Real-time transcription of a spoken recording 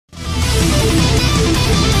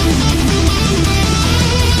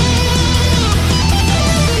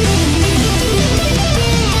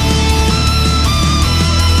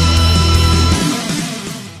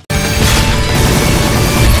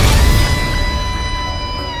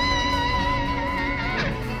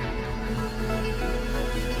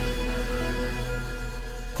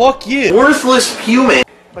Fuck you. Worthless human.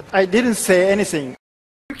 But I didn't say anything.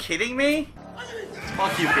 Are you kidding me?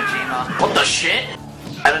 Fuck you, Kojima. What the shit?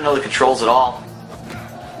 I didn't know the controls at all.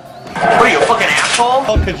 What are you, a fucking asshole?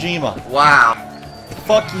 Fuck Kojima. Wow.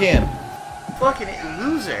 Fuck him. Fucking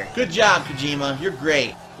loser. Good job, Kojima. You're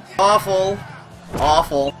great. Awful.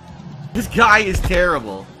 Awful. This guy is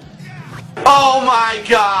terrible. Oh my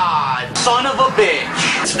god! Son of a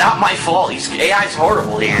bitch! It's not my fault. AI's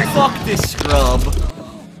horrible here. Fuck this scrub.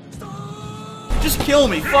 Just kill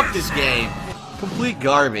me. Fuck this game. Complete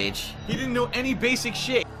garbage. He didn't know any basic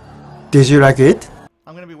shit. Did you like it?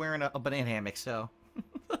 I'm gonna be wearing a banana hammock, so...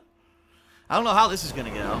 I don't know how this is gonna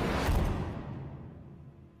go.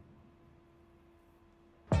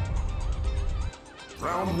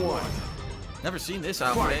 Round 1. Never seen this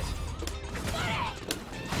outfit.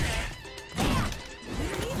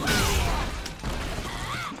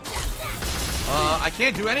 I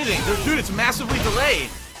can't do anything. Dude, it's massively delayed.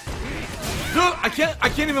 Dude, I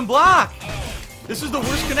can't even block. This is the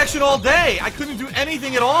worst connection all day. I couldn't do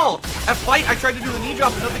anything at all. At fight, I tried to do the knee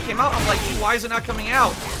drop and nothing came out. I'm like, gee, why is it not coming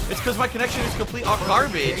out? It's because my connection is complete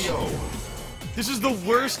garbage. This is the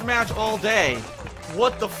worst match all day.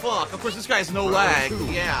 What the fuck? Of course, this guy has no lag.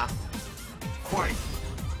 Yeah.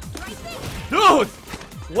 Dude!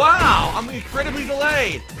 Wow! I'm incredibly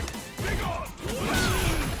delayed.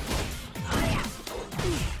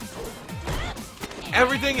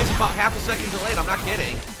 Everything is about half a second delayed. I'm not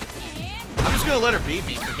kidding. I'm just gonna let her beat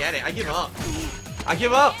me. Forget it. I give up. I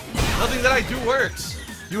give up. Nothing that I do works.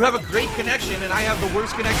 You have a great connection, and I have the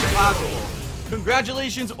worst connection possible.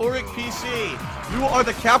 Congratulations, Auric PC. You are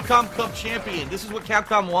the Capcom Cup champion. This is what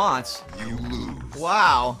Capcom wants. You lose.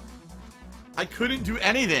 Wow. I couldn't do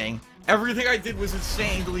anything. Everything I did was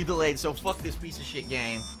insanely delayed, so fuck this piece of shit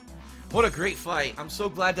game. What a great fight. I'm so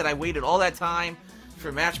glad that I waited all that time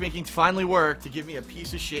for matchmaking to finally work to give me a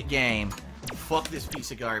piece of shit game. Fuck this piece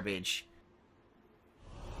of garbage.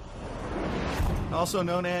 Also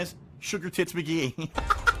known as Sugar Tits McGee.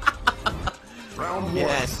 Round 1.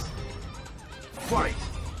 Yes. Fight.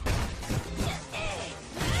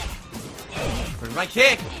 Where's my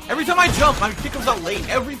kick? Every time I jump, my kick comes out late.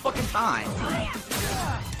 Every fucking time.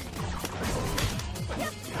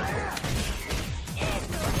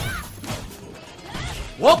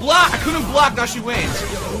 What block? I couldn't block, now she wins.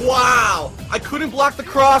 Wow! I couldn't block the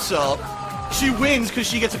cross up. She wins because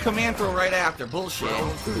she gets a command throw right after. Bullshit.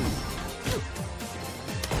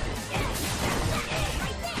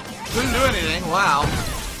 Couldn't do anything. Wow.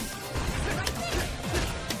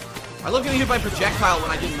 I love getting hit by projectile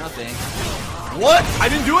when I did nothing. What? I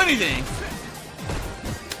didn't do anything.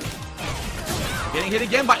 Getting hit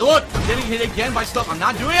again by... Look! I'm getting hit again by stuff. I'm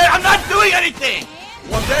not doing it! I'm not doing anything!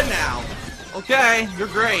 Well, I'm dead now. Okay, you're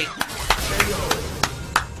great.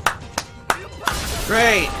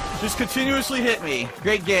 Great. Just continuously hit me.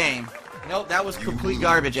 Great game. Nope, that was complete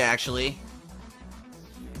garbage, actually.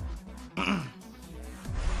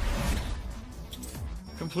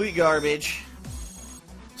 Complete garbage.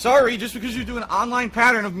 Sorry, just because you do an online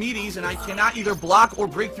pattern of meaties and I cannot either block or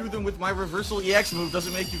break through them with my reversal EX move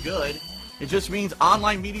doesn't make you good. It just means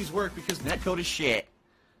online meaties work because netcode is shit.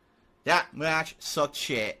 That match sucked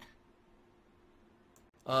shit.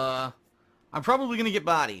 I'm probably gonna get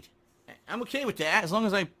bodied. I'm okay with that, as long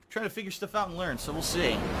as I try to figure stuff out and learn, so we'll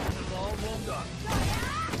see.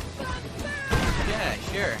 Yeah,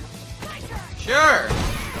 sure. Sure!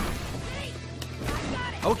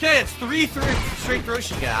 Okay, it's 3 straight throws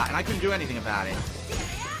she got, and I couldn't do anything about it.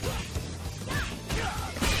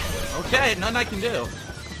 Okay, nothing I can do.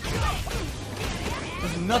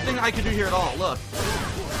 There's nothing I can do here at all, look.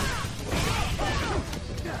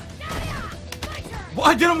 Well,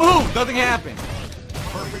 I didn't move! Nothing happened.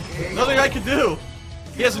 Nothing I could do.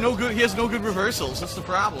 He has no good reversals, that's the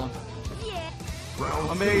problem.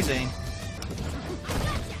 Amazing.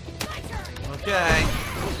 Okay.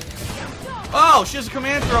 Oh, she has a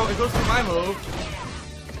command throw. It goes through my move.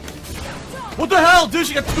 What the hell, dude?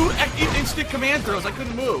 She got 2 instant command throws. I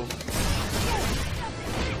couldn't move.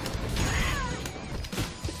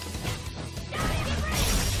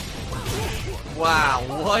 Wow,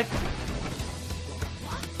 what?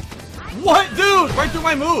 What, dude? Right through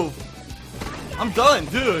my move. I'm done,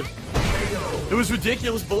 dude. It was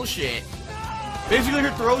ridiculous bullshit. Basically,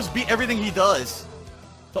 her throws beat everything he does.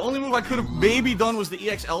 The only move I could have maybe done was the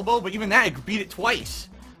EX elbow, but even that, it beat it twice.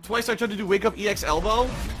 Twice I tried to do wake up EX elbow,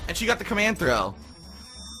 and she got the command throw.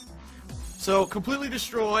 So, completely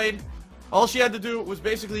destroyed. All she had to do was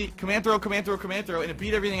basically command throw, command throw, command throw, and it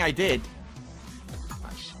beat everything I did.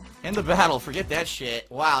 End the battle, forget that shit.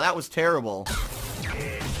 Wow, that was terrible.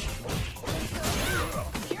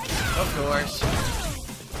 Of course.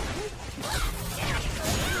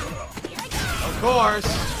 course.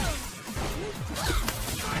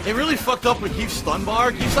 It really fucked up with Keith's stun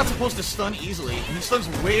bar. Keith's not supposed to stun easily, and he stuns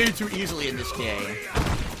way too easily in this game.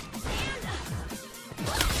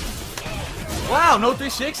 Wow, no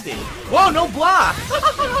 360. Whoa, no block.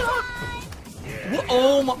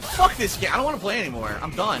 Oh my, fuck this game. I don't want to play anymore.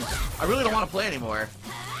 I'm done. I really don't want to play anymore.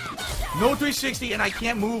 No 360, and I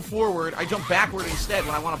can't move forward. I jump backward instead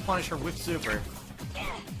when I want to punish her with super.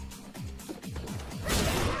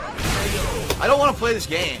 I don't want to play this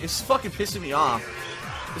game. It's fucking pissing me off.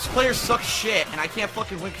 This player sucks shit, and I can't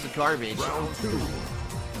fucking win because of garbage. Round 2.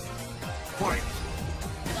 Fight.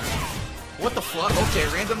 What the fuck? Okay,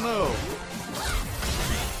 random move.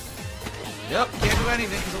 Yep, can't do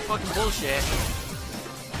anything because of fucking bullshit.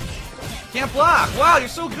 Can't block. Wow, you're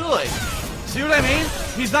so good. See what I mean?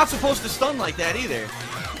 He's not supposed to stun like that either.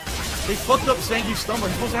 They fucked up Sanky's stun, but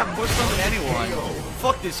he's supposed to have more stun than anyone.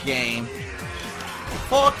 Fuck this game.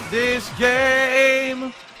 Fuck this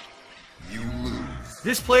game. You lose.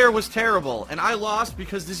 This player was terrible, and I lost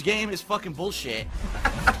because this game is fucking bullshit.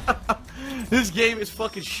 This game is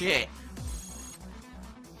fucking shit.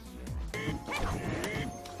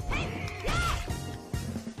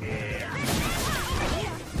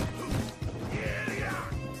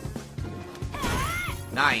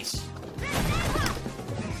 Nice.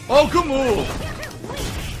 Oh, good move.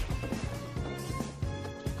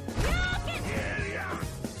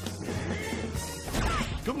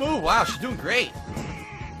 Good move. Wow, she's doing great.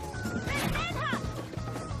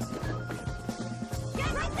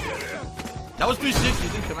 That was 360.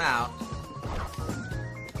 It didn't come out.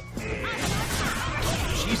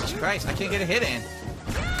 Jesus Christ, I can't get a hit in.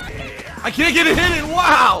 I can't get a hit in.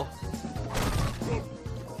 Wow.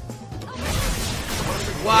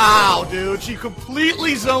 Wow, dude, she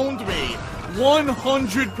completely zoned me.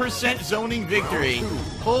 100% zoning victory.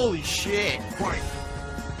 Holy shit.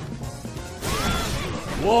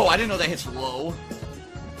 Whoa, I didn't know that hits low.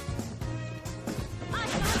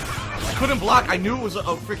 I couldn't block. I knew it was a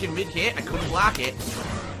freaking mid-hit. I couldn't block it.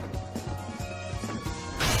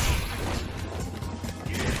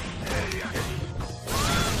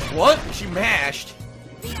 What? She mashed.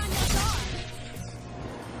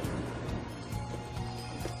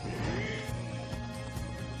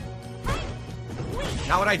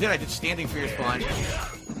 Not what I did standing fierce punch.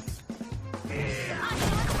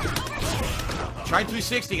 Tried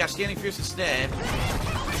 360, got standing fierce instead.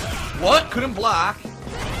 What? Couldn't block.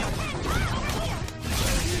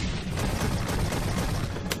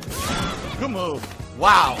 Good move.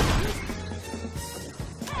 Wow.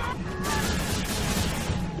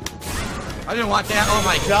 I didn't want that. Oh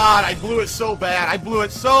my god, I blew it so bad. I blew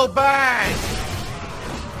it so bad.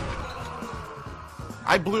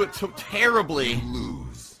 I blew it so terribly.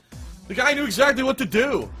 The guy knew exactly what to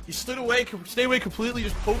do. He stood away, stayed away completely,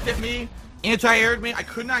 just poked at me, anti-aired me. I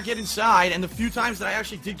could not get inside, and the few times that I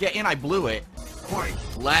actually did get in, I blew it.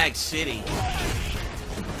 Lag City.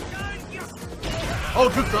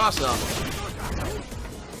 Oh, good cross-up.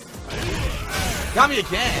 Got me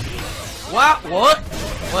again. Wow, what?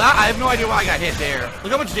 Well, I have no idea why I got hit there.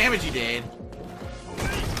 Look how much damage he did.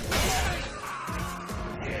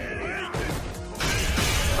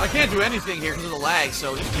 I can't do anything here because of the lag,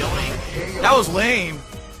 so just kill me. That was lame.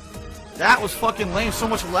 That was fucking lame. So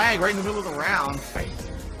much lag right in the middle of the round.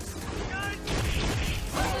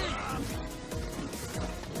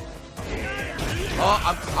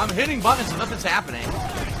 Oh, I'm hitting buttons and nothing's happening.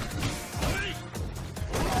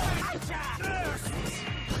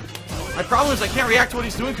 My problem is I can't react to what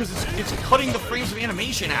he's doing because it's cutting the frames of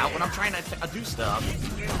animation out when I'm trying to do stuff.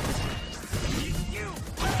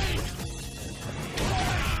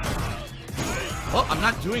 Oh, I'm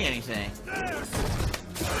not doing anything.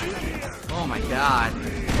 Oh my god.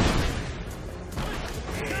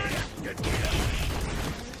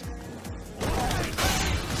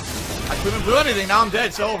 I couldn't do anything, now I'm dead,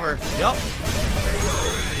 it's over. Yep.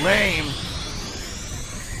 Lame.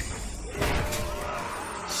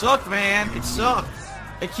 Sucked, man. It sucked.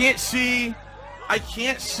 I can't see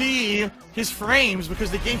his frames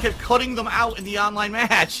because the game kept cutting them out in the online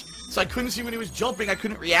match. So I couldn't see when he was jumping, I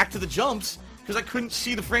couldn't react to the jumps. Because I couldn't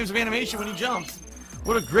see the frames of animation when he jumped.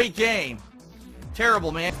 What a great game.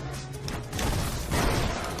 Terrible, man.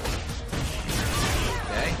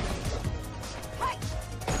 Okay.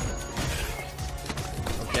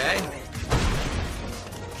 Okay.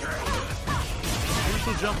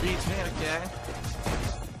 Beautiful jump beats, man, okay.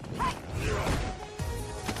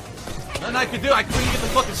 Nothing I could do. I couldn't get the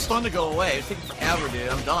fucking stun to go away. It was taking forever, dude.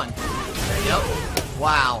 I'm done. Yep.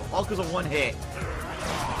 Wow. All because of one hit.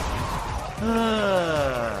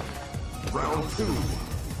 Round 2.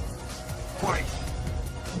 Fight.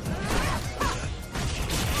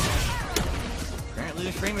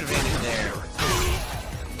 lose frame advantage there.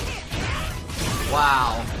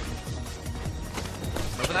 Wow.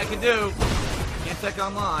 Nothing I can do. Can't tech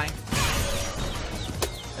online.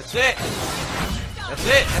 That's it. That's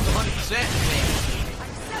it. That's 100%.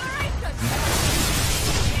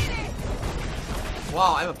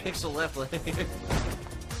 Wow, I have a pixel left.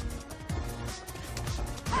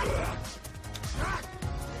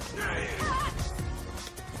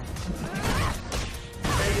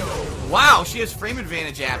 Wow, she has frame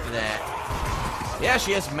advantage after that. Yeah,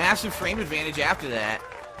 she has massive frame advantage after that.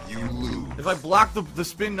 You lose. If I block the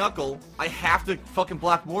spin knuckle, I have to fucking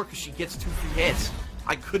block more because she gets 2 free hits.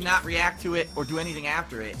 I could not react to it or do anything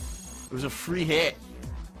after it. It was a free hit.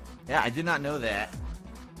 Yeah, I did not know that.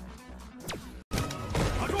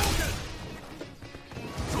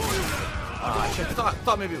 I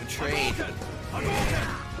thought maybe it would trade. Here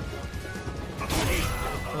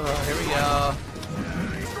we go.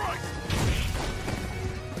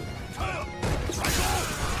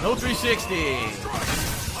 No 360.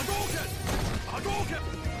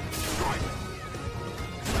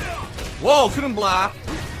 Whoa, couldn't block.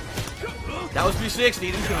 That was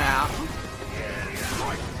 360, didn't come out.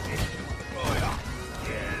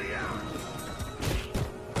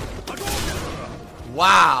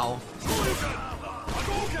 Wow.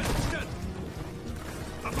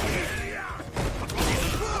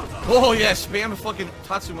 Oh yeah, spam fucking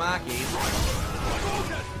Tatsumaki.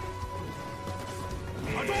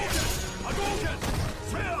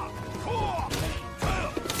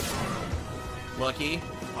 Lucky.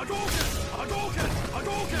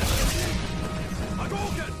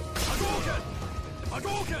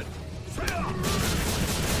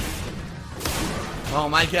 Oh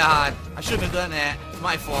my god. I shouldn't have done that. It's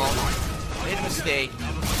my fault. I made a mistake.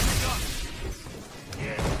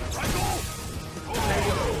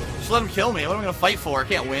 Just let him kill me. What am I gonna fight for? I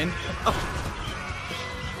can't win.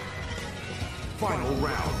 Final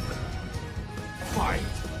round. Fight.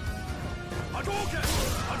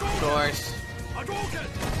 Of course.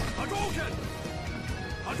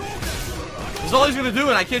 This is all he's gonna do,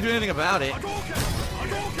 and I can't do anything about it.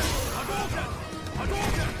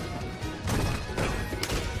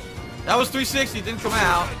 That was 360, didn't come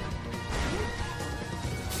out.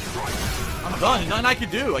 I'm done, there's nothing I could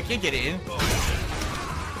do. I can't get in.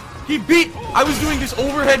 He beat, I was doing this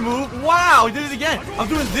overhead move. Wow, he did it again. I'm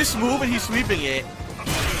doing this move and he's sweeping it.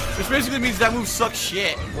 Which basically means that move sucks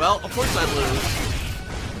shit. Well, of course I lose.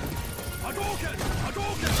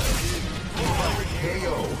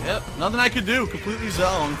 Yep, nothing I could do. Completely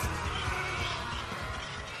zoned.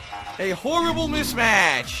 A horrible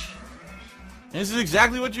mismatch. And this is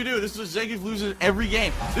exactly what you do. This is what Zangief loses every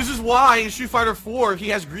game. This is why in Street Fighter 4 he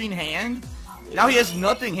has green hand. Now he has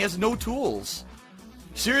nothing. He has no tools.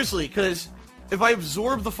 Seriously, because if I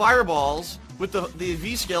absorb the fireballs with the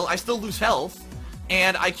V skill, I still lose health.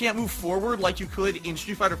 And I can't move forward like you could in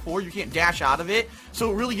Street Fighter 4. You can't dash out of it. So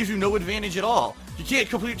it really gives you no advantage at all. You can't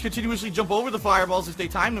continuously jump over the fireballs if they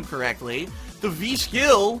time them correctly. The V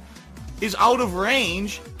skill is out of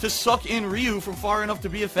range to suck in Ryu from far enough to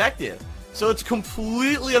be effective. So it's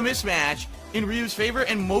completely a mismatch in Ryu's favor,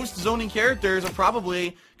 and most zoning characters are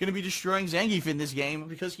probably going to be destroying Zangief in this game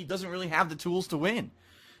because he doesn't really have the tools to win.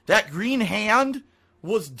 That green hand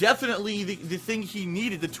was definitely the thing he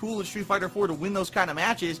needed, the tool in Street Fighter 4 to win those kind of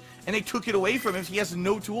matches, and they took it away from him. He has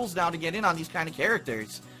no tools now to get in on these kind of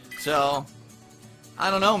characters. So, I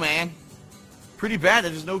don't know, man. Pretty bad that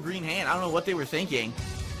there's no green hand. I don't know what they were thinking.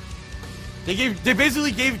 They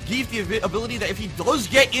basically gave Geef the ability that if he does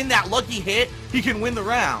get in that lucky hit, he can win the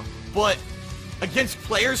round. But against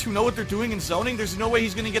players who know what they're doing in zoning, there's no way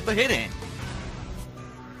he's going to get the hit in.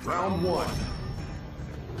 Round 1.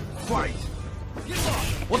 Fight.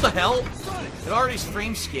 What the hell? It already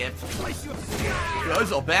frame skipped. Yo, this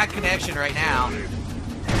is a bad connection right now.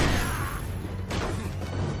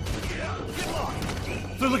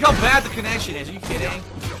 Dude, look how bad the connection is. Are you kidding?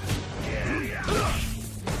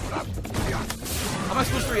 How am I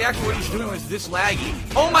supposed to react to what he's doing when it's this laggy?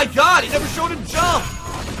 Oh my god, he never showed him jump!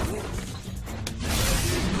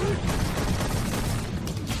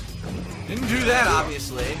 Didn't do that,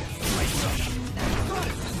 obviously.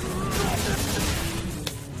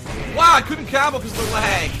 Wow, I couldn't combo because of the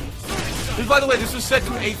lag. This, by the way, this was set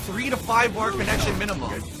to a 3 to 5 bar connection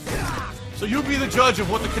minimum. So you be the judge of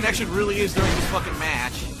what the connection really is during this fucking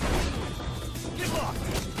match.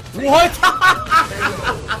 What?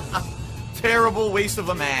 Terrible waste of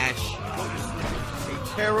a match.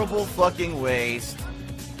 A terrible fucking waste.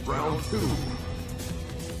 Round 2.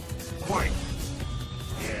 Fight.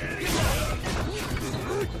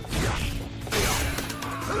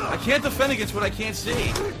 I can't defend against what I can't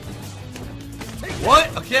see.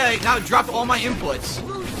 What? Okay, now it dropped all my inputs.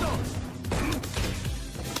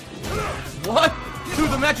 What? Dude,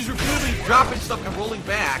 the match is repeatedly dropping stuff and rolling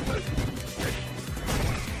back.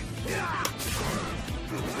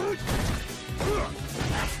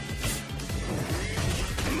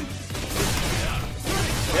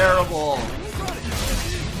 Terrible.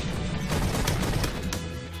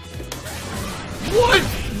 What?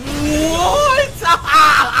 What?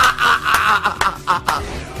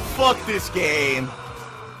 Fuck this game.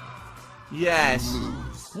 Yes.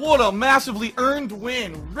 What a massively earned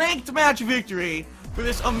win. Ranked match victory for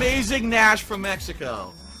this amazing Nash from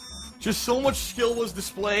Mexico. Just so much skill was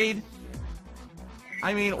displayed.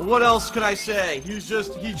 I mean, what else could I say? He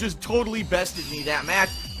just totally bested me that match.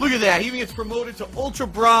 Look at that. He even gets promoted to Ultra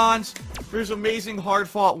Bronze for his amazing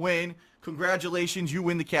hard-fought win. Congratulations, you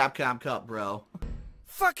win the Capcom Cup, bro.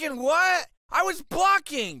 Fucking what? I was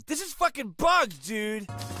blocking! This is fucking bugged, dude!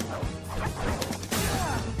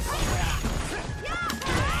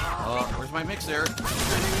 Where's my mixer?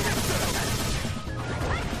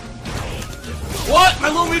 What? My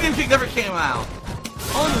low medium kick never came out.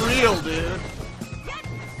 Unreal, dude.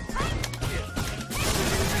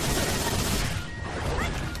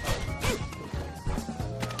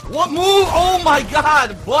 What move? Oh my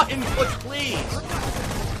god! Button push, please!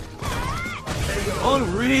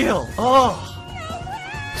 Unreal! Oh!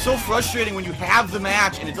 So frustrating when you have the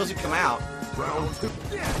match and it doesn't come out. Round 2.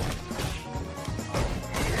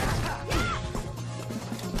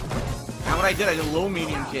 Now what I did a low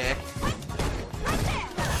medium kick.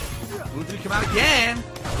 Move didn't come out again!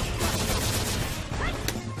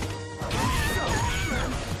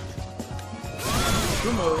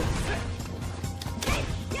 Good move.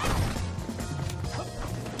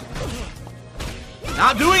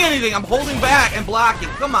 Not doing anything. I'm holding back and blocking.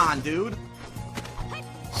 Come on, dude.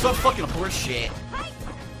 So fucking horse shit.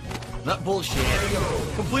 Not bullshit.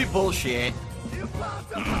 Complete bullshit.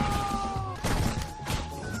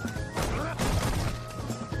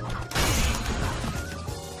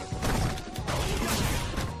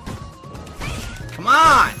 Come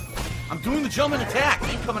on. I'm doing the jump and attack. It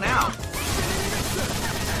ain't coming out.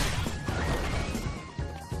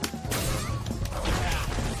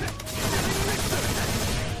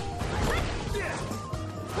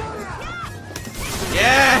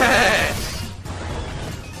 Yes!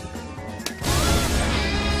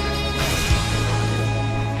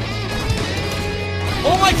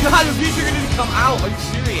 Oh my god, the V-trigger didn't come out. Are you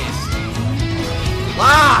serious?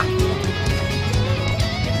 Ah!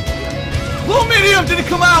 Low medium didn't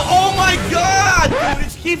come out. Oh my god! Dude,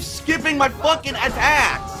 it keeps skipping my fucking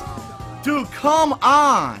attacks. Dude, come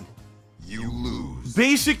on. You lose.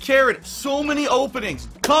 Basic carrot, so many openings.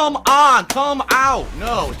 Come on, come out.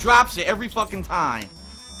 No, it drops it every fucking time.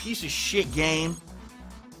 Piece of shit game.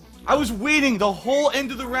 I was waiting the whole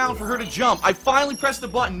end of the round for her to jump. I finally pressed the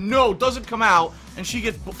button. No, doesn't come out. And she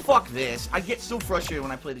gets, fuck this. I get so frustrated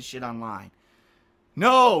when I play this shit online.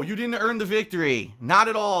 No, you didn't earn the victory. Not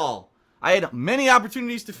at all. I had many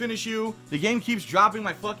opportunities to finish you. The game keeps dropping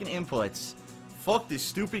my fucking inputs. Fuck this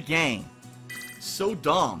stupid game. So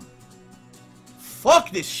dumb.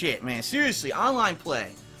 Fuck this shit, man. Seriously, online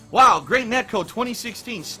play. Wow, great netcode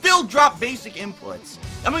 2016. Still drop basic inputs.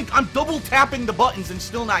 I mean, I'm double tapping the buttons and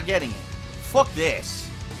still not getting it. Fuck this.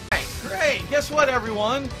 Hey, great. Guess what,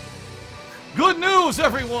 everyone? Good news,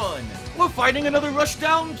 everyone. We're fighting another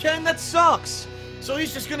rushdown Ken that sucks. So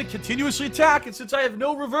he's just going to continuously attack, and since I have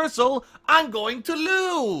no reversal, I'm going to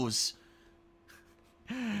lose.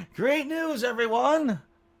 Great news, everyone.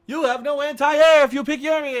 You have no anti-air if you pick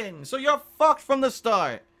Urian, so you're fucked from the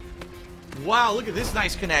start. Wow, look at this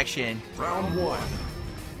nice connection. Round 1.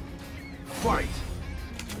 Fight.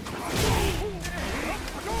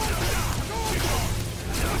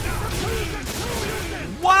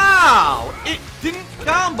 Wow! It didn't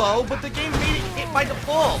combo, but the game made it hit by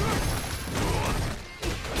default.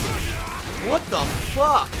 What the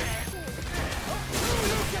fuck?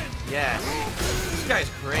 Yes. This guy's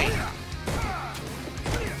great.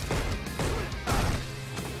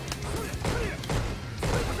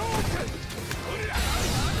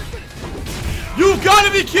 You've got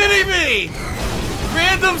to be kidding me!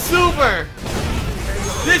 Random super!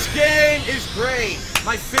 This game is great.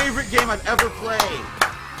 My favorite game I've ever played.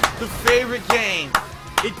 The favorite game.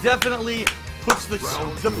 It definitely puts the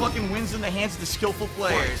fucking wins in the hands of the skillful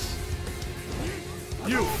players.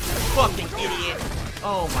 You fucking idiot.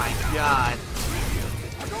 Oh my god.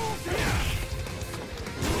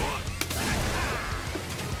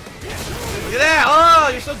 Look at that! Oh,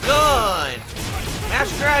 you're so good!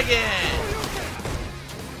 Mash Dragon!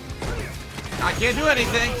 I can't do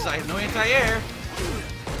anything because I have no anti-air.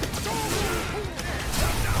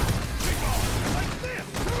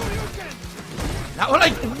 Not when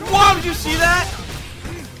I... Whoa, did you see that?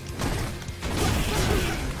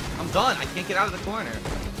 I'm done. I can't get out of the corner.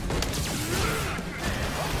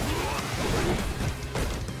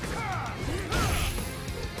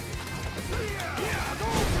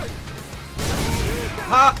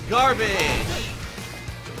 Hot garbage.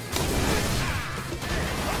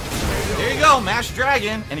 There you go, Mash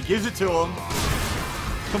Dragon, and it gives it to him.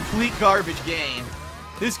 Complete garbage game.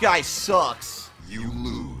 This guy sucks. You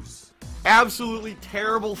lose. Absolutely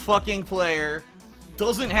terrible fucking player.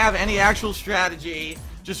 Doesn't have any actual strategy.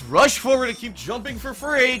 Just rush forward and keep jumping for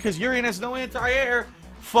free because Urian has no anti-air.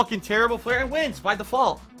 Fucking terrible player and wins by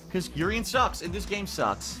default because Urian sucks and this game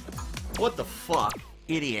sucks. What the fuck?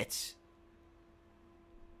 Idiots.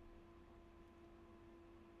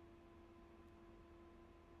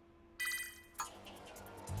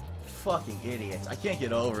 Fucking idiots. I can't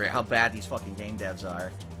get over it how bad these fucking game devs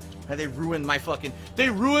are. And they ruined my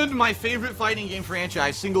favorite fighting game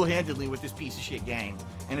franchise single-handedly with this piece of shit game.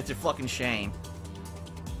 And it's a fucking shame.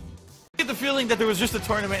 I get the feeling that there was just a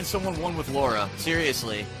tournament and someone won with Laura.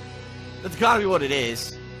 Seriously. That's gotta be what it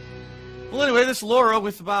is. Well, anyway, this Laura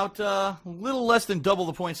with about a little less than double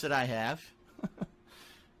the points that I have.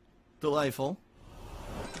 Delightful.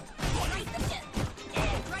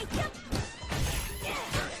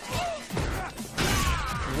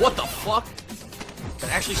 What the fuck? That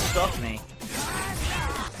actually stuck me.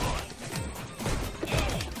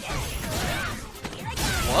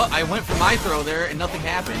 What? I went for my throw there and nothing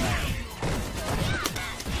happened.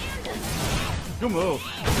 Good move.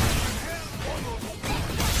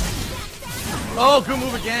 Oh, good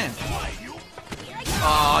move again.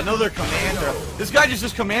 Oh, another command throw. This guy just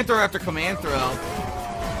does command throw after command throw.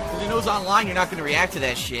 He knows online you're not going to react to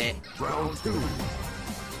that shit. Round 2.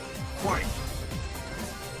 Fight.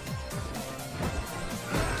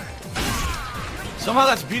 Somehow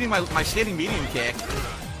that's beating my standing medium kick.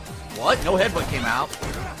 What? No headbutt came out.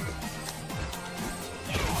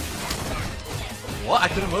 What? I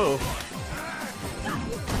couldn't move.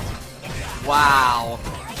 Wow.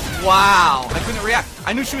 Wow. I couldn't react.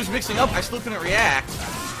 I knew she was mixing up. I still couldn't react.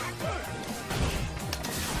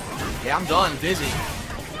 Yeah, I'm done. Dizzy.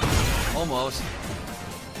 Almost.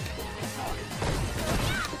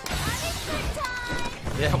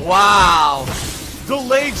 Yeah, wow.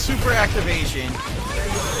 Delayed super activation.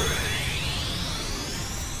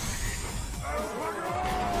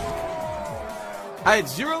 I had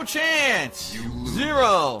zero chance.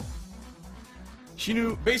 Zero. She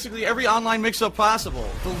knew basically every online mix-up possible.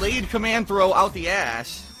 Delayed command throw out the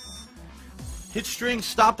ass. Hit string,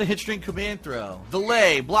 stop the hit string command throw.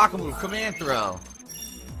 Delay, block a move, command throw.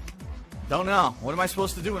 Don't know. What am I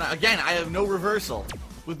supposed to do? Again, I have no reversal.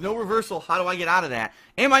 With no reversal, how do I get out of that?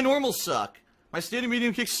 And my normals suck. My standing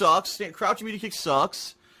medium kick sucks. Crouching medium kick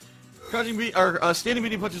sucks. Standing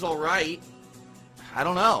medium punch is alright. I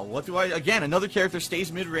don't know. What do I... Again, another character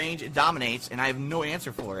stays mid-range, it dominates, and I have no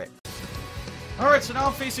answer for it. Alright, so now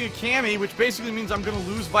I'm facing a Cammy, which basically means I'm going to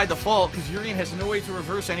lose by default, because Urian has no way to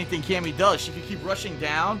reverse anything Cammy does. She can keep rushing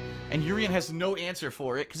down, and Urian has no answer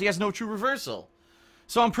for it, because he has no true reversal.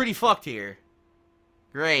 So I'm pretty fucked here.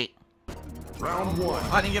 Great. Round 1.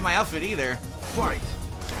 I didn't get my outfit either. Fight.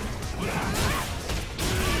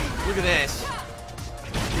 Look at this.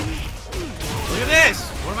 Look at this!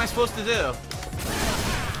 What am I supposed to do?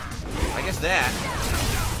 I guess that.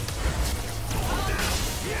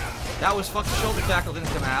 That was fucking shoulder tackle, didn't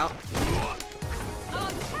come out.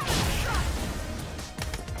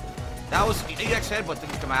 That was EX headbutt,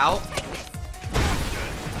 didn't come out.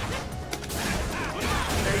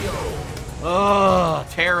 Oh,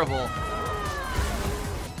 terrible.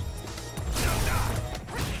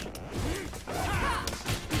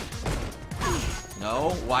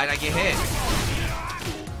 No, why'd I get hit?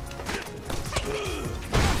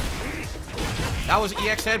 That was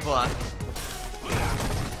EX headbutt.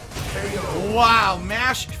 Wow,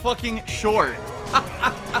 mash fucking short.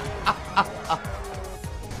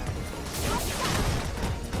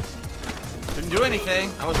 Couldn't do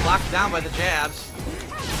anything. I was locked down by the jabs.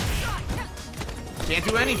 Can't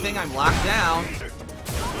do anything. I'm locked down.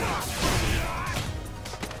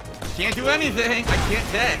 Can't do anything. I can't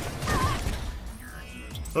tech.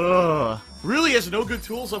 Ugh. Really has no good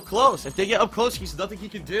tools up close. If they get up close, he's nothing he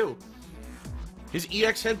can do. His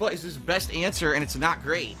EX headbutt is his best answer, and it's not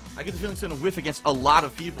great. I get the feeling it's gonna whiff against a lot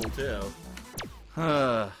of people, too.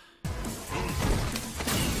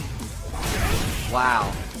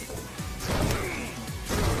 Wow.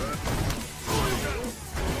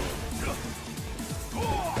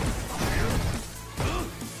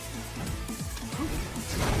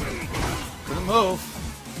 Couldn't move.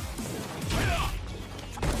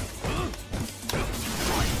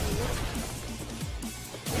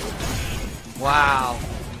 Wow.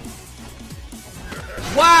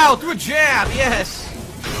 Wow, through a jab, yes.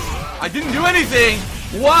 I didn't do anything.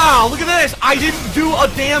 Wow, look at this. I didn't do a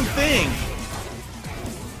damn thing.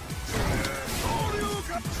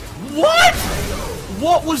 What?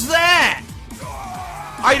 What was that?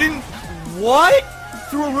 I didn't... What?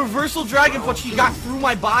 Through a reversal dragon punch, he got through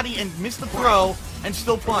my body and missed the throw and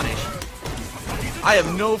still punished. I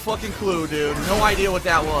have no fucking clue, dude. No idea what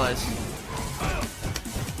that was.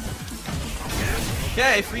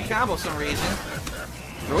 Okay, free combo for some reason.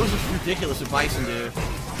 Rose is ridiculous with Bison, dude.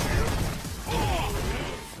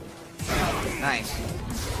 Nice.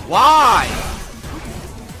 Why?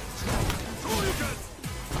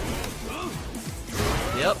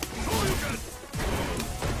 Yep.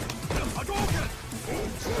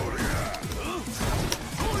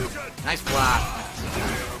 Nice block.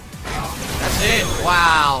 That's it.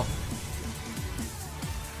 Wow.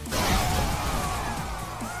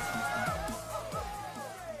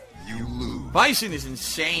 You lose. Bison is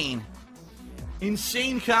insane.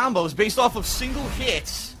 Insane combos based off of single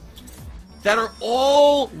hits that are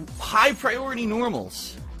all high priority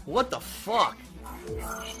normals. What the fuck?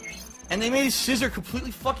 And they made his scissor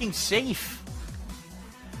completely fucking safe.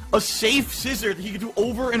 A safe scissor that he could do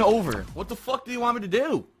over and over. What the fuck do you want me to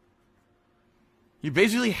do? You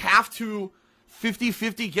basically have to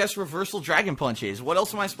 50-50 guess reversal dragon punches. What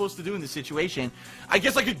else am I supposed to do in this situation? I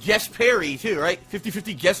guess I could guess parry too, right?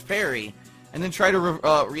 50-50 guess parry. And then try to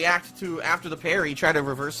react to, after the parry, try to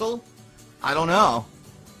reversal? I don't know.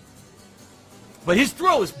 But his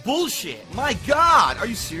throw is bullshit. My god, are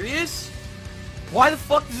you serious? Why the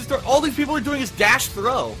fuck does this throw? All these people are doing is dash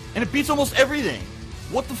throw. And it beats almost everything.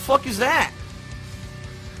 What the fuck is that?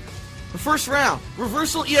 The first round,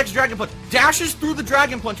 reversal EX Dragon Punch. Dashes through the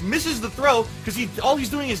Dragon Punch, misses the throw, because all he's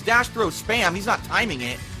doing is dash throw spam. He's not timing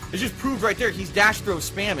it. It's just proved right there. He's dash throw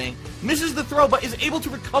spamming. Misses the throw, but is able to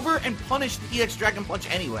recover and punish the EX Dragon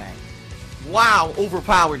Punch anyway. Wow,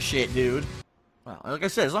 overpowered shit, dude. Well, like I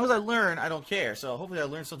said, as long as I learn, I don't care. So hopefully I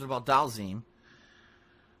learned something about Dalzim.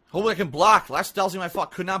 Hopefully I can block. Last Dalzim I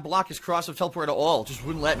fought could not block his cross of teleport at all. Just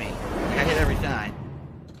wouldn't let me. I got hit every time.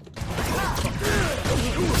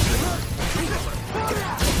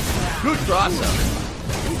 Good crossover.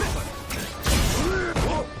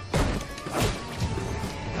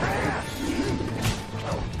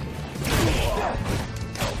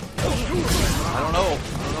 I don't know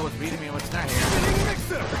what's beating me and what's not here.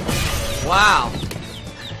 Wow.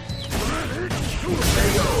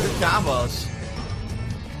 Good combos.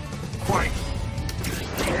 Fight.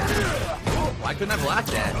 Why couldn't I block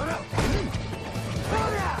that?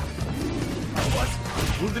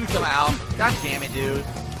 Move didn't come out. God damn it, dude.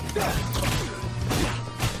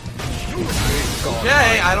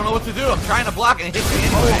 Okay, I don't know what to do. I'm trying to block and it hits me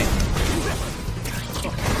anyway.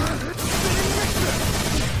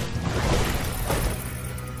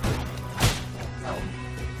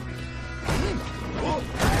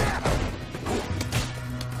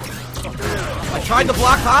 I tried to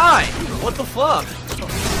block high. What the fuck?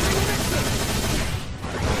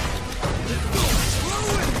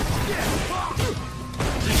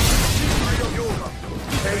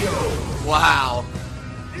 Wow.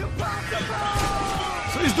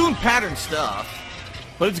 So he's doing pattern stuff,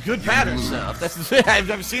 but it's good pattern stuff. That's the thing. I've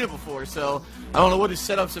never seen it before, so I don't know what his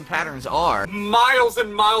setups and patterns are. Miles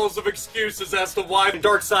and miles of excuses as to why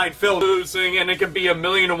DarksydePhil losing, and it can be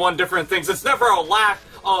 1,000,001 different things. It's never a lack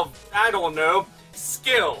of, I don't know,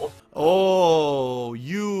 skill. Oh,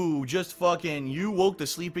 you woke the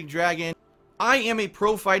sleeping dragon. I am a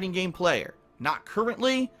pro fighting game player. Not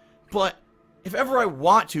currently, but if ever I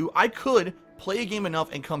want to, I could play a game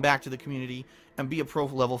enough and come back to the community and be a pro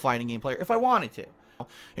level fighting game player if I wanted to.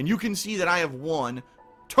 And you can see that I have won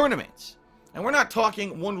tournaments. And we're not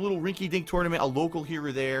talking one little rinky-dink tournament, a local here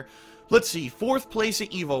or there. Let's see, 4th place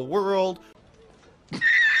at EVO World.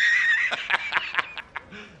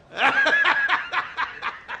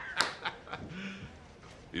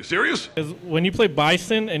 You serious? Because when you play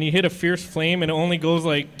Bison and you hit a Fierce Flame and it only goes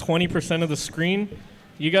like 20% of the screen,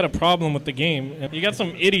 you got a problem with the game. And you got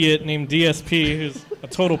some idiot named DSP who's a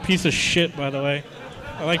total piece of shit, by the way.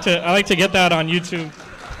 I like to get that on YouTube.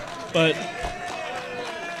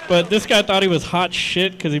 But this guy thought he was hot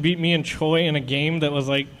shit because he beat me and Choi in a game that was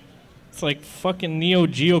like, it's like fucking Neo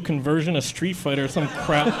Geo conversion of Street Fighter or some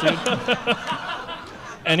crap, dude.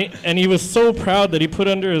 And he was so proud that he put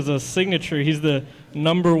under as a signature, he's the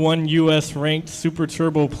 #1 US ranked Super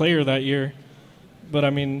Turbo player that year. But I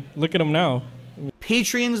mean, look at him now.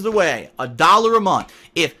 Patreon's the way. $1 a month.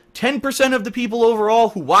 If 10% of the people overall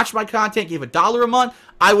who watch my content gave $1 a month,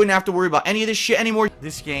 I wouldn't have to worry about any of this shit anymore.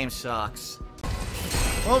 This game sucks.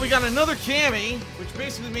 Well, we got another Cammy, which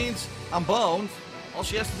basically means I'm boned. All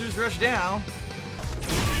she has to do is rush down.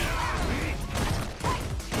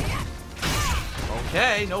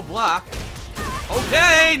 Okay, no block.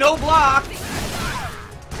 Okay, no block.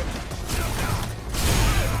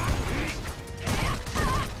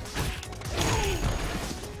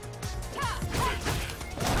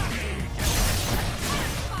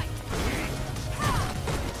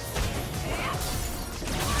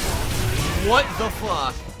 What the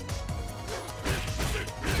fuck?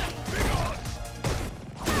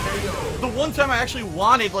 The one time I actually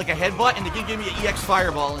wanted like a headbutt and the game gave me an EX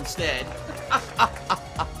fireball instead.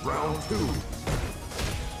 Round 2.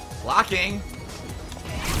 Blocking.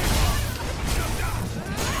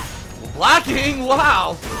 Blocking,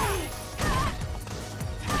 wow.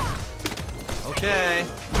 Okay.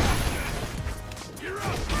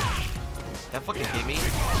 That fucking hit me.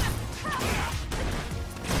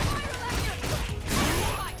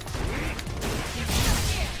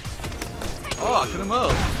 Oh, I couldn't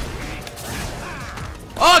move.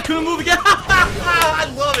 Oh, I couldn't move again. I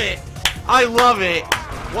love it. I love it.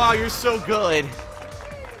 Wow, you're so good.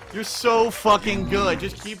 You're so fucking good.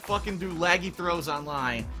 Just keep fucking do laggy throws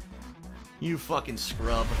online. You fucking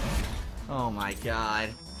scrub. Oh my god.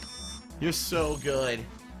 You're so good.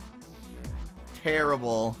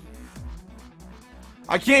 Terrible.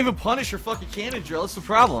 I can't even punish your fucking cannon drill. That's the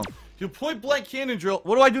problem. Do point blank cannon drill.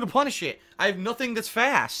 What do I do to punish it? I have nothing that's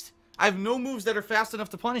fast. I have no moves that are fast enough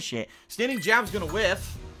to punish it. Standing jab's gonna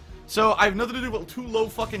whiff. So I have nothing to do with two low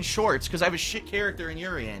fucking shorts because I have a shit character in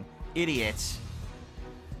Urian. Idiots.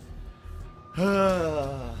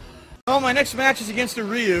 Well, my next match is against a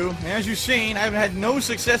Ryu. And as you've seen, I've had no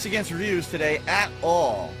success against Ryus today at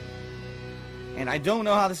all. And I don't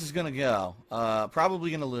know how this is gonna go. Probably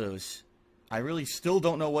gonna lose. I really still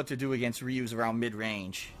don't know what to do against Ryus around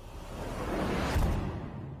mid-range.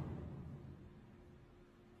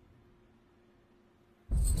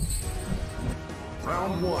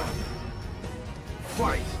 Round 1.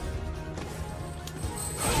 Fight.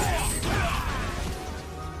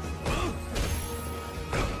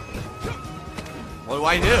 What do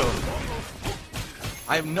I do?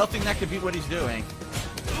 I have nothing that can beat what he's doing.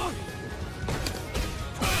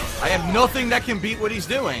 I have nothing that can beat what he's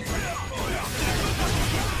doing.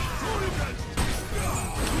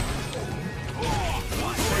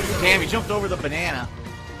 Damn, he jumped over the banana.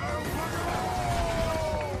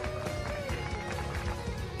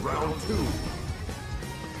 Round 2.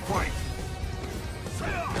 Fight.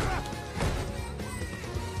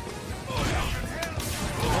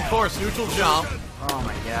 Of course, neutral jump. Oh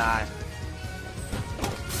my god.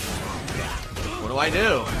 What do I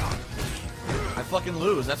do? I fucking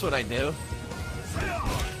lose. That's what I do.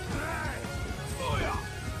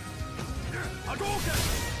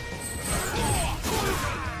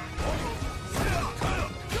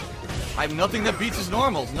 I have nothing that beats his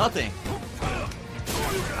normals. Nothing.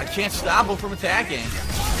 I can't stop him from attacking.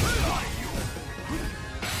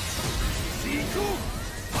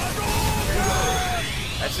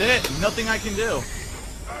 That's it. Nothing I can do.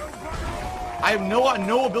 I have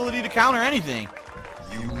no ability to counter anything.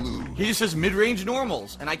 You lose. He just says mid-range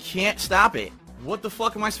normals, and I can't stop it. What the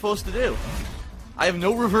fuck am I supposed to do? I have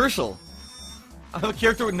no reversal. I have a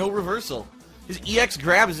character with no reversal. His EX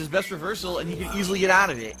grab is his best reversal, and he can easily get out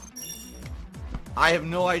of it. I have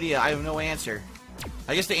no idea. I have no answer.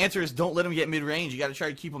 I guess the answer is don't let him get mid-range. You gotta try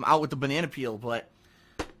to keep him out with the banana peel, but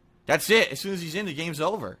that's it. As soon as he's in, the game's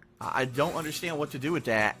over. I don't understand what to do with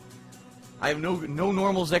that. I have no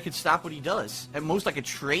normals that could stop what he does. At most, I could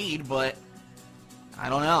trade, but I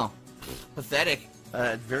don't know. Pathetic.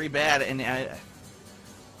 Very bad, and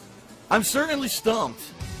I'm certainly stumped.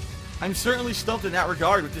 I'm certainly stumped in that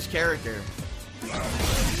regard with this character.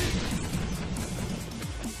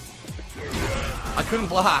 I couldn't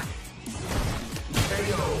block.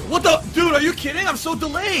 What the? Dude, are you kidding? I'm so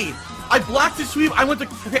delayed. I blocked his sweep. I went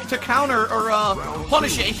to counter or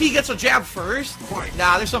punish it. He gets a jab first.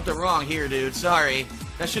 Nah, there's something wrong here, dude. Sorry.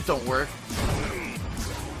 That shit don't work.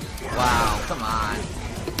 Wow, come on.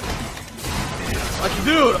 Like,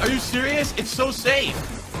 dude, are you serious? It's so safe.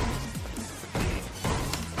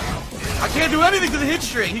 I can't do anything to the hit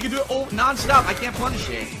string. He can do it non-stop. I can't punish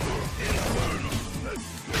it.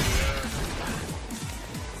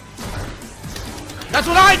 That's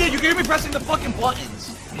what I did! You can hear me pressing the fucking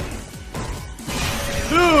buttons!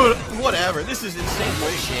 Dude! Whatever, this is insane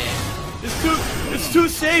bullshit. It's too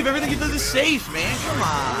safe, everything he does is safe, man, come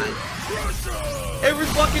on! Every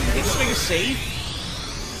fucking hit string is safe?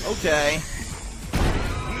 Okay.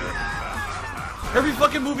 Every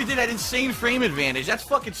fucking move he did had insane frame advantage, that's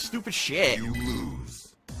fucking stupid shit. You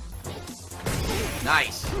lose.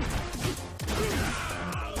 Nice.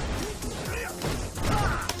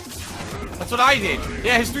 That's what I did.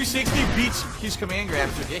 Yeah, his 360 beats his command grab.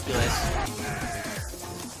 It's ridiculous.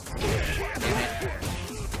 Damn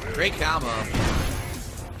it. Great combo.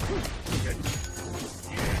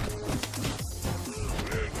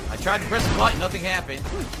 I tried to press the button, nothing happened.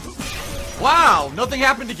 Wow, nothing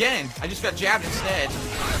happened again. I just got jabbed instead.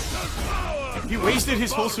 He wasted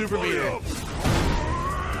his whole super meter.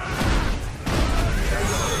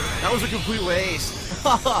 That was a complete waste.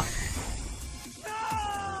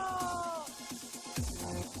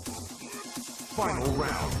 Final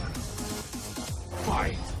round.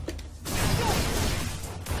 Fight.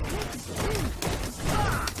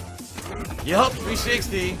 Yup,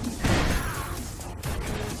 360.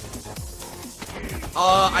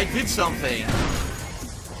 I did something.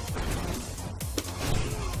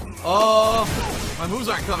 My moves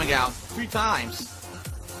aren't coming out. 3 times.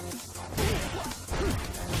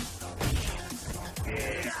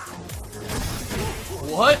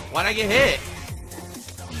 What? Why'd I get hit?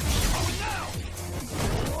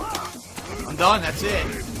 I'm done, that's it.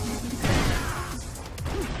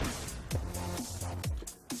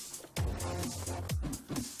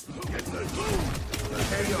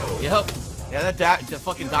 Yep. Yeah, that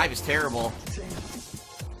fucking dive is terrible.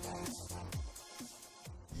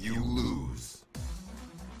 You lose.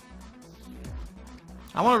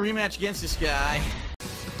 I want a rematch against this guy.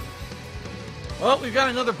 Well, we've got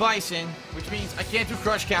another Bison, which means I can't do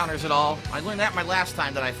crush counters at all. I learned that my last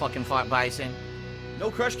time that I fucking fought Bison. No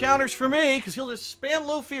crush counters for me, because he'll just spam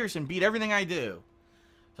low fierce and beat everything I do.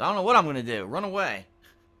 So I don't know what I'm going to do. Run away.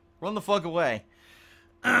 Run the fuck away.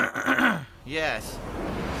 Yes.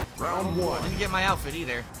 Round 1. Didn't get my outfit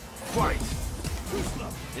either. Fight.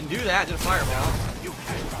 Didn't do that, did a fireball.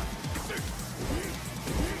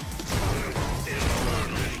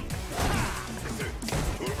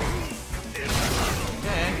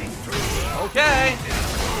 Okay.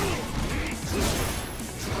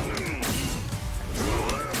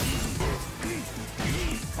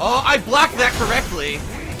 Oh, I blocked that correctly.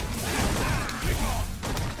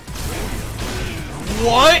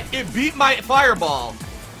 What? It beat my fireball.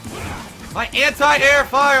 My anti-air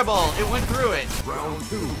fireball. It went through it. Round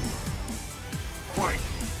 2. Fight.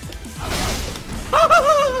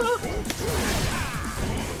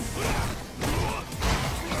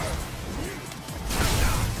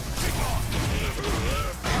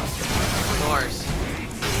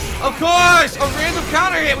 Of course! A random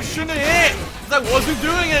counter hit which shouldn't have hit! Because I wasn't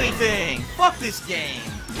doing anything! Fuck this game!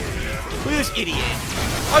 Look at this idiot.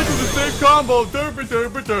 I do the same combo! Derpa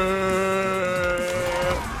derpa derpa.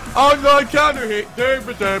 Online counter hit!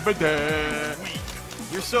 Derpa derpa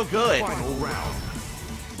derpa. You're so good. Final round.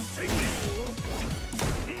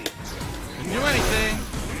 Didn't do anything.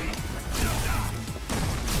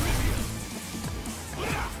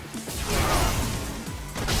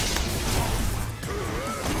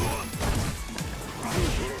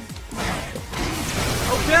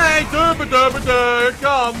 Okay, derpa derpa derpa,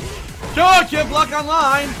 come. Sure, can't block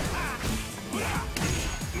online.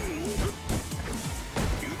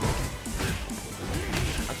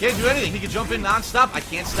 I can't do anything. He can jump in non-stop. I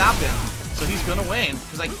can't stop him. So he's gonna win,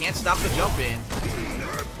 because I can't stop the jump in.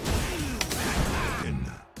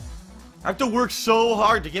 I have to work so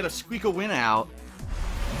hard to get a squeak a win out.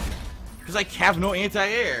 Because I have no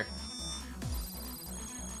anti-air.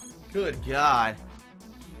 Good God.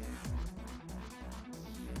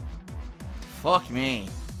 Fuck me.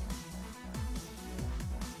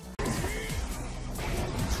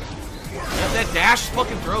 Yeah, that dash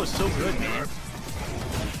fucking throw is so good, man.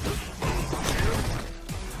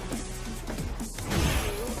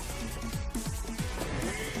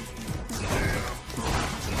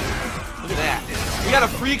 Look at that. We got a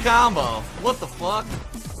free combo. What the fuck?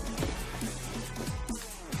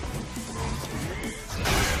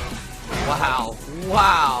 Wow.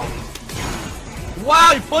 Wow.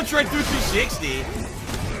 Wow, he punched right through 260.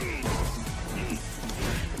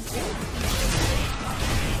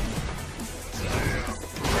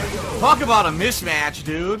 Talk about a mismatch,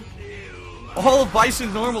 dude. All of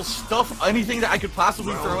Bison's normal stuff, anything that I could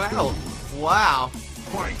possibly throw out. Wow.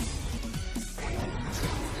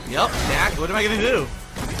 Yep, Dak, what am I gonna do?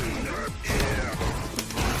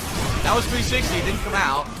 That was 360, it didn't come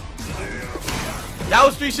out. That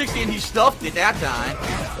was 360 and he stuffed it that time.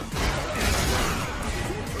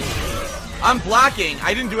 I'm blocking.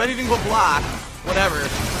 I didn't do anything but block. Whatever.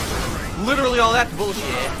 Literally all that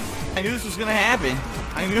bullshit. I knew this was gonna happen.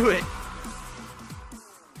 I knew it.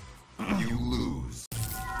 You lose.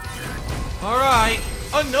 Alright.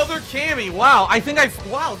 Another Cammy. Wow.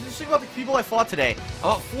 Wow. Just think about the people I fought today.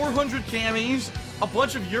 About 400 Cammies. a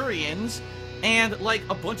bunch of Urians, and like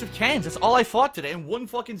a bunch of Kens. That's all I fought today, and one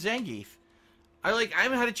fucking Zangief. I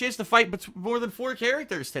haven't had a chance to fight more than 4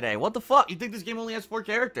 characters today. What the fuck? You think this game only has 4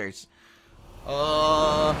 characters?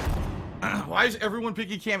 Why is everyone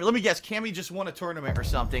picking Cammy? Let me guess, Cammy just won a tournament or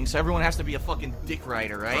something, so everyone has to be a fucking dick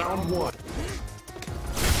rider, right? Round 1.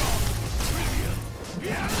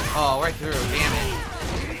 Oh, right through, damn it.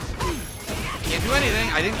 Can't do anything.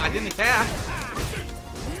 I didn't attack.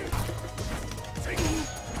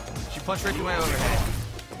 She punched right through my overhead.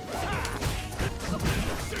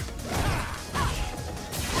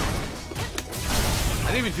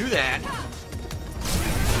 I didn't even do that.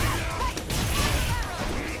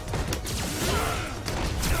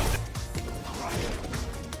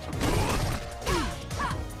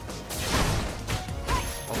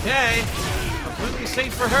 Okay, completely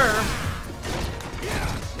safe for her.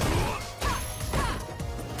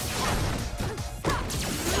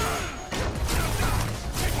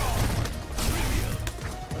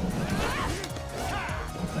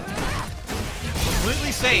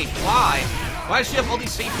 Completely safe. Why? Why does she have all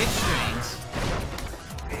these safe hit strings?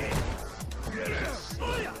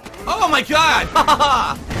 Oh my god! Ha ha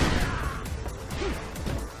ha!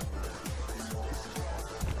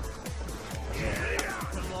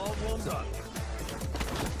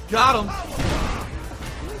 Got him!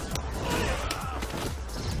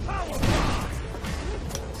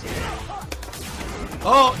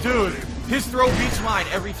 Oh, dude! His throw beats mine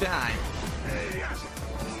every time.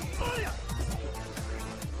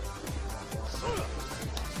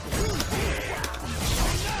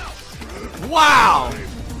 Wow!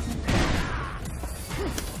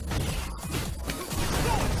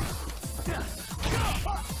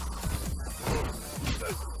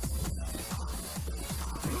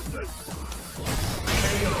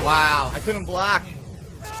 Wow, I couldn't block.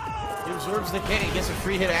 He absorbs the hit, he gets a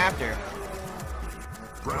free hit after.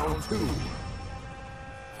 Round 2.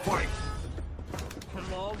 Fight.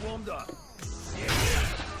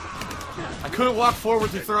 I couldn't walk forward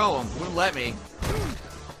to throw him. Wouldn't let me.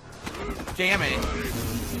 Damn it.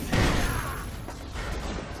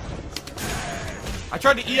 I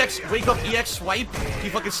tried to wake up EX swipe. He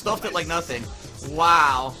fucking stuffed it like nothing.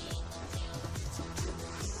 Wow.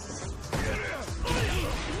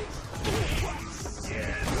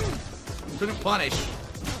 Couldn't punish.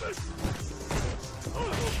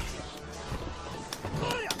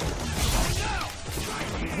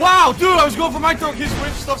 Wow, dude, I was going for my throw. His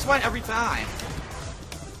wrench stuffs mine every time.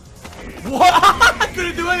 What? I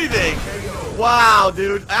couldn't do anything. Wow,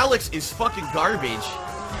 dude. Alex is fucking garbage.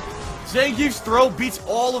 Zangief's throw beats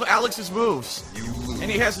all of Alex's moves. And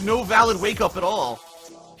he has no valid wake up at all.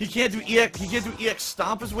 He can't do EX,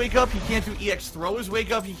 stomp as wake up. He can't do EX throw as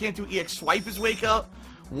wake up. He can't do EX swipe as wake up.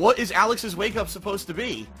 What is Alex's wake up supposed to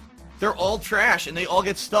be? They're all trash and they all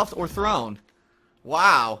get stuffed or thrown.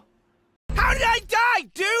 Wow. How did I die,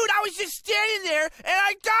 dude? I was just standing there and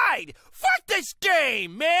I died. Fuck this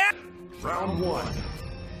game, man. Round 1.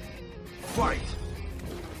 Fight.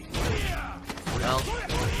 Well,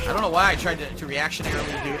 I don't know why I tried to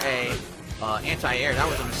reactionarily do a anti-air. That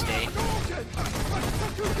was a mistake.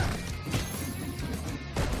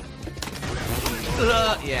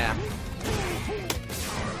 Yeah.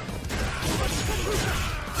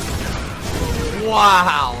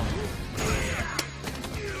 Wow.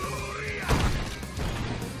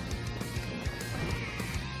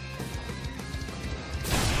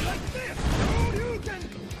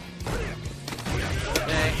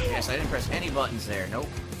 Okay, yes, I didn't press any buttons there. Nope.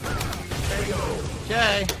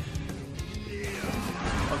 Okay.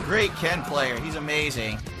 A great Ken player. He's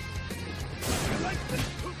amazing.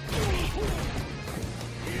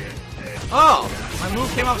 Oh! My move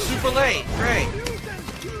came up super late. Great.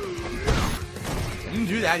 You can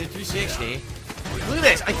do that. I did 360. Look at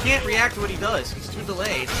this. I can't react to what he does. He's too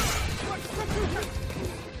delayed.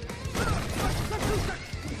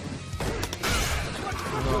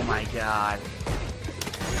 Oh my god.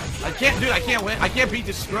 I can't, dude, I can't win. I can't beat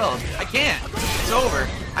this scrub. I can't. It's over.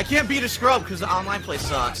 I can't beat a scrub because the online play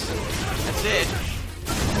sucks. That's it.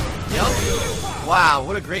 Yep. Wow,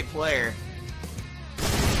 what a great player.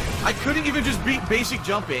 I couldn't even just beat basic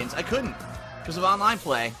jump-ins. I couldn't because of online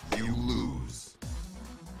play. You lose.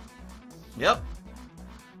 Yep.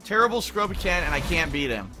 Terrible scrub Ken, and I can't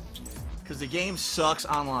beat him because the game sucks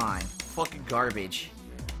online. Fucking garbage.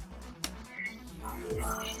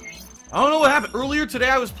 I don't know what happened. Earlier today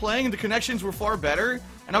I was playing and the connections were far better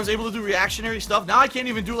and I was able to do reactionary stuff. Now I can't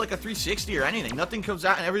even do like a 360 or anything. Nothing comes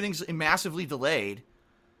out and everything's massively delayed.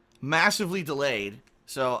 Massively delayed.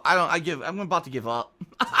 So I'm about to give up.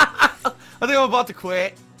 I think I'm about to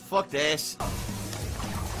quit. Fuck this.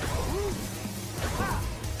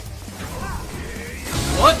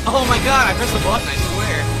 What? Oh my god, I pressed the button, I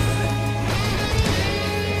swear.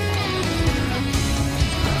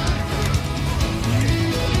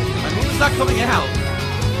 My move is not coming out.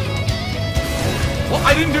 What?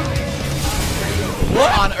 I didn't do...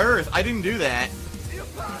 What on earth? I didn't do that.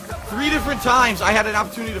 3 different times I had an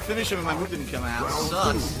opportunity to finish him and my move didn't come out.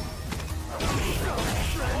 Sucks.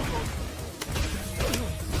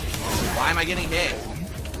 Why am I getting hit?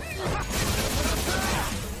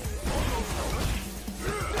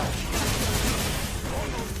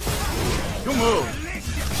 Good move.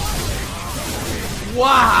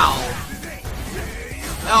 Wow.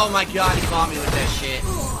 Oh my god, he caught me with that shit.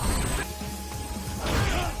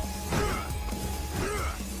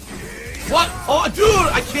 What? Oh, dude,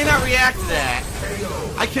 I cannot react to that.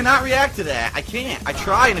 I cannot react to that. I can't. I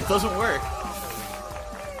try and it doesn't work.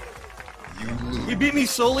 He beat me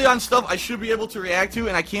solely on stuff I should be able to react to,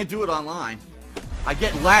 and I can't do it online. I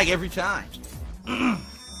get lag every time.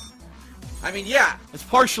 I mean, yeah, it's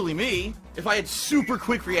partially me. If I had super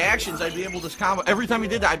quick reactions, I'd be able to combo. Every time he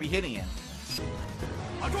did that, I'd be hitting him.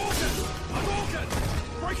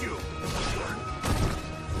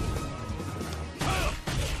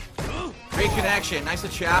 Great connection. Nice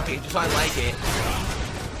and choppy. Just how I like it.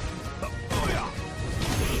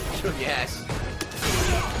 Yes.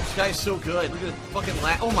 This guy's so good. Look at the fucking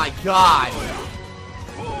lag. Oh my god.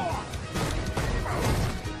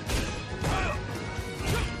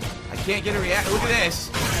 I can't get a reaction. Look at this.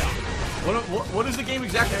 What does the game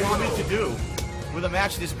exactly want me to do with a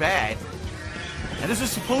match this bad? And this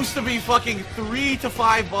is supposed to be fucking 3 to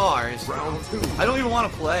 5 bars. I don't even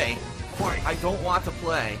want to play. I don't want to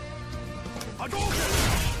play.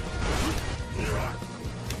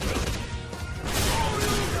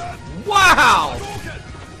 Wow!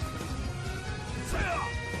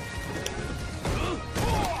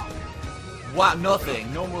 Wow,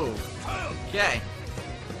 nothing. No move. Okay.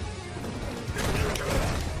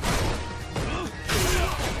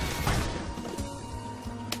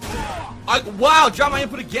 Wow, dropped my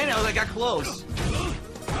input again. I got close.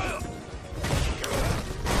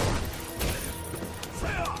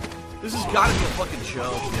 This has got to be a fucking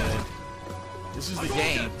joke, dude. This is the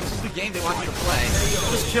game. This is the game they want you to play.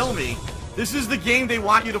 Just kill me. This is the game they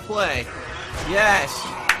want you to play. Yes.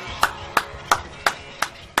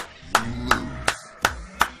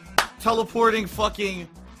 Teleporting fucking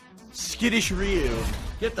skittish Ryu.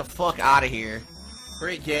 Get the fuck out of here.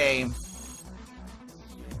 Great game.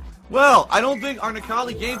 Well, I don't think our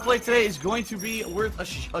Nikali gameplay today is going to be worth a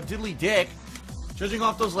diddly dick, judging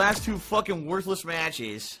off those last 2 fucking worthless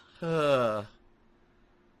matches. No!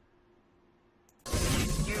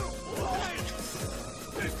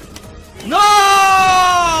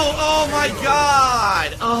 Oh my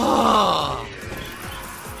god! Oh!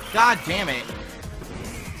 God damn it.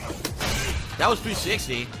 That was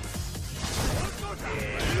 360.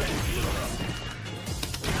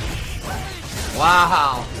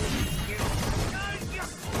 Wow.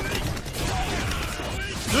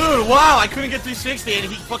 Dude, wow, I couldn't get 360 and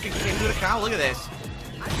he fucking came to the count. Look at this.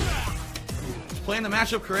 He's playing the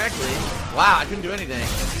matchup correctly. Wow, I couldn't do anything.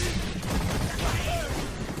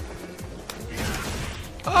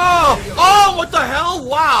 Oh! Oh, what the hell?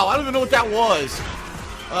 Wow, I don't even know what that was.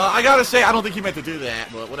 I gotta say, I don't think he meant to do that,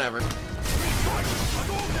 but whatever.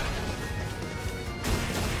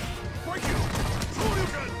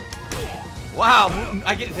 Wow,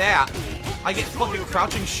 I get that. I get fucking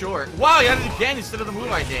crouching short. Wow, he had it again instead of the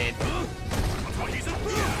move I did.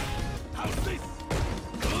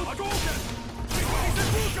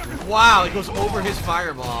 Wow, it goes over his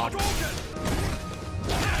fireball.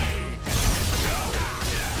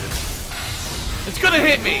 It's gonna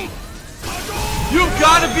hit me. You've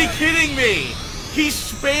gotta be kidding me. He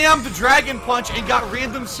spammed the Dragon Punch and got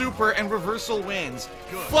random super and reversal wins.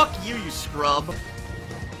 Fuck you, you scrub.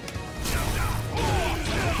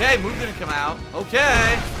 Okay, move didn't come out.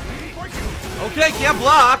 Okay. Okay, can't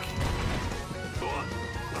block.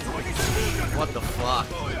 What the fuck?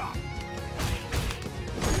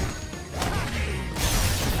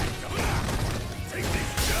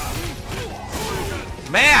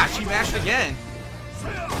 Mash! He mashed again.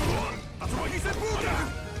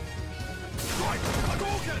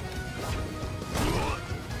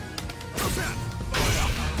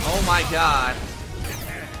 Oh my god.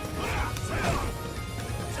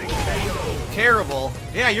 Terrible.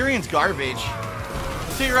 Yeah, Urian's garbage.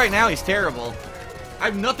 I'll tell you right now, he's terrible. I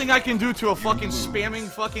have nothing I can do to a fucking spamming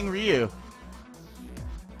fucking Ryu.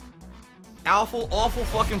 Awful, awful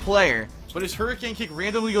fucking player. But his Hurricane Kick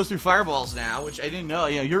randomly goes through fireballs now, which I didn't know.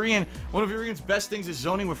 You know, Urian, one of Urian's best things is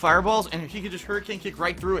zoning with fireballs, and he could just Hurricane Kick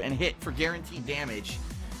right through it and hit for guaranteed damage.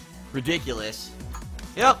 Ridiculous.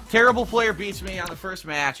 Yep, terrible player beats me on the first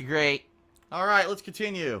match. Great. Alright, let's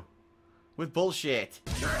continue with bullshit.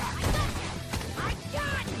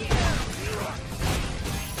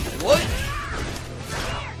 What?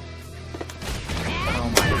 Oh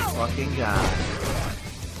my fucking god.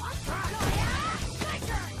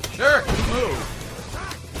 Sure, good move.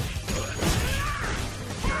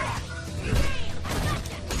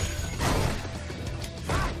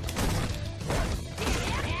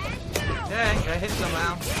 Okay, got hit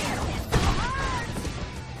somehow.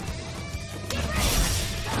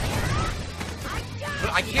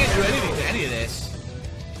 But I can't do anything to any of this.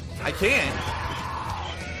 I can't.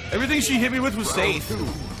 Everything she hit me with was safe.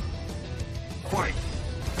 Fight.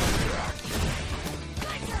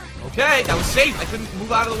 Okay, that was safe. I couldn't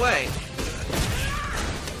move out of the way.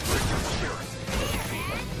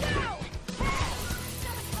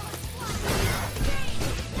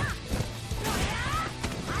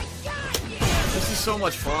 This is so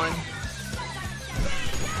much fun.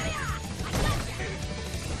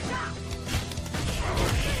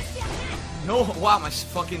 No, wow, my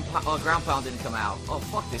fucking ground pound didn't come out. Oh,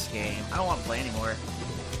 fuck this game. I don't want to play anymore.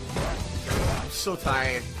 I'm so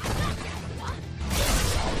tired.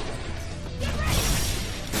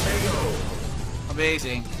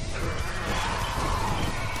 Amazing.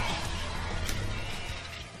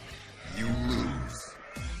 You lose.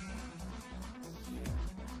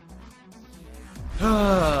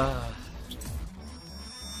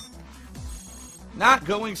 Not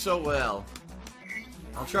going so well.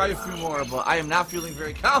 I'll try a few more, but I am not feeling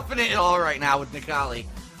very confident at all right now with Nikali.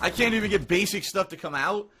 I can't even get basic stuff to come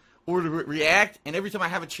out or to react, and every time I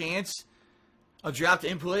have a chance, I'll drop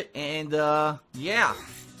the input, and yeah.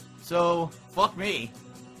 So, fuck me.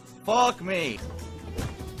 Fuck me.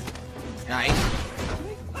 Nice.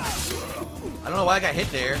 I don't know why I got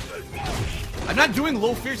hit there. I'm not doing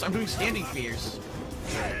low fierce, I'm doing standing fierce.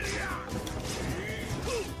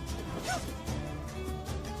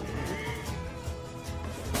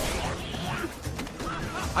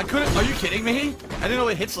 I couldn't. Are you kidding me? I didn't know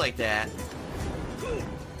it hits like that.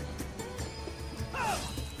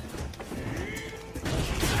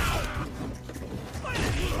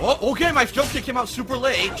 Oh, okay, my jump kick came out super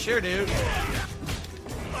late. Sure, dude.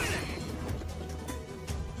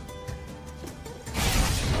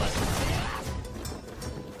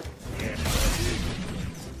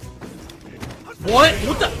 What?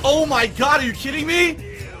 What the? Oh my god, are you kidding me?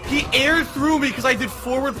 He aired through me because I did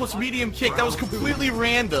forward plus medium kick. That was completely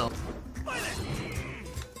random.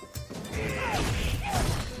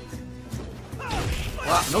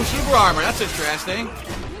 Wow, no super armor. That's interesting.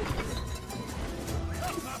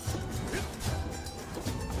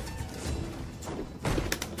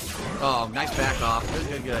 Oh, nice back off. Good,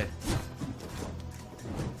 good, good.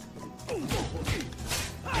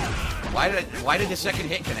 Why did the second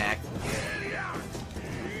hit connect?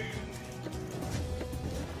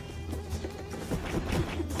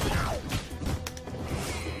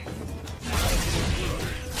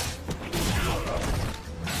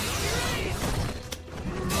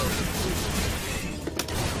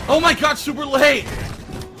 Oh my god, super late!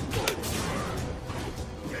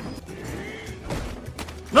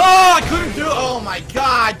 No, I couldn't do it! Oh my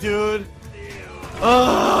god, dude!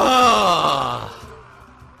 Ugh.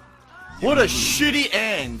 What a shitty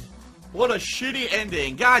end. What a shitty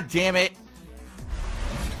ending. God damn it.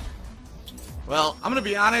 Well, I'm gonna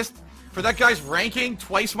be honest. For that guy's ranking,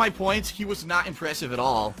 twice my points, he was not impressive at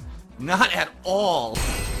all. Not at all.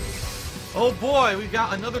 Oh boy, we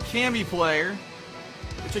got another Cammy player.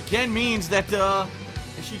 Which again means that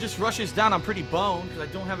if she just rushes down, I'm pretty boned because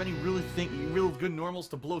I don't have any real good normals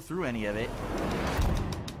to blow through any of it.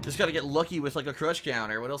 Just gotta get lucky with like a crush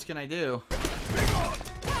counter. What else can I do?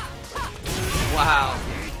 Wow.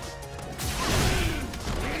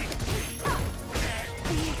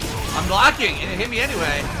 I'm blocking and it hit me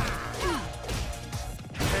anyway.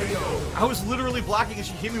 I was literally blocking and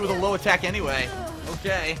she hit me with a low attack anyway.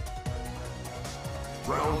 Okay.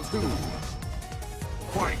 Round 2.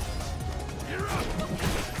 Fight.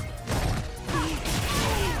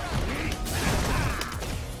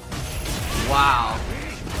 Wow.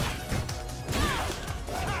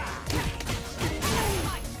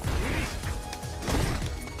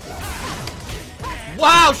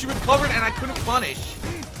 Wow, she recovered and I couldn't punish.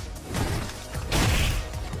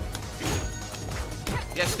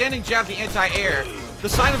 Yeah, standing jab the anti-air. The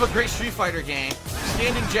sign of a great Street Fighter game.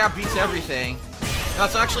 Standing jab beats everything.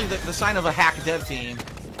 That's actually the sign of a hack dev team.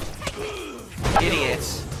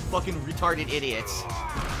 Idiots. Fucking retarded idiots.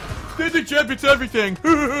 Standing jab beats everything.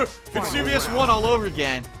 It's CBS 1 all over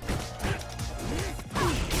again.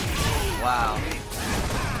 Wow.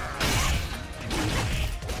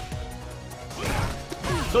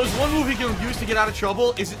 So his one move he can use to get out of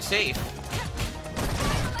trouble isn't safe.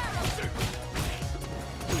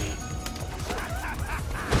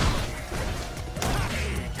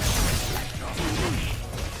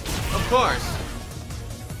 Of course.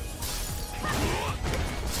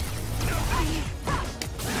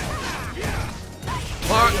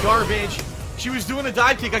 Garbage. She was doing a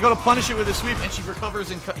dive kick. I go to punish it with a sweep, and she recovers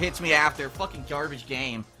and hits me after. Fucking garbage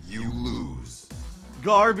game. You lose.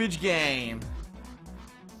 Garbage game.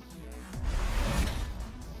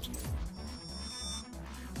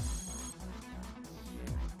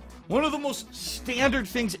 One of the most standard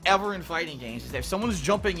things ever in fighting games is that if someone's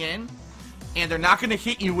jumping in and they're not going to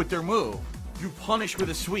hit you with their move, you punish with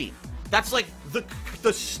a sweep. That's like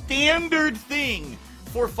the standard thing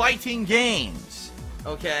for fighting games.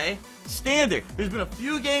 Okay? Standard. There's been a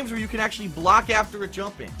few games where you can actually block after a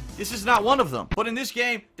jump in. This is not one of them. But in this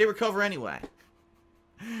game, they recover anyway.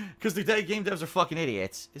 Because the game devs are fucking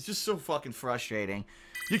idiots. It's just so fucking frustrating.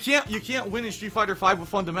 You can't win in Street Fighter V with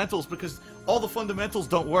fundamentals because all the fundamentals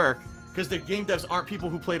don't work. Because the game devs aren't people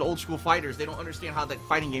who played old school fighters. They don't understand how the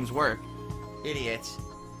fighting games work. Idiots.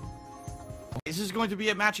 This is going to be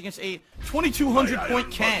a match against a 2200 point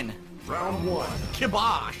Ken. Round 1.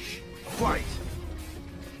 Kibosh. Fight.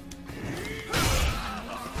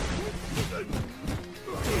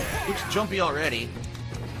 Looks jumpy already.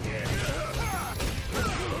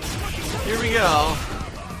 Here we go.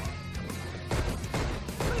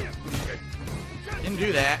 Didn't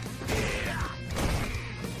do that.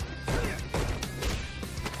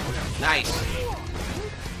 Nice.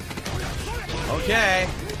 Okay.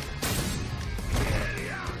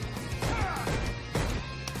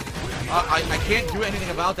 I can't do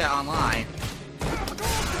anything about that online.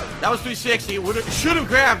 That was 360. Should have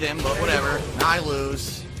grabbed him, but whatever. Now I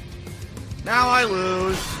lose. Now I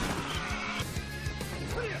lose.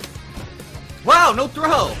 Wow, no throw.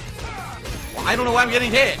 Well, I don't know why I'm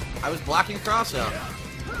getting hit. I was blocking cross up.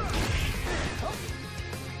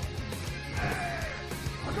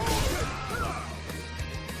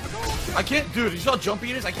 I can't, dude. You saw how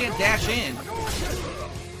jumpy it is? I can't dash in.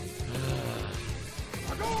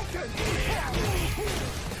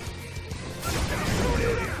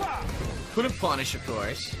 Couldn't punish, of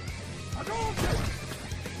course.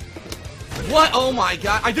 What? Oh my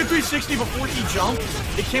god. I did 360 before he jumped.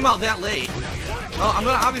 It came out that late. Oh, I'm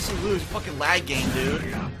gonna obviously lose. Fucking lag game, dude.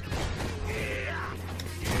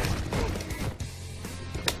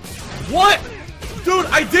 What? Dude,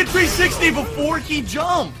 I did 360 before he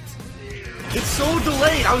jumped. It's so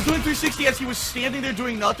delayed. I was doing 360 as he was standing there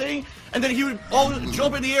doing nothing, and then he would all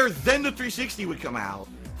jump in the air, then the 360 would come out.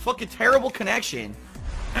 Fucking terrible connection.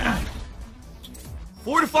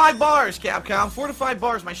 4 to 5 bars, Capcom. 4 to 5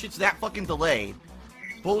 bars. My shit's that fucking delayed.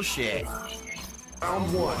 Bullshit.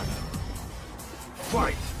 Round 1.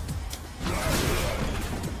 Fight.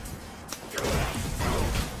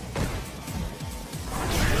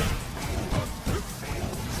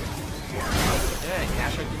 Okay,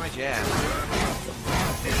 dash right through my jab.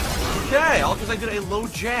 Okay, all because I did a low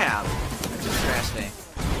jab. That's interesting.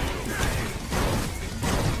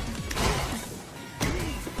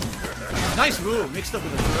 Nice move, mixed up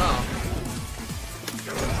with a throw.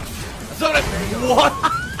 What?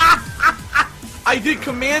 I did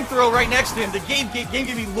command throw right next to him. The game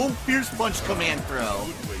gave me low fierce punch command throw.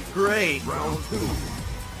 Great. Round 2.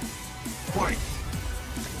 Fight.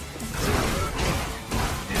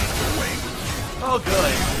 Oh,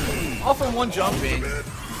 good. All from one jump in.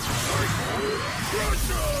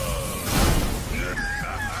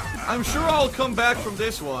 I'm sure I'll come back from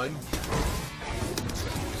this one.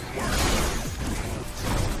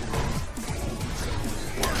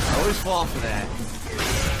 I always fall for that.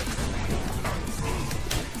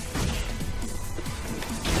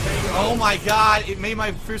 Oh my god, it made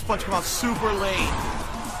my fierce punch come out super late.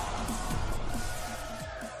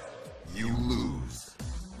 You lose.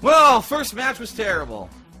 Well, first match was terrible.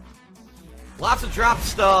 Lots of drop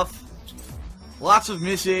stuff. Lots of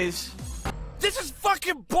misses. This is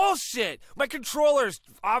fucking bullshit! My controller's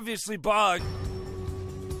obviously bugged.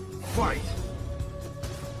 Fight.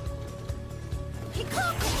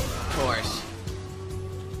 Of course.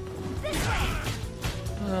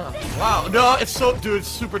 Wow, no, it's so, dude, it's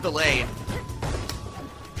super delayed.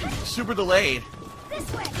 Super delayed. I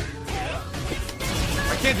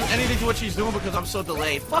can't do anything to what she's doing because I'm so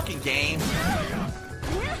delayed. Fucking game.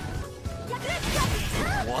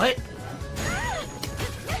 What?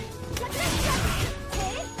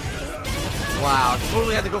 Wow,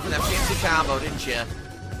 totally had to go for that fancy combo, didn't you?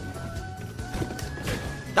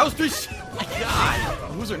 That was 3. Oh my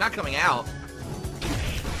god, loser not coming out.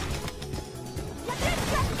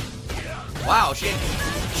 Wow, she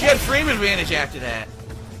had frame advantage after that.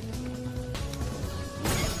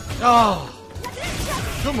 Oh.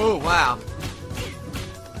 Good move, wow.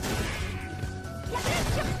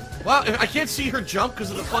 Wow, I can't see her jump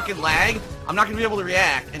because of the fucking lag. I'm not going to be able to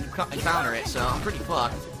react and counter it, so I'm pretty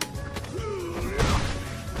fucked.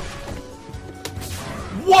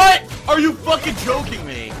 What? Are you fucking joking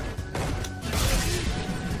me?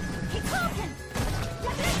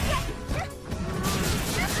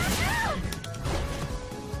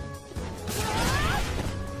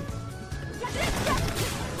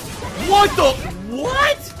 What the?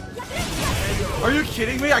 What? Are you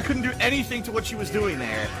kidding me? I couldn't do anything to what she was doing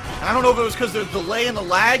there. And I don't know if it was because of the delay and the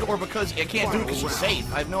lag or because I can't do it because she's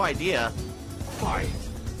safe. I have no idea. Fight.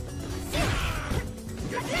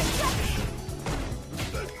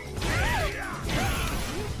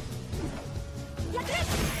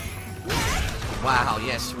 Wow,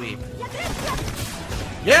 yes, sweep.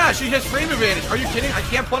 Yeah, she has frame advantage. Are you kidding? I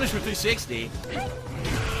can't punish with 360.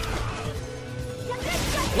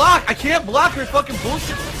 Block! I can't block her fucking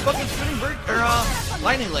bullshit fucking spinning bird or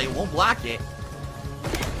lightning leg. Won't block it.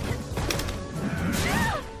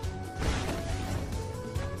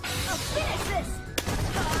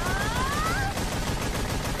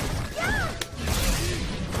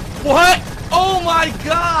 What? Oh my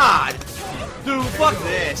god! Dude, fuck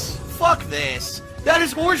this. Fuck this. That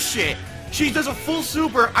is horseshit. She does a full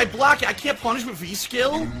super, I block it, I can't punish with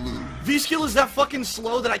V-skill? V-skill is that fucking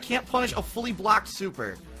slow that I can't punish a fully blocked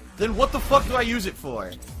super. Then what the fuck do I use it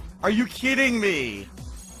for? Are you kidding me?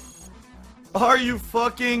 Are you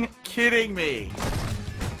fucking kidding me?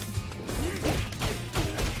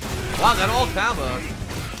 Wow, that all combo.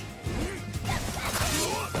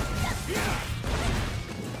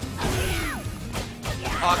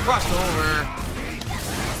 Oh, crossed over.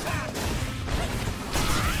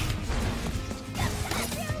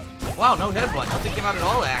 Wow, no headbutt. Nothing came out at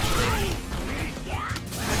all, actually.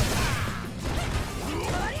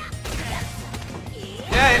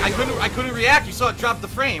 Yeah, I couldn't react. You saw it drop the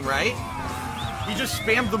frame, right? He just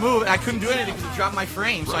spammed the move, and I couldn't do anything because it dropped my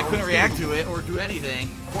frame, so I couldn't react to it or do anything.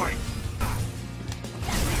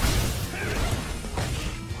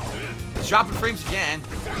 It's dropping frames again.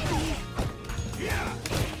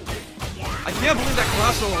 I can't believe that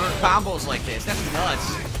crossover combos like this. That's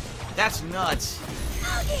nuts. That's nuts.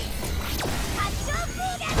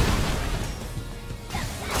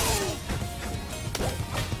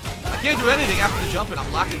 I can't do anything after the jump and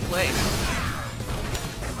I'm locked in place.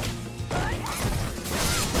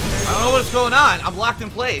 I don't know what's going on. I'm locked in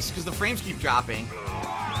place because the frames keep dropping.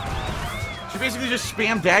 She basically just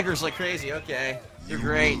spammed daggers like crazy. Okay. You're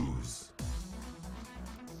great.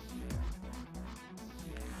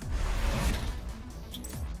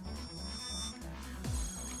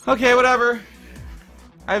 Okay, whatever.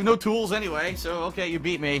 I have no tools anyway, so okay, you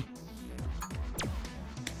beat me.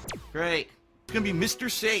 Great. It's gonna be Mr.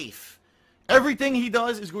 Safe. Everything he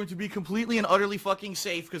does is going to be completely and utterly fucking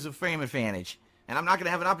safe because of frame advantage. And I'm not gonna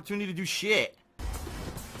have an opportunity to do shit.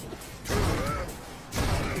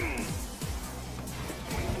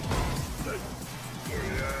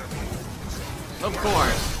 Of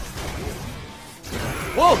course.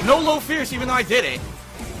 Whoa, no low fierce even though I did it.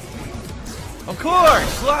 Of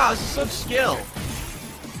course! Wow, this is such skill.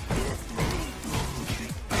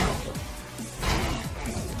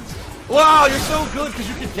 Wow, you're so good because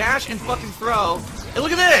you can dash and fucking throw. Hey,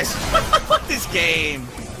 look at this! Fuck this game!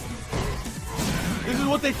 This is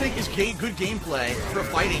what they think is good gameplay for a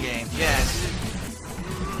fighting game. Yes.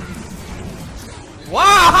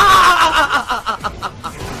 Wow!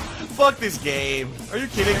 Fuck this game. Are you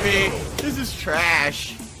kidding me? This is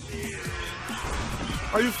trash.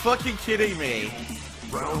 Are you fucking kidding me?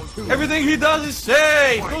 Everything he does is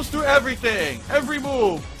safe! Goes through everything! Every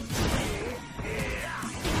move!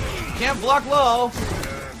 Can't block low!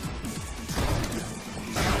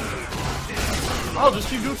 I'll just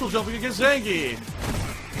keep neutral jumping against Zangief!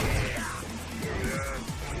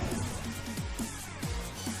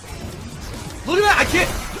 Look at that! I can't...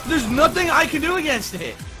 There's nothing I can do against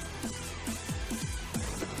it!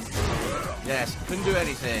 Yes, couldn't do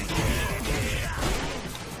anything.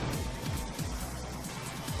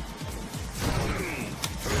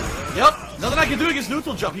 Yep, nothing I can do against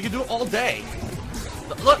neutral jump. You can do it all day.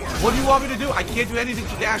 Look, what do you want me to do? I can't do anything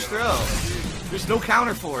to dash throw. There's no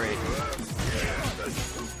counter for it.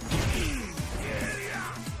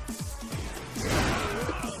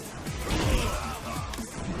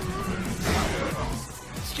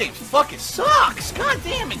 This game fucking sucks. God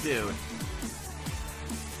damn it, dude.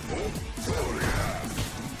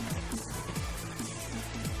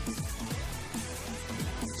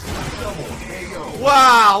 Double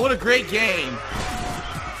Wow, what a great game.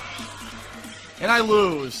 And I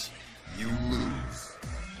lose. You lose.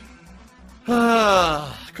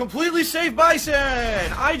 Completely safe Bison!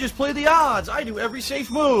 I just play the odds. I do every safe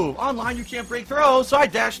move. Online, you can't break throws, so I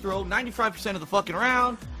dash throw 95% of the fucking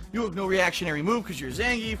round. You have no reactionary move because you're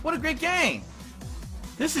Zangief. What a great game.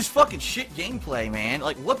 This is fucking shit gameplay, man.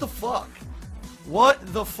 Like, what the fuck? What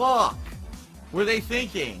the fuck were they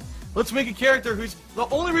thinking? Let's make a character who's... The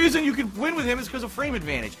only reason you can win with him is because of frame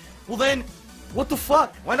advantage. Well then, what the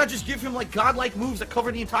fuck? Why not just give him, like, godlike moves that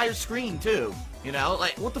cover the entire screen, too? You know?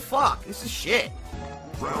 Like, what the fuck? This is shit.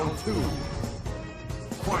 Round 2.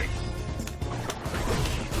 Fight.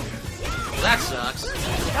 Well, that sucks.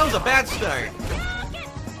 That was a bad start.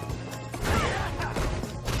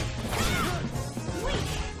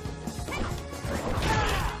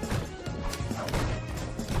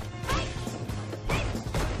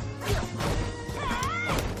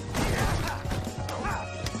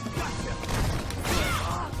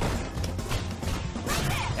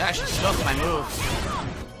 I should stuff my moves.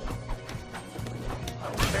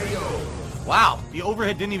 Wow, the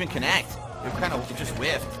overhead didn't even connect. It kind of just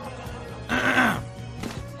whiffed. I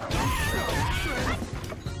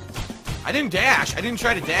didn't dash. I didn't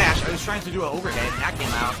try to dash. I was trying to do an overhead, and that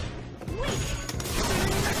came out.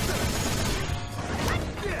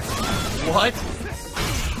 What?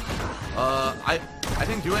 I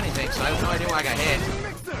didn't do anything, so I have no idea why I got hit.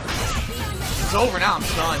 It's over now. I'm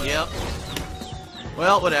stunned. Yep.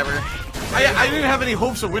 Well, whatever. I didn't have any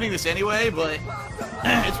hopes of winning this anyway, but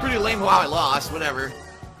it's pretty lame how I lost. Whatever.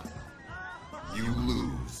 You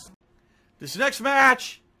lose. This next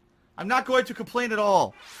match, I'm not going to complain at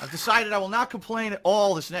all. I've decided I will not complain at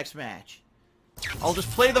all this next match. I'll just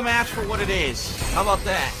play the match for what it is. How about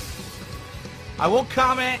that? I won't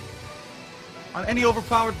comment on any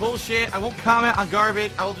overpowered bullshit. I won't comment on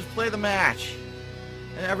garbage. I will just play the match.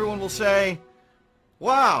 And everyone will say...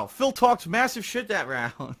 Wow, Phil talked massive shit that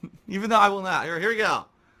round. Even though I will not. Here we go.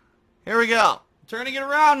 Here we go. Turning it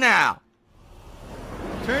around now.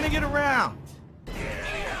 Turning it around.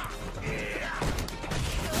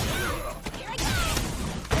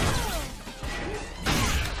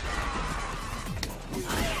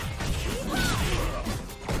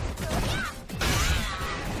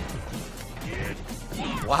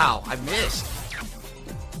 Wow, I missed.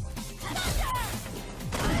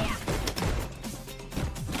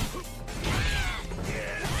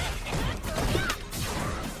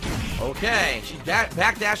 Okay, she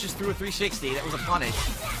back dashes through a 360. That was a punish.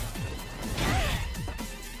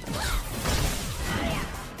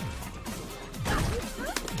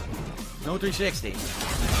 No 360.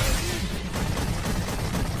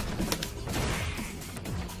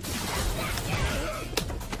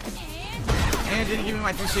 And didn't give me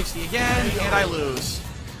my 360 again, and I lose.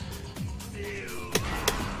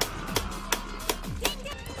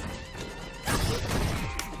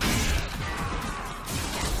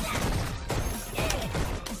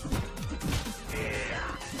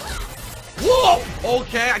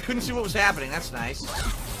 Okay, I couldn't see what was happening. That's nice.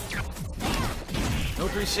 No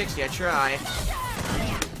 360, I tried.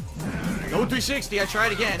 No 360, I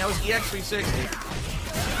tried again. That was EX 360.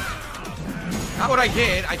 Not what I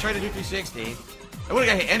did. I tried to do 360. I would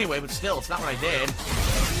have got hit anyway, but still, it's not what I did.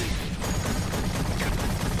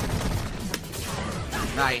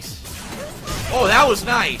 Nice. Oh, that was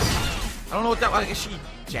nice. I don't know what that was. I guess she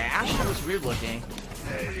dashed? That was weird looking.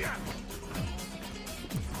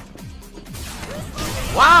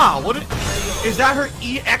 Wow, what is that her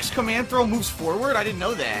EX command throw moves forward? I didn't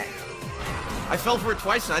know that. I fell for it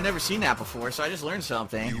twice and I'd never seen that before, so I just learned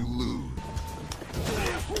something. You lose.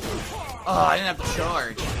 Oh, I didn't have to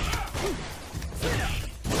charge.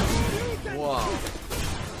 Whoa.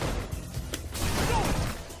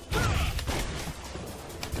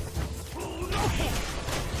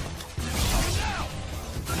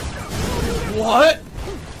 What?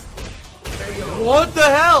 What the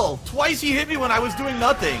hell? Twice he hit me when I was doing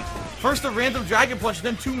nothing. First a random dragon punch,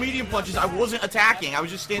 then 2 medium punches. I wasn't attacking. I was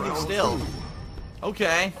just standing still.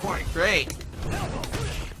 Okay, great.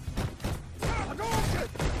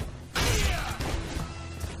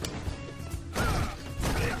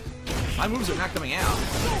 My moves are not coming out.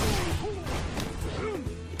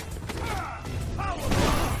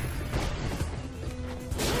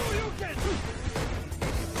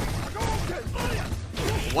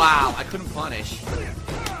 Wow, I couldn't punish.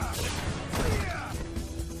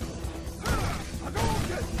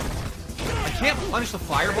 I can't punish the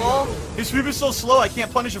fireball? His sweep is so slow, I can't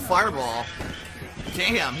punish a fireball.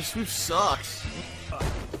 Damn, his sweep sucks.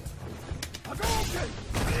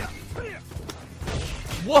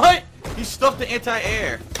 What? He stuffed the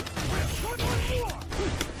anti-air.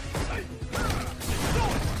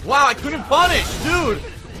 Wow, I couldn't punish! Dude!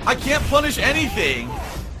 I can't punish anything!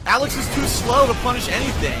 Alex is too slow to punish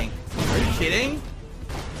anything. Are you kidding?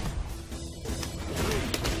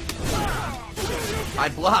 I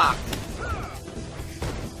blocked.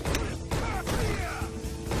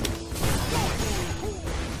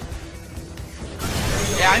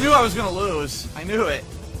 Yeah, I knew I was gonna lose. I knew it.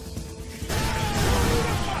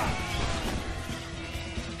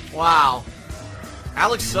 Wow.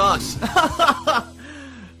 Alex sucks.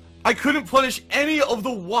 I couldn't punish any of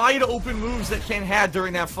the wide open moves that Ken had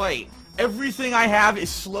during that fight. Everything I have is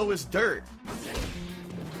slow as dirt.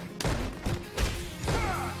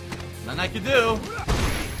 Nothing I can do.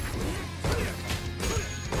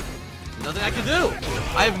 Nothing I can do.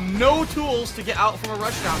 I have no tools to get out from a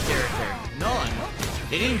rushdown character. None.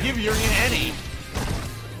 They didn't give Urian any.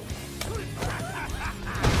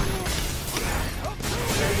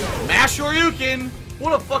 Mash Shoryuken!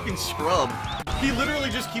 What a fucking scrub. He literally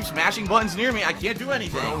just keeps mashing buttons near me. I can't do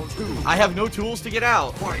anything. I have no tools to get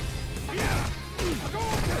out.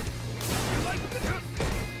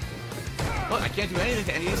 Look, I can't do anything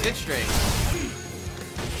to any of these hit strings.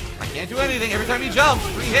 I can't do anything. Every time he jumps,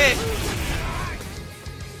 free hit.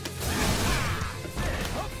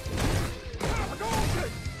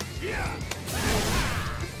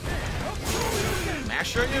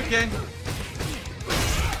 Mash Shoryuken.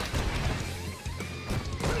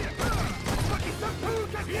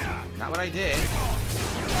 Not what I did.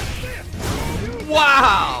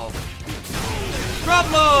 Wow! Scrub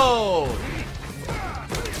mode!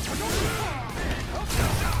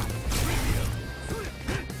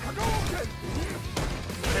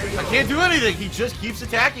 I can't do anything. He just keeps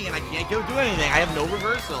attacking and I can't go do anything. I have no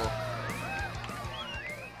reversal.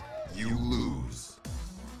 You lose.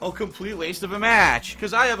 Oh, complete waste of a match.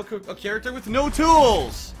 Because I have a character with no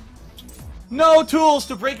tools. No tools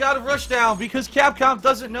to break out of Rushdown because Capcom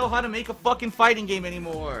doesn't know how to make a fucking fighting game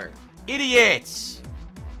anymore. Idiots!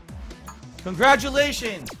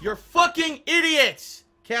 Congratulations! You're fucking idiots!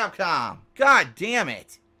 Capcom. God damn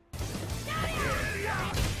it.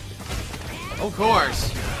 Of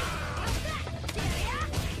course.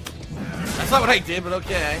 That's not what I did, but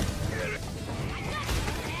okay.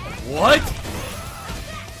 What?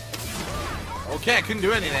 Okay, I couldn't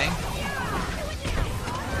do anything.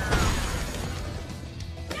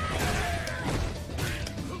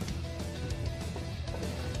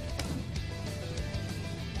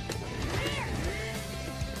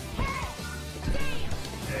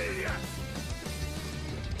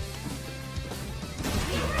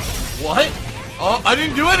 What? Oh, I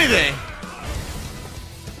didn't do anything!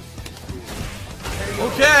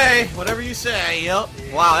 Okay, whatever you say, yep.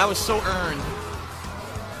 Wow, that was so earned.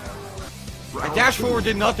 I dashed forward,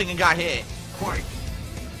 did nothing, and got hit.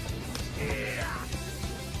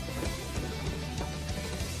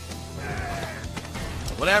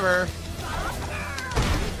 Whatever.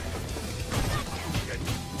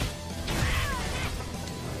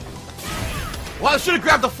 Wow, I should have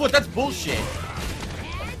grabbed the foot, that's bullshit.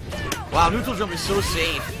 Wow, neutral jump is so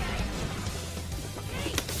safe.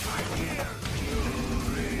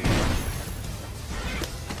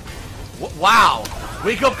 Wow!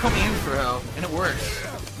 Wake up, come in throw, and it works.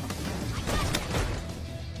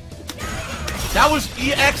 That was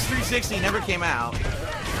EX 360, never came out.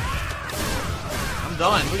 I'm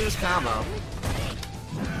done. Look at this combo.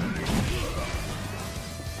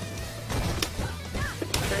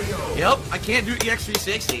 Yep, I can't do EX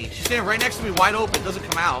 360. She's standing right next to me, wide open, doesn't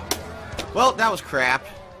come out. Well, that was crap.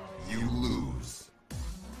 You lose.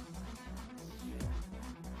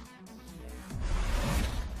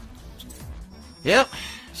 Yep.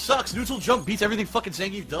 Sucks. Neutral jump beats everything fucking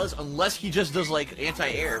Zangief does unless he just does, like,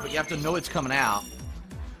 anti-air, but you have to know it's coming out.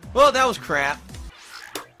 Well, that was crap.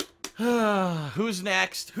 Who's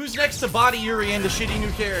next? Who's next to body Urian, the shitty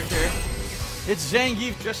new character? It's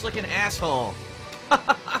Zangief dressed like an asshole.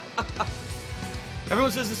 Everyone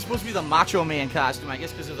says this is supposed to be the Macho Man costume, I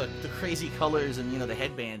guess because of the crazy colors and, you know, the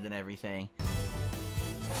headband and everything.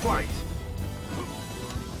 Fight!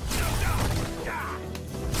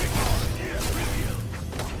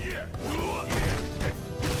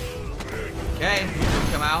 Okay, he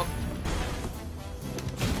didn't come out.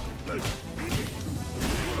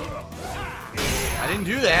 I didn't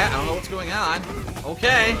do that. I don't know what's going on.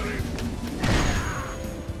 Okay.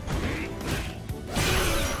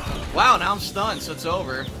 Wow, now I'm stunned, so it's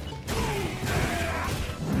over.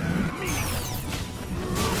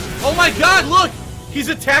 Oh my god, look! He's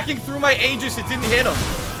attacking through my Aegis, it didn't hit him.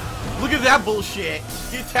 Look at that bullshit.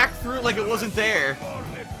 He attacked through it like it wasn't there.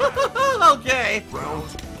 Okay.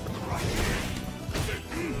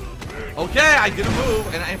 Okay, I did a move,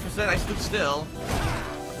 and instead I stood still.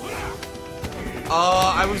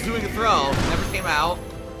 I was doing a throw. Never came out.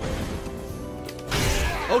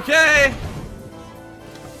 Okay.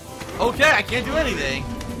 Okay, I can't do anything.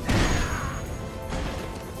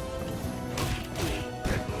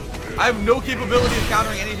 I have no capability of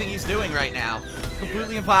countering anything he's doing right now.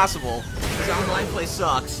 Completely impossible. His online play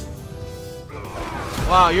sucks.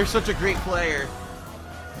 Wow, you're such a great player.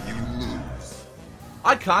 You lose.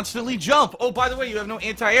 I constantly jump. Oh, by the way, you have no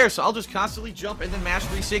anti-air, so I'll just constantly jump and then mash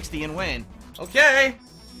 360 and win. Okay.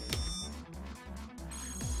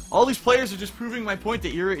 All these players are just proving my point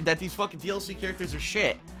that these fucking DLC characters are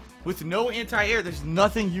shit. With no anti-air, there's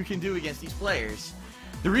nothing you can do against these players.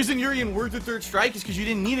 The reason Urian worked the third strike is because you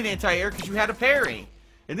didn't need an anti-air because you had a parry.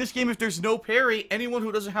 In this game, if there's no parry, anyone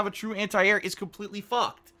who doesn't have a true anti-air is completely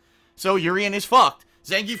fucked. So Urian is fucked.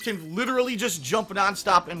 Zangief can literally just jump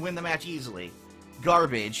non-stop and win the match easily.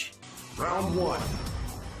 Garbage. Round 1.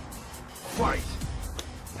 Fight.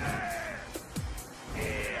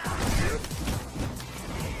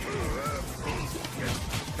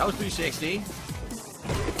 That was 360.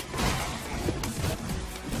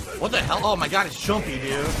 What the hell? Oh my god, it's jumpy,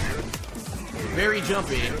 dude. Very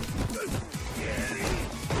jumpy.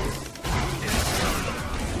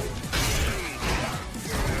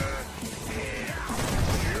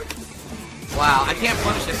 Wow, I can't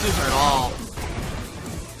punish that scissor at all.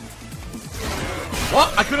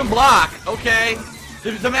 What? I couldn't block. Okay.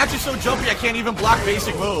 The match is so jumpy I can't even block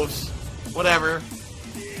basic moves. Whatever.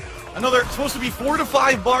 Another, supposed to be 4 to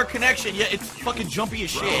 5 bar connection, yet it's fucking jumpy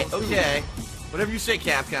as shit. Okay. Whatever you say,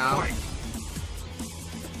 Capcom.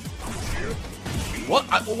 What?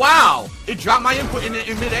 Wow! It dropped my input in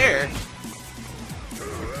midair.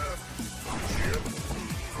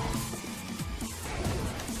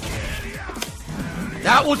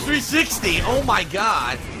 That was 360! Oh my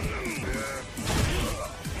god!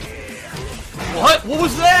 What? What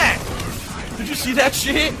was that? Did you see that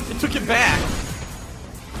shit? It took it back.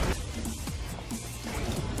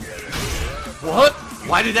 What?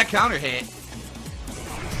 Why did that counter hit?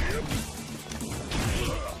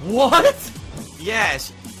 What?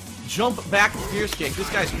 Yes. Jump back fierce kick. This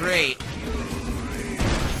guy's great.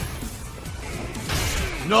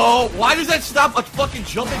 No. Why does that stop a fucking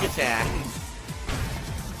jumping attack?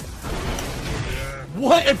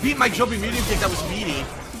 What? It beat my jumping medium kick that was meaty.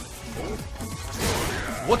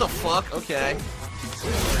 What the fuck? Okay.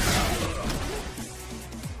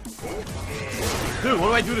 Dude, what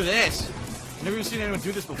do I do to this? I've never even seen anyone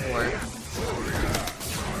do this before.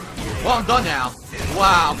 Well, I'm done now.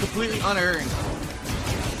 Wow, completely unearned.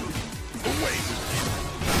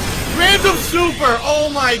 Random super!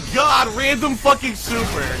 Oh my god, random fucking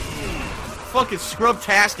super. Fucking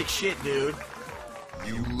scrub-tastic shit, dude.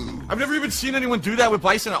 You lose. I've never even seen anyone do that with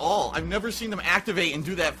Bison at all. I've never seen them activate and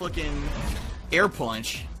do that fucking air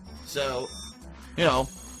punch. So, you know,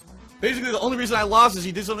 basically the only reason I lost is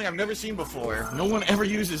he did something I've never seen before. No one ever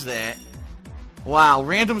uses that. Wow,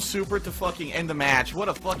 random super to fucking end the match. What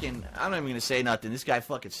a fucking... I'm not even gonna say nothing. This guy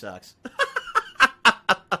fucking sucks.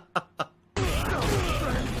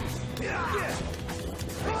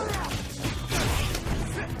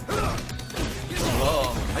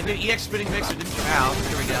 Whoa. I did EX spinning mixer, didn't come out.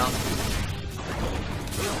 Here we go.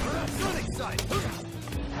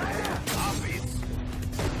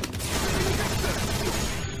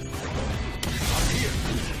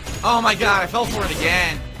 Oh my god, I fell for it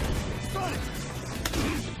again.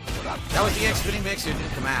 That was the EX spinning mixer,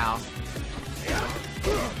 didn't come out.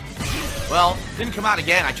 Well, didn't come out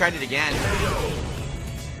again, I tried it again.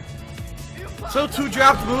 So 2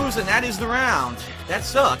 dropped moves and that is the round. That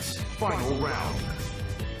sucks. Final round.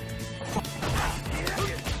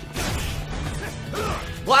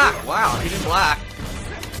 Block! Wow, he didn't block.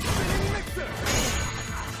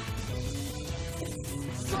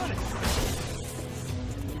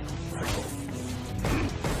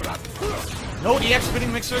 No, EX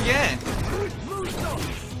spinning mixer again.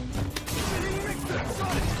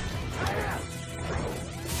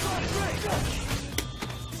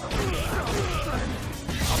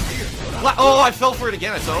 Oh, I fell for it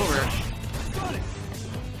again. It's over.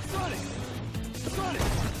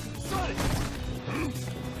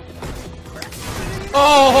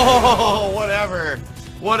 Oh, whatever.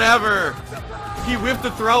 Whatever. He whipped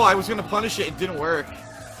the throw. I was going to punish it. It didn't work.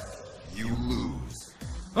 You lose.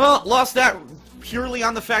 Well, lost that purely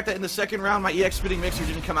on the fact that in the second round my EX spinning mixer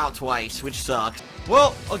didn't come out twice, which sucked.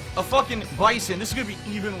 Well, a fucking Bison. This is going to be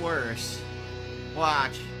even worse.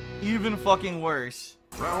 Watch. Even fucking worse.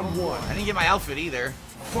 Round 1. I didn't get my outfit either.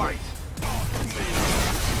 Fight.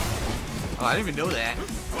 Oh, I didn't even know that.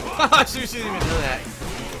 I seriously didn't even know that.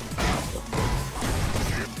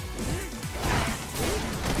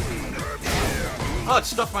 Oh, it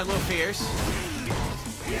stuffed my low pierce.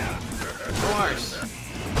 Of course.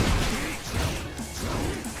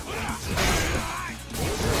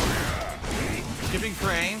 Skipping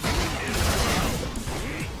frames.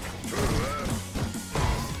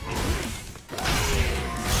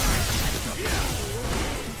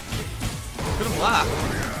 Couldn't block.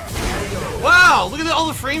 Wow, look at all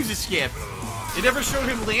the frames it skipped. It never showed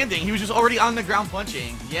him landing. He was just already on the ground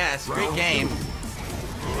punching. Yes, great game.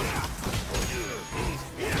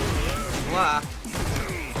 Block.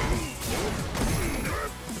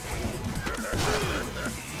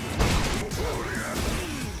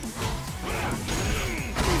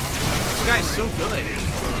 This guy's so good.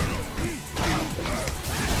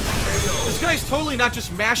 This guy's totally not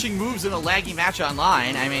just mashing moves in a laggy match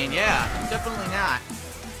online. I mean, yeah, definitely not.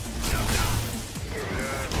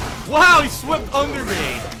 Wow, he swept under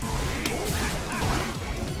me!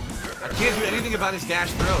 I can't do anything about his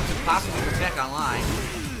dash throw. It's impossible to attack online.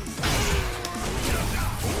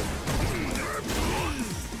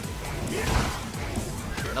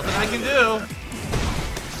 Nothing I can do.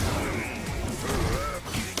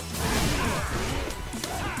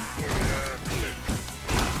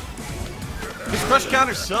 His crush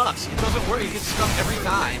counter sucks. It doesn't work. He gets stuffed every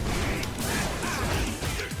time.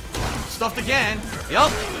 Stuffed again.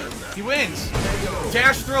 Yup. He wins.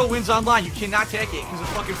 Dash throw wins online. You cannot take it because of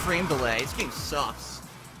fucking frame delay. This game sucks.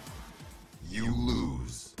 You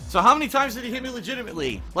lose. So how many times did he hit me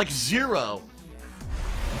legitimately? Like 0.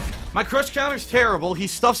 My crush counter's terrible. He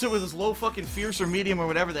stuffs it with his low fucking fierce or medium or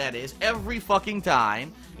whatever that is every fucking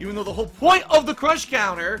time. Even though the whole point of the crush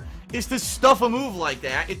counter is to stuff a move like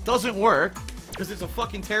that. It doesn't work because it's a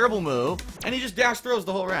fucking terrible move. And he just dash throws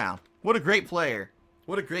the whole round. What a great player.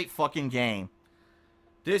 What a great fucking game.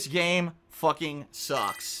 This game fucking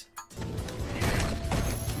sucks.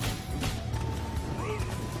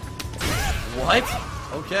 What?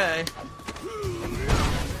 Okay.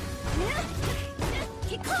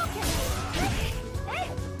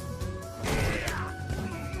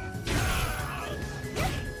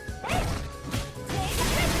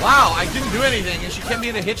 Wow, I didn't do anything and she kept me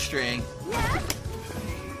in a hit string.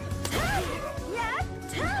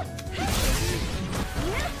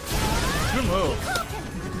 Good move.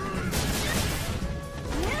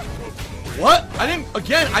 What? I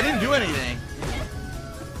didn't do anything.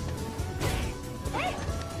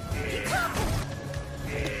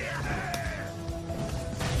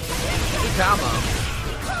 Good combo.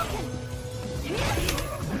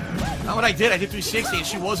 Not what I did 360 and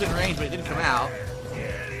she was in range, but it didn't come out.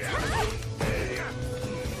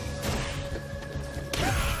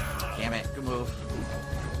 Damn it, good move.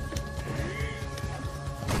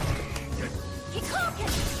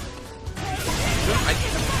 I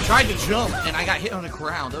tried to jump and I got hit on the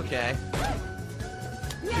ground, okay.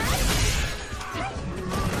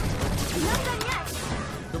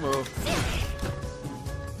 Good move.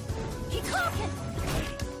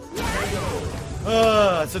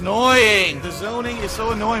 It's annoying! The zoning is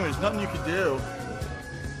so annoying, there's nothing you can do.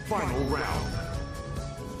 Final round.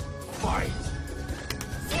 Fight.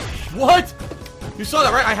 What? You saw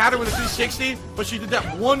that, right? I had her with a 360, but she did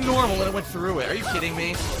that one normal and it went through it. Are you kidding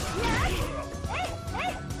me?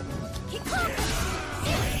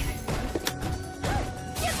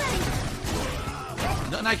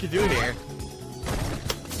 Nothing I could do here.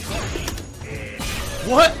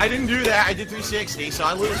 What? I didn't do that. I did 360, so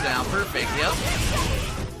I lose now. Perfect. Yep.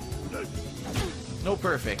 No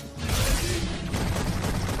perfect.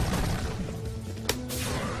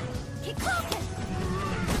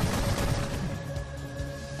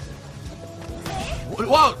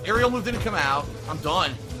 Whoa! Aerial move didn't come out. I'm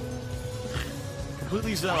done.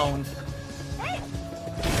 Completely zoned.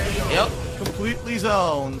 Yep. Completely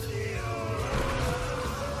zoned.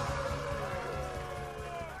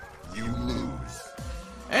 You lose.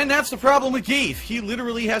 And that's the problem with Geef. He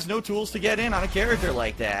literally has no tools to get in on a character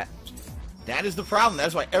like that. That is the problem.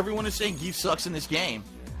 That's why everyone is saying Geef sucks in this game.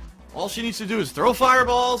 All she needs to do is throw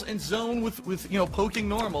fireballs and zone with you know, poking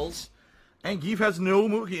normals. And Geef has no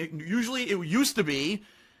move. Usually it used to be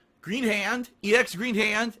green hand, EX green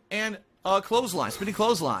hand, and clothesline, spinning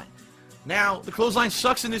clothesline. Now, the clothesline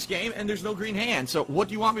sucks in this game, and there's no green hand, so what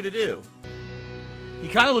do you want me to do? He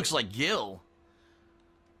kind of looks like Gil.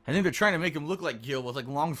 I think they're trying to make him look like Gil with like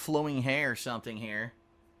long flowing hair or something here.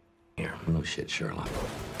 Here, no shit, Sherlock.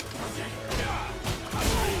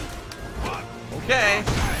 Okay.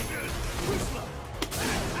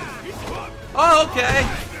 Oh, okay.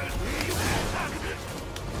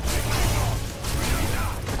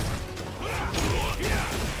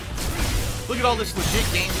 Look at all this legit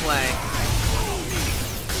gameplay.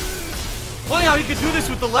 Funny how he could do this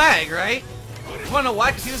with the lag, right? wanna know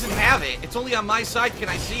why? Because he doesn't have it. It's only on my side can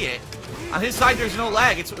I see it. On his side, there's no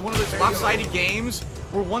lag. It's one of those lopsided games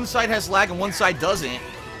where one side has lag and one side doesn't.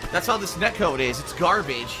 That's how this netcode is. It's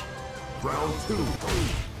garbage. Round 2.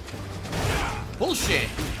 Bullshit.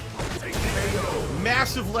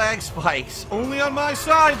 Massive lag spikes. Only on my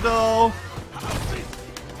side, though.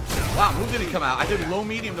 Wow, move didn't come out. I did low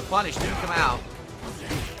medium to punish. Didn't come out.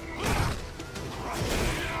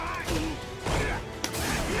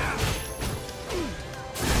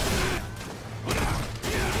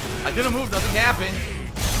 I did a move. Nothing happened.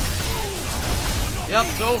 Yep,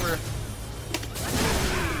 it's over.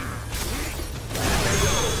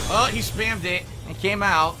 Oh, he spammed it and came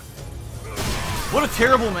out. What a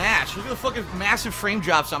terrible match. Look at the fucking massive frame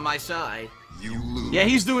drops on my side. You lose. Yeah,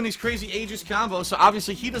 he's doing these crazy Aegis combos, so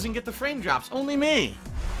obviously he doesn't get the frame drops. Only me.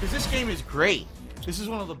 Because this game is great. This is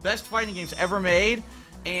one of the best fighting games ever made,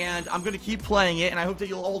 and I'm going to keep playing it, and I hope that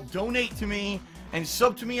you'll all donate to me and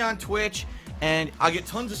sub to me on Twitch, and I'll get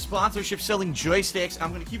tons of sponsorships selling joysticks. I'm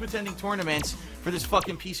going to keep attending tournaments for this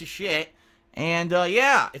fucking piece of shit, and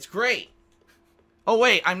yeah, it's great. Oh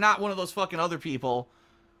wait, I'm not one of those fucking other people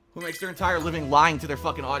who makes their entire living lying to their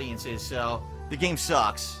fucking audiences, so the game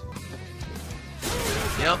sucks.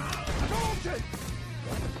 Yep.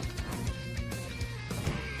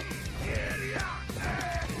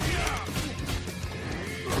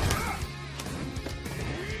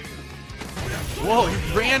 Whoa,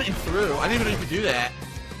 you ran and through. I didn't even know you could do that.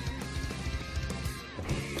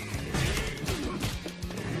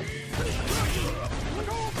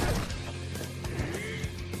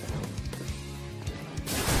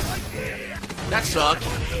 That sucked.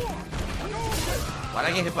 Why'd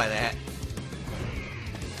I get hit by that?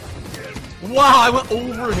 Wow, I went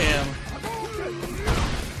over him.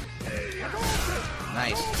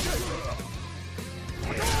 Nice.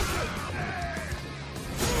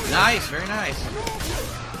 Nice, very nice.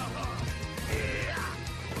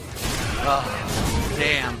 Oh,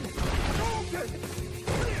 damn.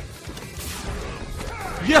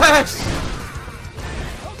 Yes!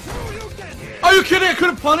 Are you kidding? I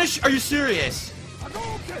couldn't punish? Are you serious?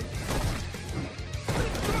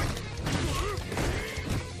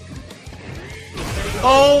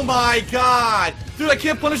 Oh my god! Dude, I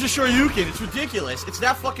can't punish a Shoryuken. It's ridiculous. It's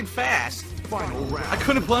that fucking fast. Final round. I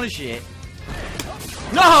couldn't punish it.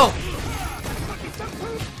 No!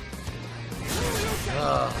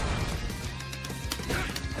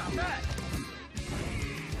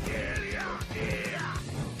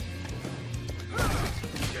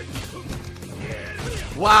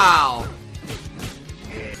 Wow.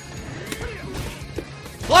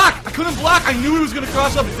 Block! I couldn't block. I knew he was going to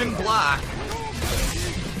cross up. It didn't block.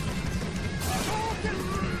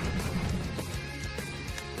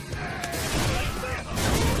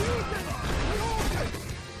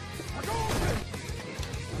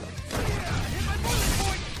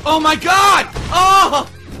 Oh my god! Oh!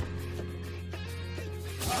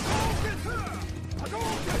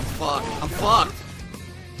 Fuck. I'm fucked.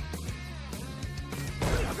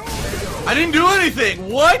 I didn't do anything!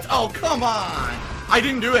 What? Oh, come on! I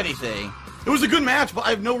didn't do anything. It was a good match, but I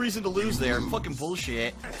have no reason to lose there. Fucking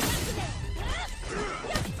bullshit.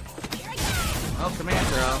 Oh, command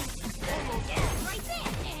throw.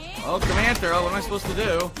 Oh, command throw. What am I supposed to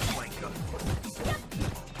do?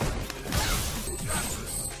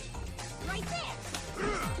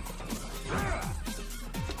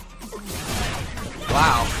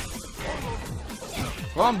 Wow.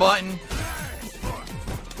 Wrong button.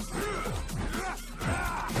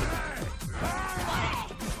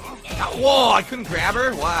 Whoa, I couldn't grab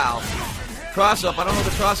her? Wow. Cross up. I don't know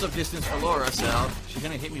the cross up distance for Laura, so she's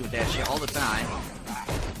gonna hit me with that shit all the time.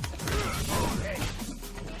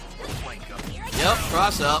 Yep,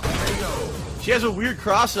 cross up. She has a weird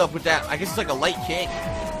cross up with that. I guess it's like a light kick.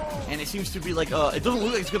 And it seems to be like, it doesn't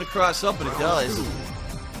look like it's gonna cross up, but it does.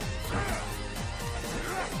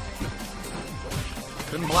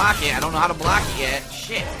 Couldn't block it. I don't know how to block it yet.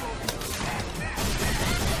 Shit.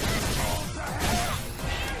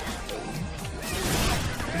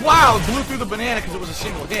 Wow, it blew through the banana because it was a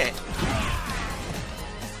single hit.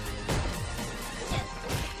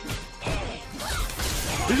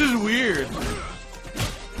 This is weird.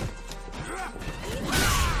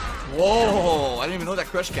 Whoa, I didn't even know that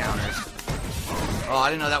crush counters. Oh, I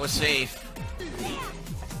didn't know that was safe.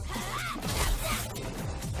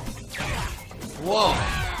 Whoa.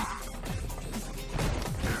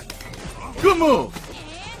 Good move.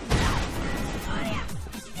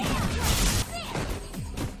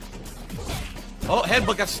 Oh,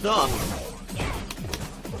 headbutt got stuck.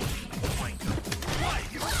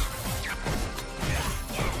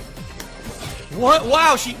 What?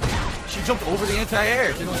 Wow, she She jumped over the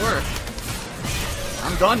anti-air. It didn't work.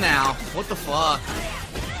 I'm done now. What the fuck?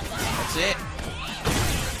 That's it.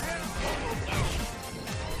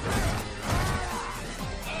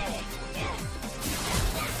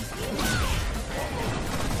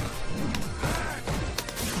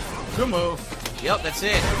 Good move. Yep, that's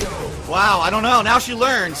it. Wow, I don't know. Now she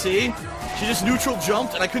learned, see? She just neutral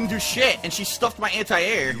jumped and I couldn't do shit. And she stuffed my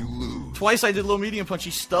anti-air. Twice I did low medium punch,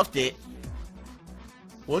 she stuffed it.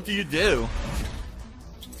 What do you do?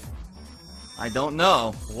 I don't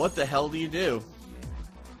know. What the hell do you do?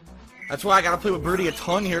 That's why I gotta play with Birdie a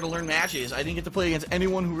ton here to learn matches. I didn't get to play against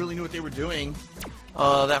anyone who really knew what they were doing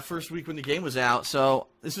that first week when the game was out. So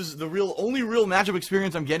this is the only real matchup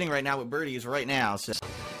experience I'm getting right now with Birdie is right now. So,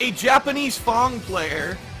 a Japanese Fong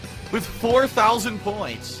player with 4,000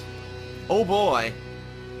 points. Oh boy.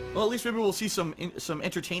 Well, at least maybe we'll see some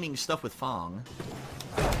entertaining stuff with Fong.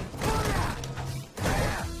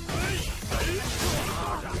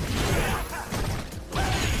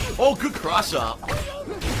 Oh, good cross up.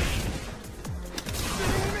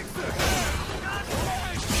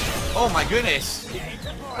 Oh my goodness.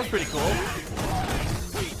 That's pretty cool.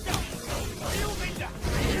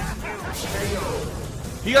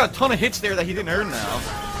 He got a ton of hits there that he didn't earn though.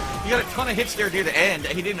 He got a ton of hits there near the end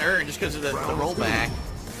that he didn't earn just because of the rollback.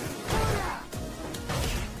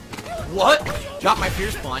 What? Dropped my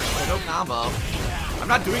fierce punch. No combo. I'm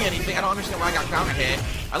not doing anything. I don't understand why I got counter hit.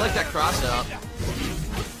 I like that cross up.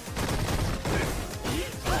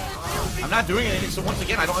 I'm not doing anything, so once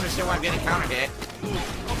again, I don't understand why I'm getting counter hit.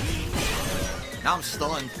 Now I'm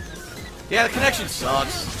stunned. Yeah, the connection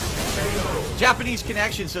sucks. Japanese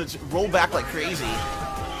connection, so it's rolled back like crazy.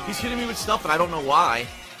 He's hitting me with stuff, and I don't know why.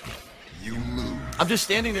 I'm just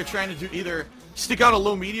standing there trying to do either stick out a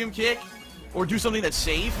low-medium kick or do something that's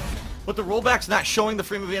safe, but the rollback's not showing the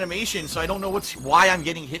frame of animation, so I don't know why I'm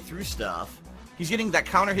getting hit through stuff. He's getting that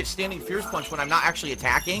counter hit standing fierce punch when I'm not actually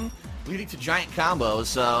attacking, leading to giant combos,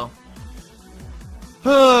 so...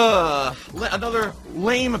 another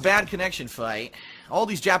lame, bad connection fight. All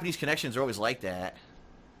these Japanese connections are always like that.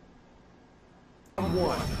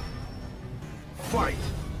 One. Fight.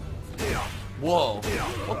 Whoa.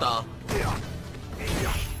 What the?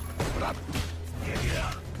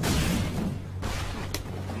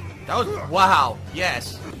 That was... Wow.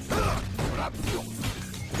 Yes.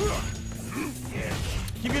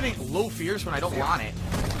 Keep getting low fierce when I don't want it.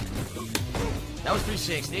 That was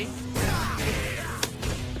 360.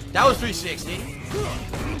 That was 360.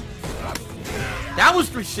 That was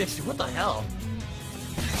 360. What the hell?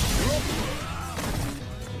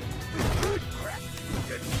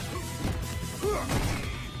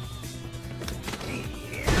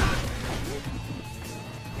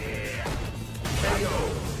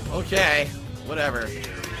 Okay, whatever.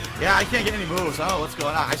 Yeah, I can't get any moves. Oh, what's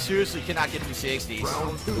going on? I seriously cannot get 360s.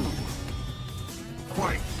 Round two.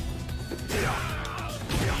 Fight.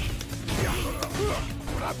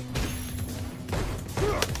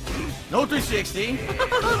 No 360.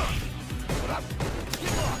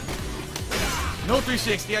 No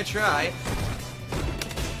 360, I tried.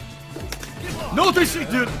 No 360,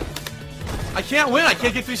 dude. I can't win. I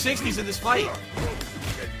can't get 360s in this fight.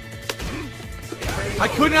 I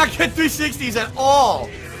could not get 360s at all.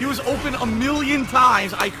 He was open a million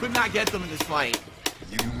times. I could not get them in this fight.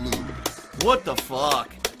 What the fuck?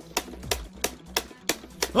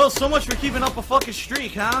 Well, so much for keeping up a fucking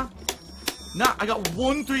streak, huh? Nah, I got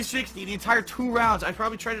one 360 the entire 2 rounds. I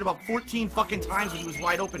probably tried it about 14 fucking times when he was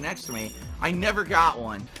wide open next to me. I never got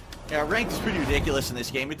one. Yeah, ranked is pretty ridiculous in this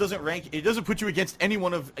game. It doesn't rank. It doesn't put you against any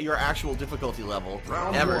one of your actual difficulty level.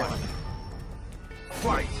 Round ever. one.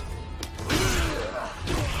 Fight.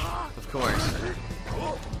 Of course.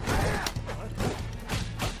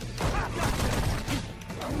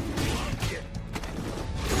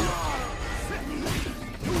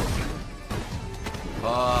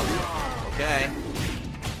 Okay.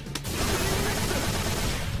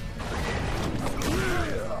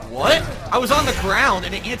 What? I was on the ground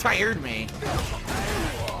and it anti-aired me.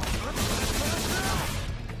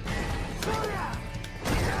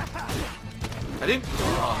 I didn't...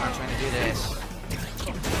 Oh, I'm not trying to do this.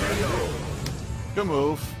 Good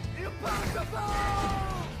move.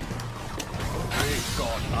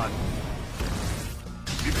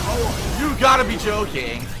 You gotta be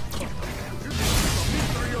joking.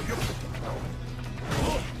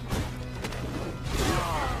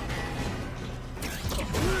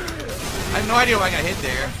 I have no idea why I got hit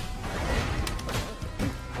there.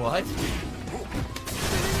 What?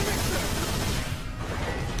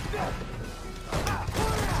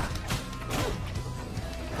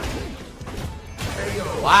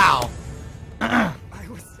 Wow.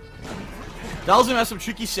 Dalsim has some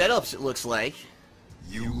tricky setups, it looks like.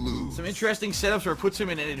 You lose. Some interesting setups where it puts him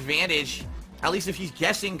in an advantage. At least if he's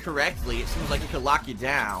guessing correctly, it seems like it could lock you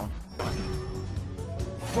down.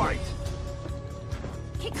 Fight.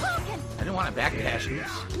 I didn't want to backdash.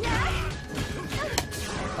 Oops.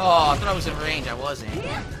 Oh, I thought I was in range. I wasn't.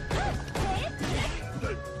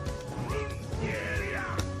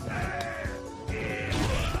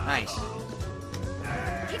 Nice.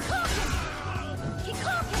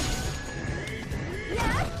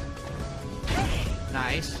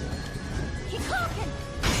 Nice.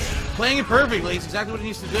 Playing it perfectly. It's exactly what it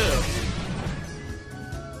needs to do.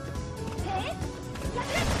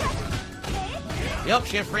 Yep,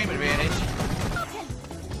 she had frame advantage.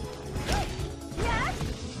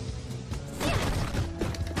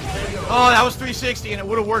 Oh, that was 360 and it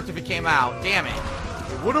would have worked if it came out. Damn it.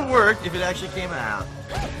 It would have worked if it actually came out.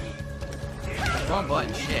 Wrong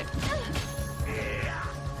button, shit.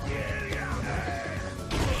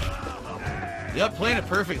 Yep, playing it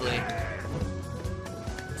perfectly.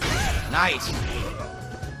 Nice.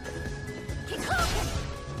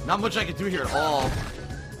 Not much I can do here at all.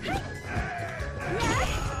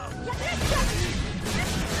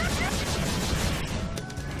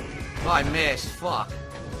 Oh, I missed. Fuck.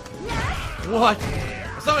 What?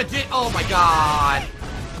 That's not what I did. Oh my god.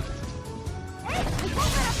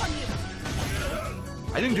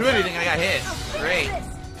 I didn't do anything. I got hit. Great.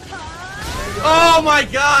 Oh my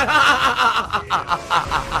god.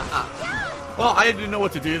 Well, I didn't know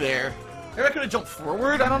what to do there. Maybe I could have jumped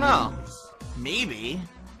forward? I don't know. Maybe.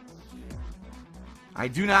 I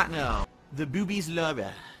do not know. The boobies love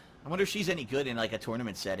her. I wonder if she's any good in like a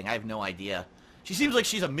tournament setting. I have no idea. She seems like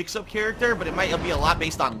she's a mix-up character, but it might be a lot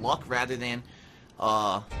based on luck rather than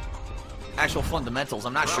actual fundamentals.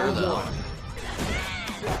 I'm not sure though.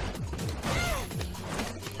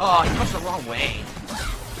 Oh, he punched the wrong way.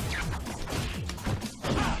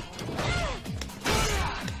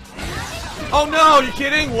 Oh no, you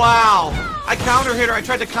kidding? Wow. I counter hit her. I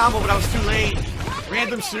tried to combo, but I was too late.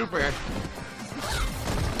 Random super.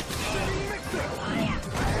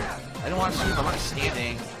 I don't want to super, I want to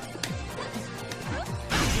standing.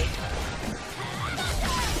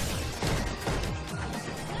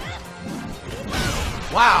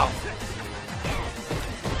 Wow.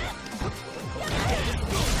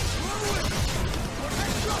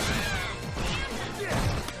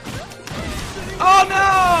 Oh no!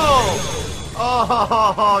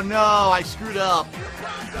 Oh no, I screwed up.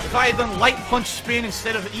 If I had done light punch spin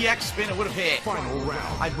instead of EX spin, it would have hit. Final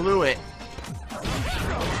round. I blew it.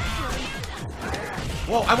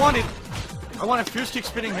 Whoa, I wanted fierce kick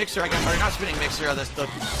spinning mixer. I got, or not spinning mixer, the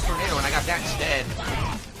tornado, and I got that instead.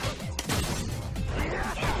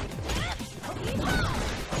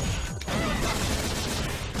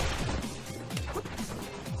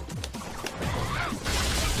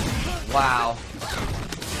 Wow.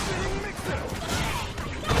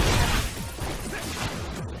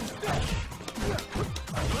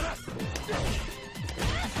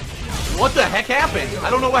 What the heck happened? I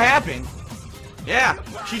don't know what happened. Yeah,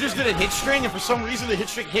 she just did a hit string, and for some reason the hit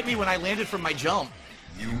string hit me when I landed from my jump.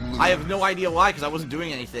 I have no idea why, because I wasn't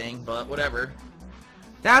doing anything, but whatever.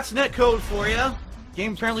 That's netcode for you.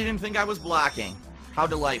 Game apparently didn't think I was blocking. How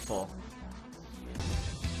delightful.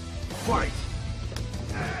 Fight.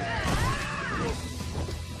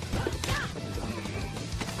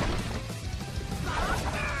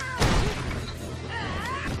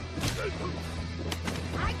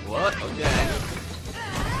 What? Okay.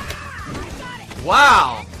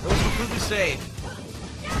 Wow! That was completely safe.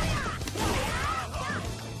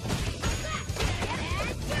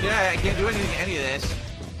 Yeah, I can't do anything to any of this.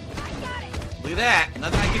 Look at that.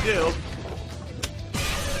 Nothing I can do.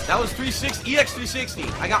 That was 360. EX 360.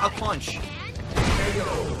 I got a punch.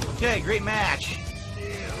 Okay, great match.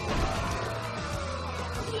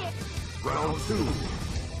 Round 2.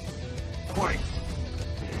 Fight.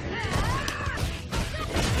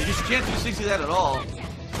 You just can't 360 that at all.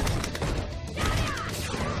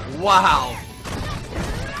 Wow.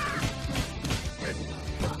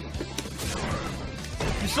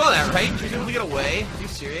 You saw that, right? She was able to get away. Are you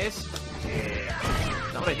serious?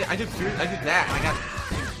 No, what I did. I did that, and I got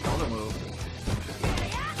the other move.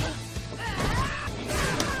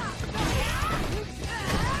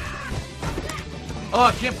 Oh,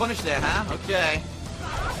 I can't punish that, huh? Okay.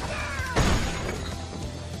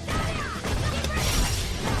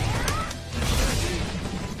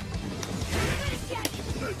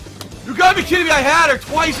 You gotta be kidding me, I had her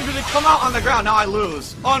twice and didn't come out on the ground. Now I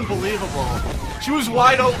lose. Unbelievable. She was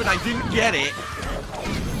wide open, I didn't get it.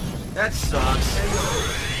 That sucks.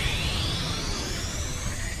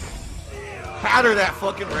 Had her that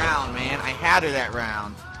fucking round, man. I had her that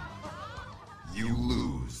round. You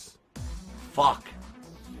lose. Fuck.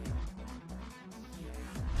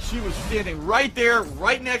 She was standing right there,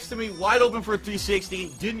 right next to me, wide open for a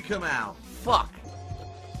 360. Didn't come out. Fuck.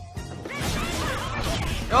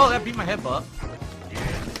 Oh, that beat my head butt.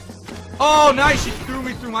 Oh, nice. She threw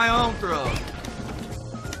me through my own throw.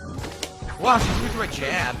 Wow, she threw me through a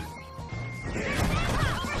jab.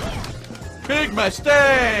 Big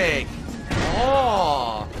mistake.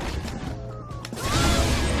 Oh.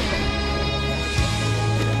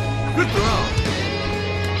 Good throw.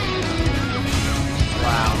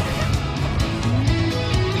 Wow.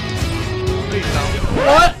 Please don't.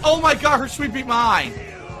 What? Oh my god, her sweep beat mine.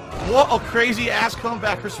 What a crazy ass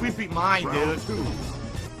comeback. Her sweep beat mine, dude.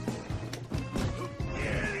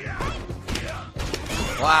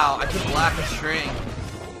 Wow, I took black a string.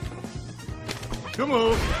 Good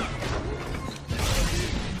move.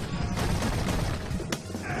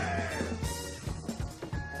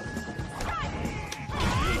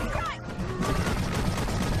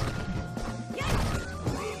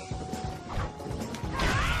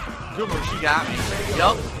 Good move, she got me.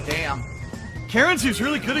 Yup, damn. Karen seems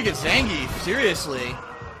really good against Zangief, seriously.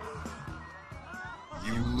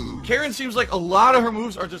 You lose. Karen seems like a lot of her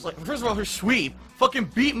moves are just like, first of all, her sweep fucking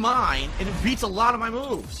beat mine, and it beats a lot of my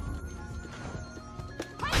moves.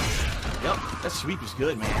 Yep, that sweep is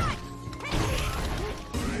good, man.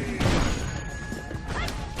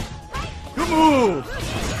 Good move!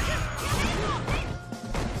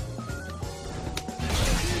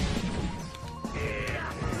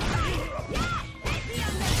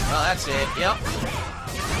 Well, that's it. Yep.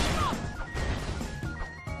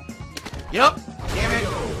 Yep. Damn it.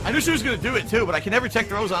 I knew she was going to do it, too, but I can never tech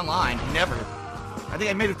throws online. Never. I think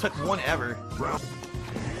I made her touch one ever.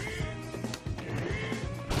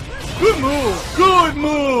 Good move. Good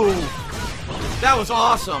move. That was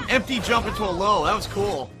awesome. Empty jump into a low. That was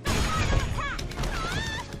cool.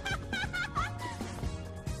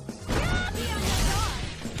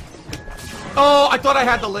 Oh, I thought I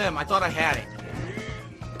had the limb. I thought I had it.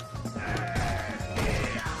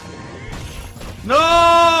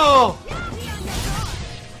 No!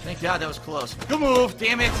 Thank God that was close. Good move,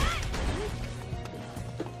 damn it.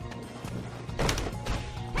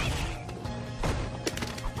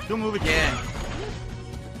 Good move again.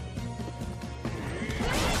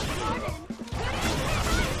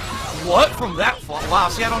 What? From that far? Wow,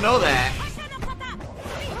 see, I don't know that.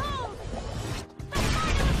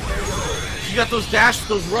 She got those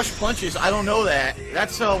those rush punches. I don't know that.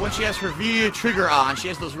 That's when she has her V trigger on. She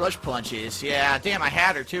has those rush punches. Yeah, damn, I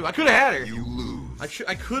had her too. I could have had her. You lose.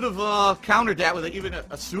 I could have countered that with even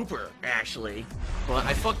a super, actually. But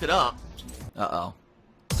I fucked it up. Uh-oh.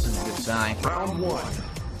 This is a good sign. Round one.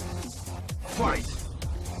 Fight.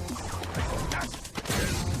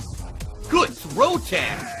 Good throw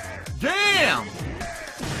tag. Damn!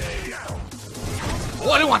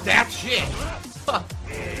 Oh, I didn't want that shit. Huh.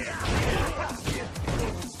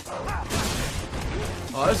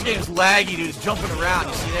 Oh, this game's laggy, dude. It's jumping around.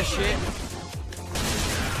 You see that shit?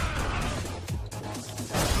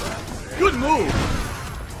 Good move.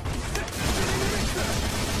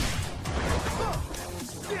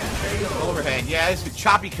 Overhead. Yeah, it's a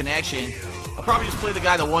choppy connection. I'll probably just play the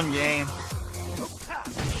guy the one game.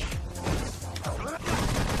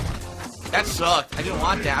 That sucked. I didn't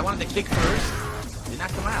want that. I wanted the kick first. Did not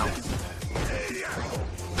come out.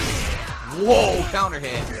 Whoa, counter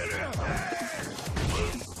hit.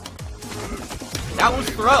 That was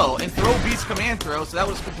throw, and throw beats command throw, so that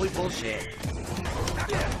was complete bullshit.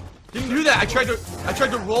 Didn't do that. I tried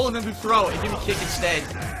to roll and then do throw, and give me kick instead.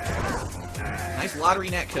 Nice lottery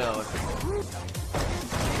net code.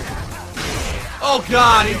 Oh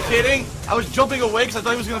god, are you kidding? I was jumping away because I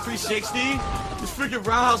thought he was gonna 360. This freaking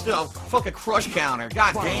roundhouse did a fucking crush counter.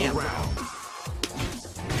 God damn.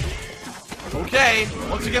 Okay,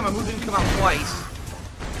 once again my move didn't come out twice.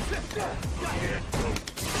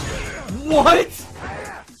 What?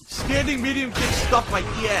 Standing medium kick stuck my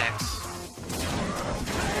EX.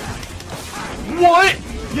 What?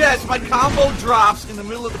 Yes, my combo drops in the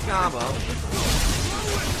middle of the combo.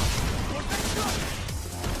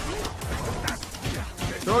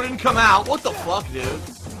 Throw didn't come out. What the fuck, dude?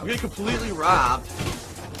 I'm getting completely robbed.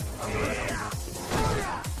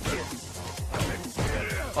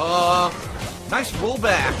 Nice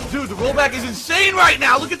rollback. Dude, the rollback is insane right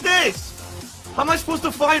now. Look at this. How am I supposed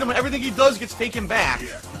to fight him when everything he does gets taken back?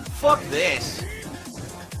 Fuck this.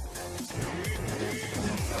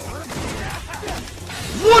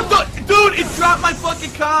 What the? Dude, it dropped my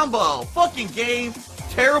fucking combo. Fucking game.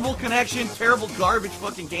 Terrible connection. Terrible garbage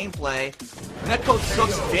fucking gameplay. That code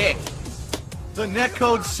sucks dick. The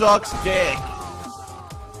netcode sucks dick.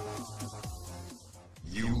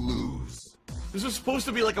 You lose. This was supposed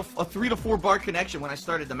to be like a 3 to 4 bar connection when I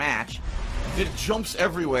started the match. It jumps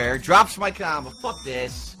everywhere, drops my combo. Fuck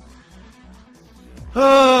this.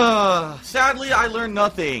 Sadly, I learned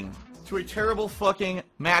nothing. To a terrible fucking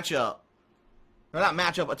matchup. Or not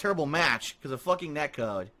matchup, a terrible match because of fucking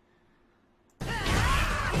netcode.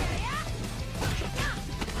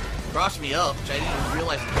 Crossed me up, which I didn't even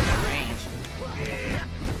realize it was in range.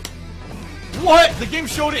 What? The game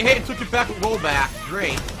showed it, hey, it took it back with rollback.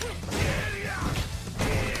 Great.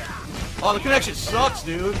 Oh, the connection sucks,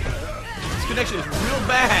 dude. This connection is real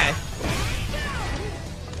bad.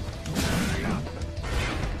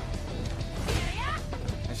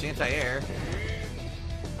 Nice anti-air.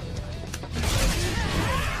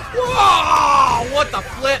 Whoa! What the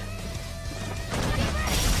flip?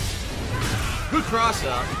 Good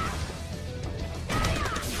cross-up.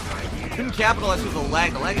 Couldn't capitalize with the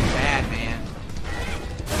lag. The lag is bad, man.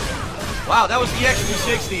 Wow, that was EX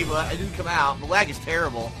 360, but it didn't come out. The lag is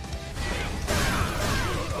terrible.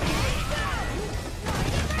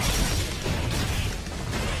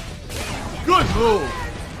 Good move.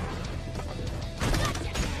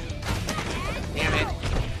 Damn it.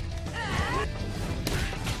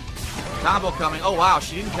 Combo coming. Oh, wow,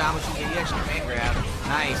 she didn't combo. She did the EX command grab.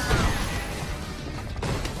 Nice.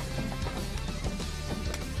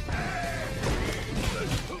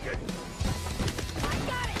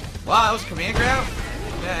 Wow, that was command grab?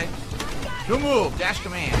 Okay. Good move. Dash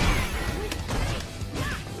command.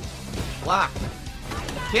 Block.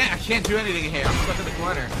 I can't do anything here. I'm stuck in the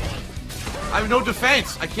corner. I have no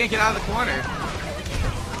defense. I can't get out of the corner.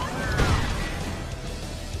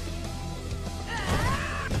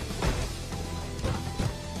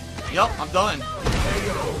 Yup, I'm done.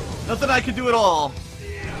 Nothing I can do at all.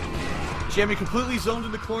 She had me completely zoned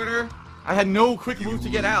in the corner. I had no quick move to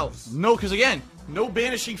get out. No, because again, no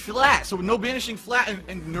banishing flat. So no banishing flat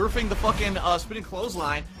and nerfing the fucking spinning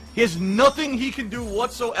clothesline. He has nothing he can do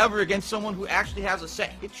whatsoever against someone who actually has a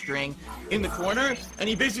set hit string in the corner. And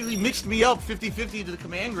he basically mixed me up 50-50 to the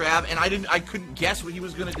command grab, and I couldn't guess what he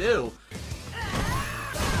was gonna do.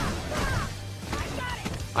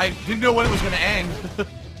 I didn't know when it was gonna end.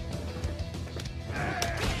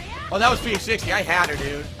 Oh, that was 360. I had her,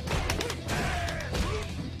 dude.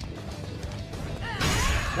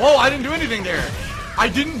 Whoa, I didn't do anything there. I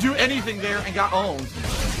didn't do anything there and got owned.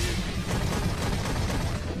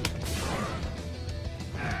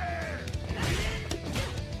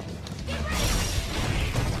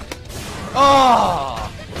 Oh,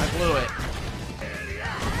 I blew it.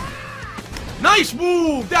 Nice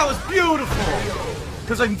move. That was beautiful.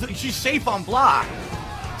 Because she's safe on block.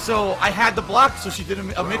 So I had the block, so she did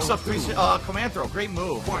a mix-up command throw. Great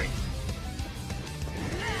move.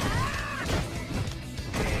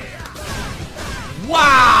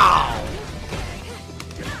 Wow!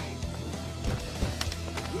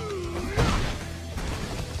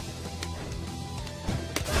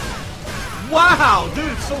 Wow,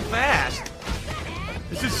 dude, it's so fast.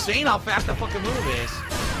 It's insane how fast that fucking move is.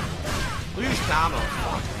 Look at these combos.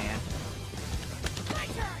 Fuck, man.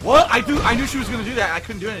 What? I knew she was gonna do that. I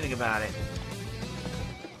couldn't do anything about it.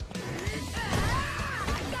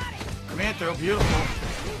 Command throw,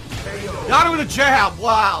 beautiful. Got her with a jab.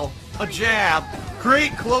 Wow, a jab.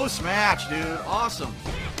 Great close match, dude. Awesome.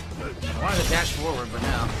 I wanted to dash forward, but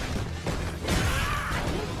no.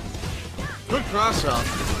 Good cross up.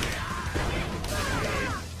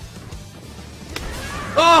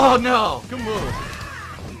 Oh no! Good move.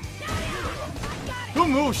 Good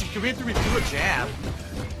move. She came in through me through a jab.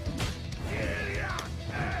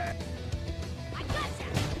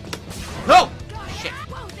 No! Shit.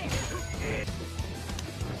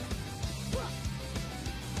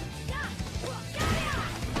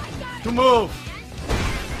 Good move.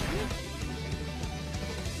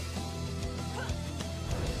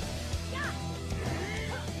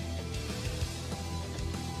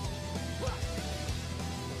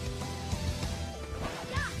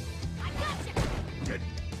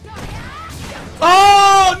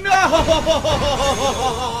 Oh no!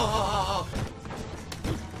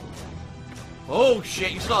 Oh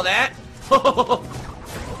shit, you saw that?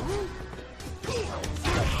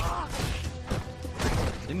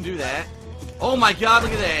 Didn't do that. Oh my god,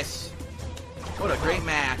 look at this. What a great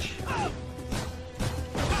match.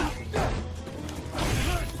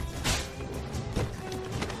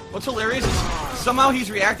 What's hilarious is somehow he's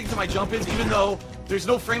reacting to my jump-ins even though there's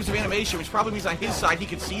no frames of animation, which probably means on his side he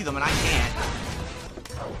can see them and I can't.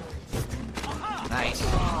 Nice.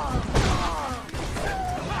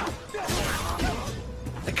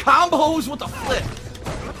 The combos with the flip.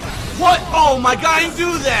 What? Oh my god, I didn't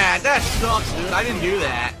do that! That sucks, dude. I didn't do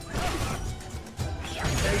that.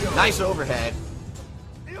 Nice overhead.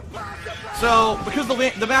 So, because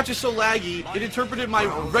the match is so laggy, it interpreted my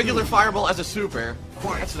regular fireball as a super.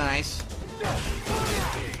 That's nice.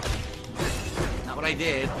 Not what I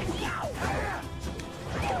did.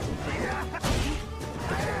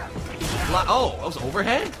 Oh, that was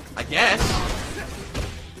overhead? I guess.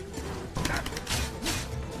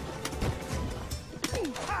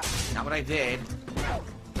 Not what I did.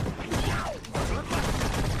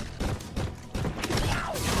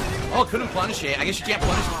 Oh, couldn't punish it. I guess you can't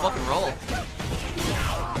punish the fucking roll.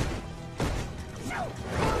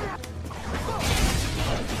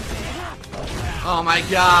 Oh my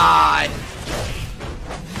god.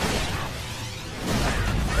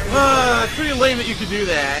 It's pretty lame that you could do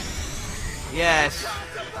that. Yes.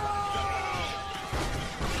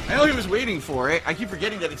 I know he was waiting for it. I keep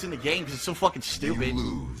forgetting that it's in the game because it's so fucking stupid.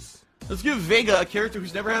 Let's give Vega, a character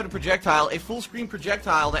who's never had a projectile, a full screen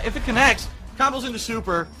projectile that, if it connects, combos into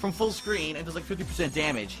super from full screen and does like 50%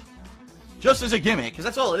 damage. Just as a gimmick, because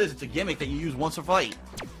that's all it is. It's a gimmick that you use once a fight.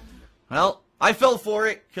 Well, I fell for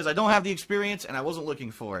it because I don't have the experience and I wasn't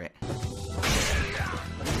looking for it.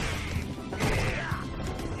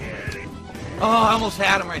 Oh, I almost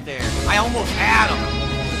had him right there. I almost had him.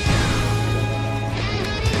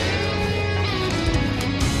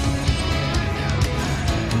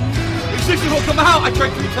 360 will come out. I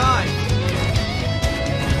tried 3 times.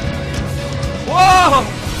 Whoa!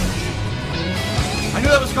 I knew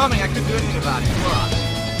that was coming. I couldn't do anything about it. Fuck.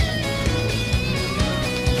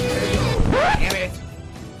 Damn it.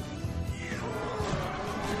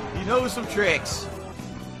 He knows some tricks.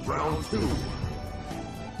 Round 2.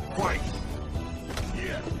 Fight.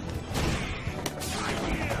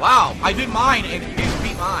 Wow, I did mine and he didn't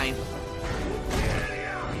beat mine.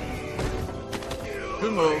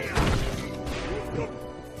 Good move.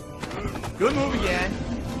 Good move again.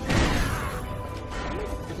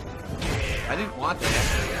 I didn't want that.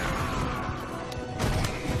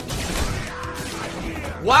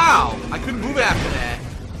 Wow! I couldn't move after that.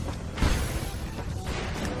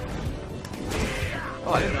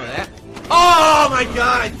 Oh, I didn't know that. Oh my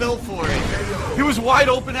god, I fell for it. He was wide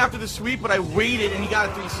open after the sweep, but I waited and he got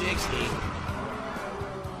a 360.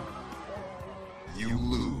 You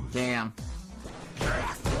lose. Damn.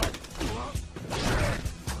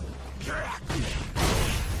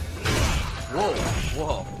 Whoa,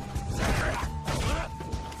 whoa.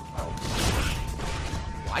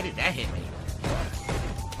 Why did that hit me?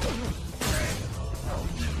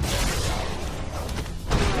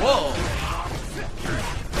 Whoa.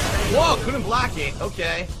 Whoa, couldn't block it.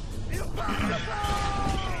 Okay.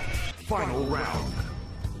 Final round.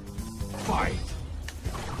 Fight.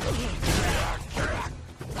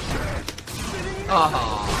 Oh,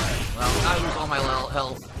 well, I lose all my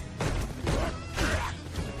health.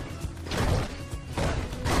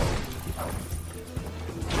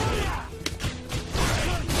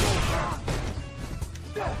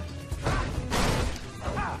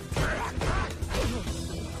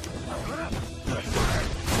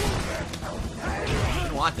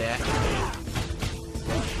 Didn't want that.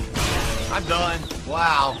 I'm done.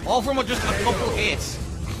 Wow. All from just a couple hits.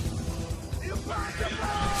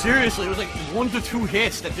 Seriously, it was like 1 to 2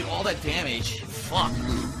 hits that did all that damage. Fuck.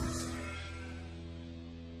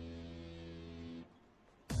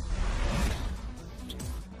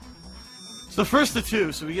 It's the first of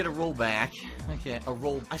 2, so we get a rollback. Okay, a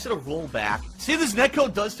roll. I said a rollback. See what this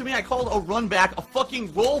netcode does to me? I called a run back a fucking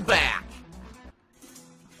rollback.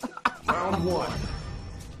 Round 1.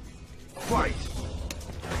 Fight.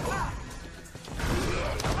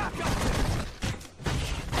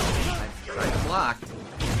 Try to block.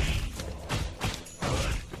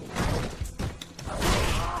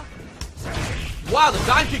 Wow, the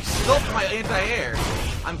dive kick stuffed my anti-air.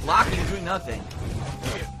 I'm blocking and doing nothing.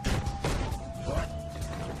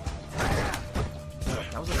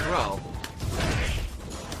 That was a throw.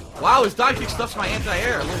 Wow, his dive kick stuffs my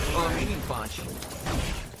anti-air. A little medium punch.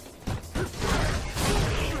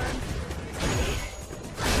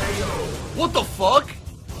 What the fuck?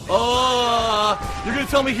 You're gonna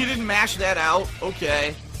tell me he didn't mash that out?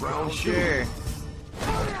 Okay. Sure.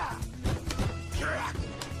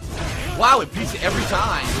 Wow, it beats it every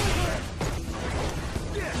time.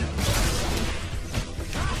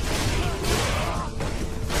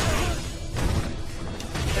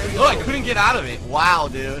 Oh, I couldn't get out of it. Wow,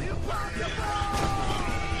 dude.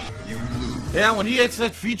 Yeah, when he hits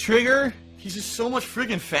that V trigger, he's just so much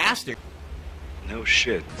friggin' faster. No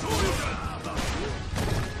shit.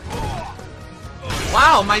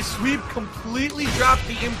 Wow, my sweep completely dropped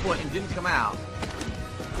the input and didn't come out.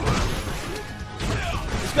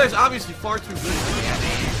 This guy's obviously far too good for me.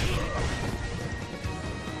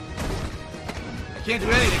 I can't do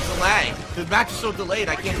anything. It's a lag. The match is so delayed,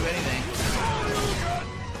 I can't do anything.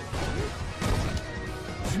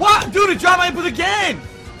 What? Dude, it dropped my input again!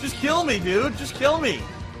 Just kill me, dude. Just kill me.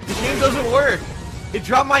 The game doesn't work. It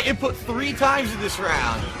dropped my input 3 times in this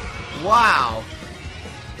round. Wow.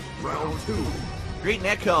 Round 2. Great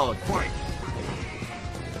netcode. Fight.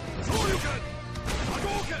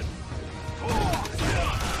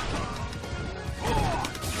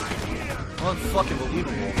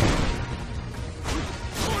 Unfucking-believable.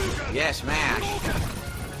 Yes, mash.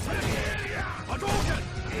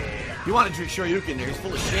 You want to drink Shoryuken there, he's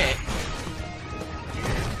full of shit.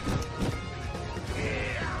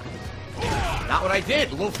 Not what I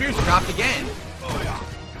did. Low Fierce dropped again.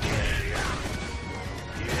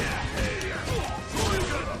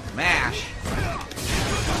 Mash.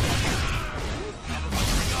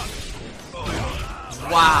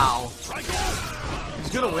 Wow. He's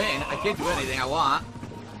gonna win. I can't do anything I want.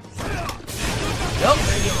 Nope.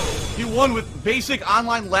 He won with basic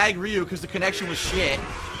online lag Ryu because the connection was shit.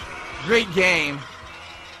 Great game.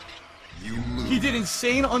 He did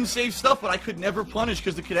insane unsafe stuff, but I could never punish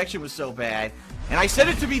because the connection was so bad. And I set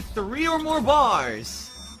it to be 3 or more bars.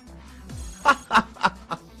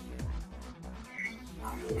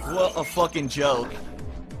 What a fucking joke.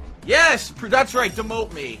 Yes! That's right,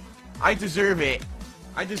 demote me. I deserve it.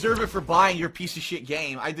 I deserve it for buying your piece of shit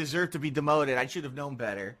game. I deserve to be demoted. I should have known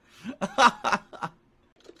better.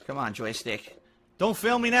 Come on, joystick. Don't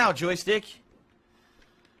fail me now, joystick.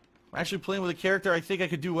 I'm actually playing with a character I think I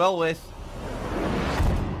could do well with.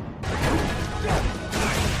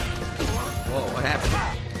 Whoa, what happened?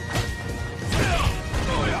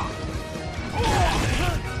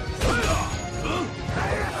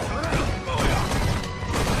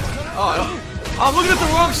 Oh, I'm looking at the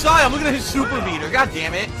wrong side. I'm looking at his super meter. God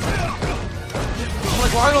damn it. I'm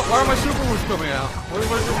like, why are my super moves coming out? What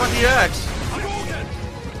about the X?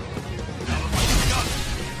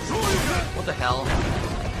 What the hell?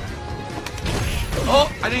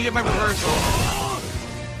 Oh, I didn't get my reversal.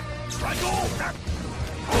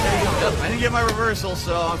 Yep, I didn't get my reversal,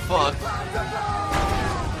 so I'm fucked.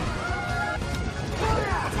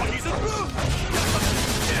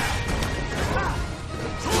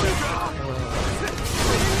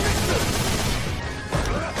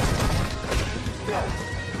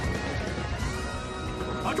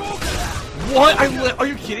 What? Are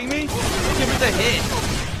you kidding me? Give me the hit.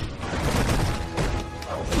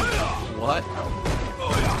 What?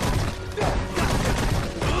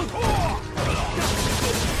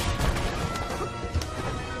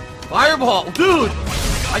 Fireball! Dude!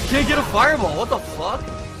 I can't get a fireball. What the fuck?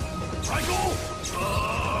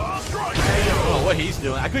 Oh, what he's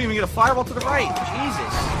doing. I couldn't even get a fireball to the right.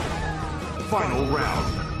 Jesus. Final round.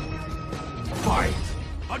 Fight.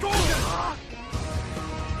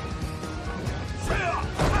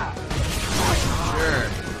 Sure.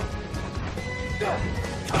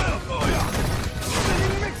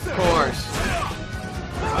 Of course.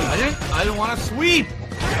 I didn't want to sweep.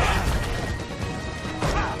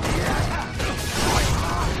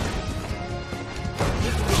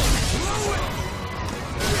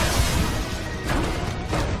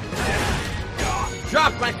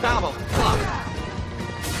 Drop my combo. Fuck.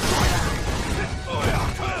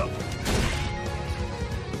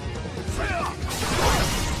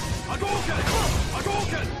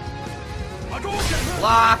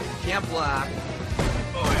 Block. Can't block.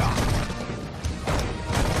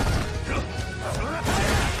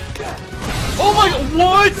 Oh my god,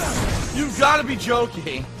 what? You gotta be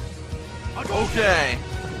joking. Okay.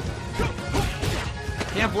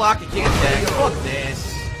 Can't block, you can't tag. Fuck this.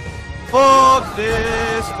 Fuck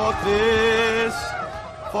this. Fuck this.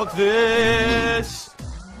 Fuck this.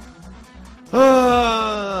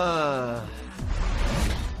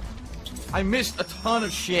 I missed a ton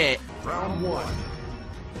of shit. Round 1.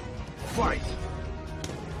 Fight.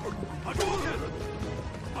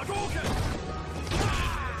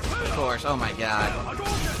 Of course, oh my god.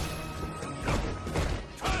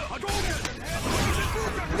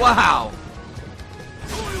 Wow.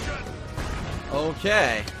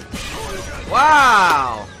 Okay.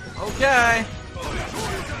 Wow. Okay.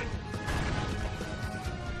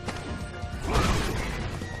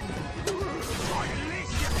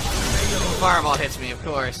 Fireball hits me, of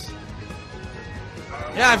course.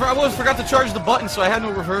 Yeah, I almost forgot to charge the button, so I had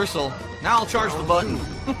no reversal. Now I'll charge the button.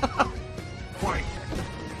 Fight.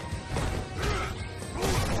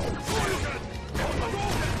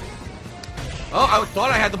 Oh, I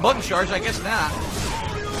thought I had the button charged. I guess not.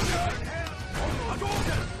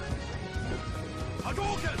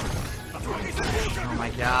 Oh my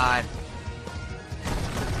god.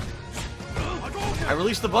 I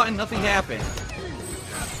released the button, nothing happened.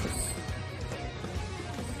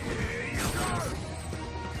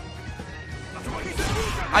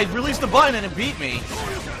 I released the button and it beat me.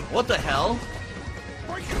 What the hell?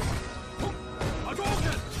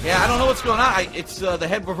 Yeah, I don't know what's going on. It's the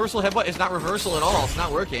reversal headbutt is not reversal at all. It's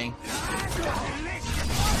not working.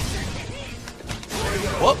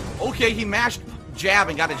 Whoop. Okay, he mashed jab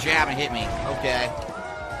and got a jab and hit me. Okay.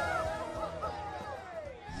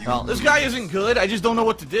 Well, this guy isn't good. I just don't know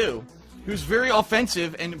what to do. He was very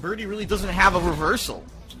offensive, and Birdie really doesn't have a reversal.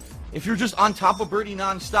 If you're just on top of Birdie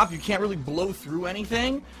non-stop, you can't really blow through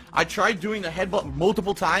anything. I tried doing the headbutt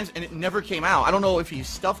multiple times, and it never came out. I don't know if he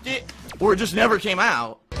stuffed it, or it just never came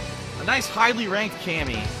out. A nice highly ranked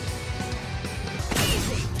Cammy.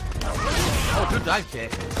 Oh, good dive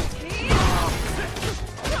kick.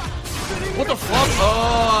 What the fuck?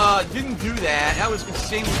 Oh, didn't do that. That was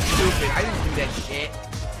insanely stupid. I didn't do that shit.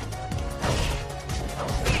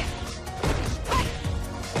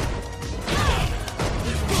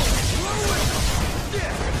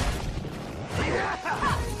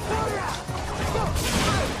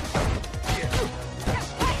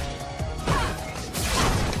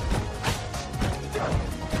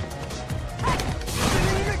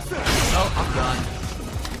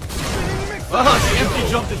 Oh, the empty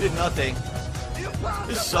jump that did nothing.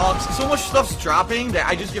 This sucks. So much stuff's dropping that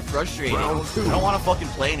I just get frustrated. I don't want to fucking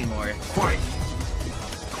play anymore.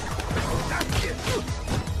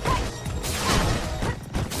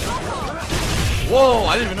 Whoa,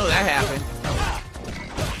 I didn't even know that happened.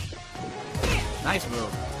 Nice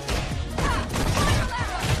move.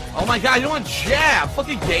 Oh my god, you don't want jab!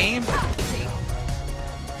 Fucking game!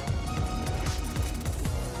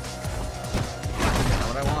 Not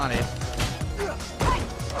what I wanted.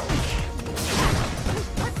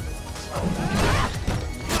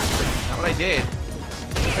 I did.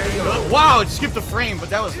 Wow, it skipped the frame, but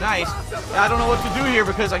that was nice. I don't know what to do here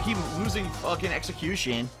because I keep losing fucking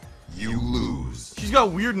execution. You lose. She's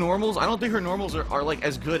got weird normals. I don't think her normals are like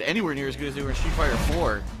as good, anywhere near as good as they were in Street Fighter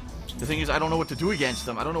 4. The thing is, I don't know what to do against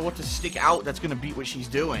them. I don't know what to stick out that's gonna beat what she's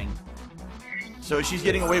doing. So she's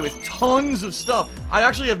getting away with tons of stuff. I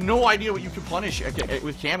actually have no idea what you can punish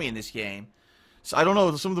with Cammy in this game. So I don't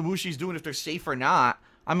know some of the moves she's doing, if they're safe or not.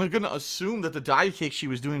 I'm gonna assume that the dive kick she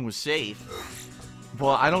was doing was safe.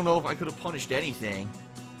 But I don't know if I could have punished anything.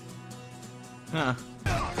 Huh.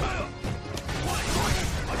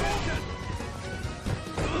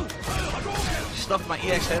 Stuffed my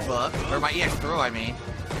EX headbutt. Or my EX throw, I mean.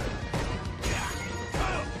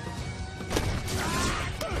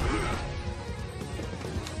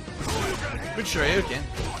 Good Shoryuken.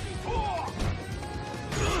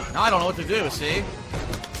 Now I don't know what to do, see?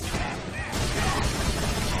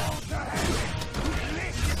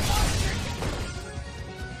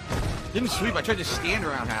 Didn't sweep, I tried to stand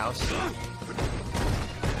around house.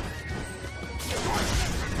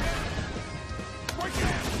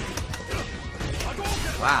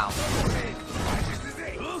 Wow.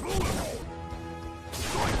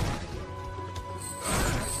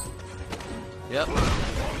 Yep.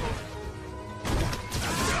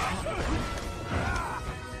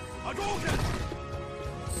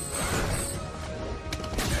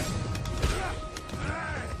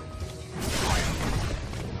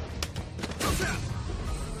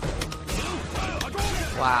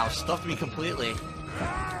 Wow, stuffed me completely.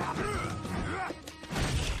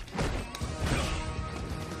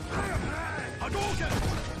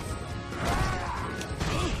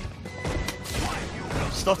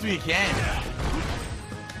 Stuffed me again.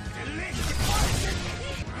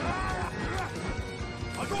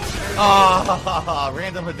 Oh,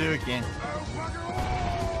 random Hadouken.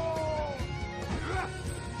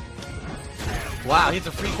 Wow, he hits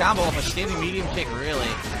a free combo off a standing medium kick, really.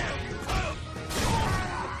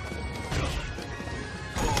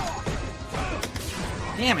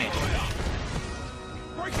 Damn it.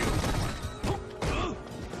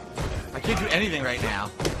 I can't do anything right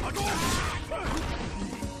now.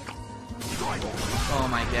 Oh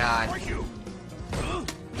my god.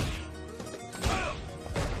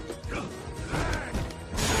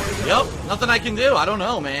 Yep, nothing I can do. I don't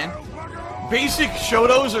know, man. Basic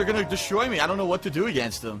Shotos are gonna destroy me. I don't know what to do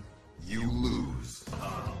against them. You lose.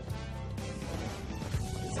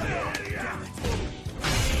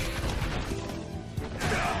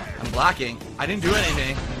 I'm blocking. I didn't do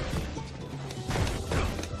anything.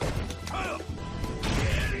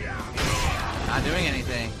 Not doing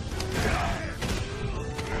anything.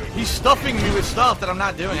 He's stuffing me with stuff that I'm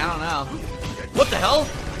not doing. I don't know. What the hell?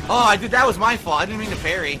 Oh, that was my fault. I didn't mean to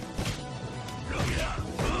parry.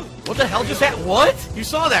 What the hell just happened? What? You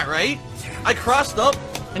saw that, right? I crossed up,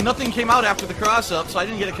 and nothing came out after the cross-up, so I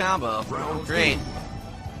didn't get a combo. Great.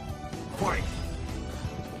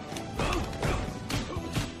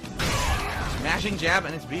 Smashing jab,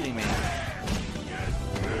 and it's beating me.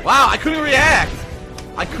 Wow, I couldn't react!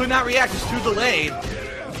 I could not react, it's too delayed.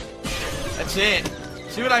 That's it.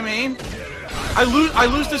 See what I mean? I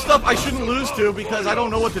lose to stuff I shouldn't lose to because I don't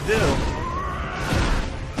know what to do.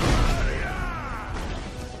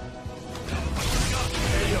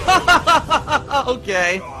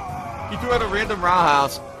 Okay. He threw out a random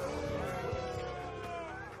roundhouse.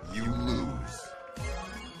 You lose.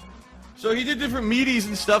 So he did different meaties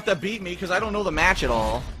and stuff that beat me because I don't know the match at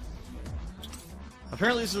all.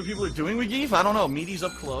 Apparently this is what people are doing with Geef. I don't know. Meaties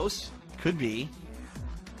up close. Could be.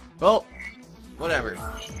 Well, whatever.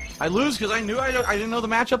 I lose because I knew I didn't know the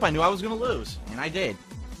matchup. I knew I was going to lose. And I did.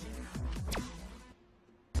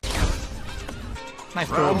 Nice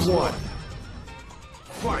Round moves. one.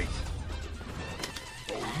 Fight.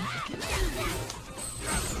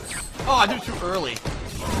 Oh, I did it too early.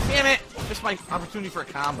 Damn it! Missed my opportunity for a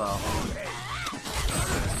combo.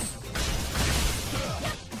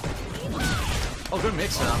 Oh, good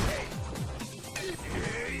mix-up.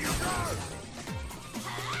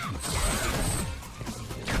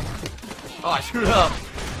 Oh, I screwed up.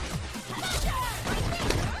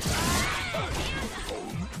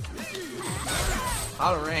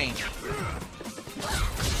 Out of range.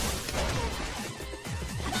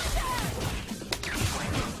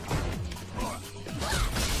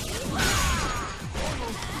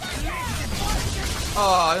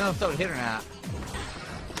 Oh, I don't know if that would hit or not.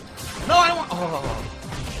 No, I don't want.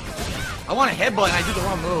 Oh, I want a headbutt and I did the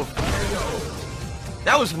wrong move.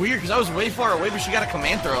 That was weird because I was way far away, but she got a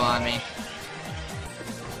command throw on me.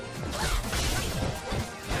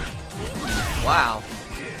 Wow.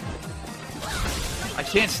 I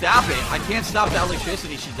can't stop it. I can't stop the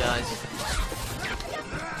electricity she does.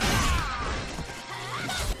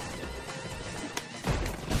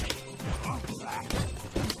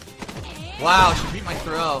 Wow, she beat my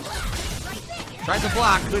throw. Tried to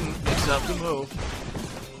block, couldn't. Mix up, good move.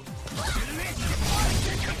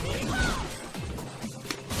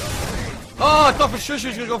 Oh, I thought for sure she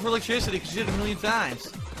was gonna go for electricity because she did it a million times.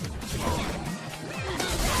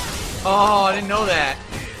 Oh, I didn't know that.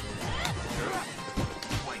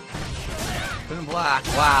 Couldn't block.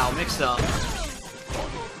 Wow, mixed up.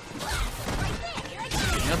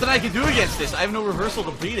 Nothing I can do against this. I have no reversal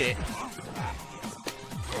to beat it.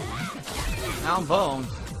 Now I'm boned.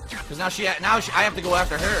 Because now I have to go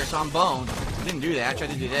after her, so I'm boned. I didn't do that. I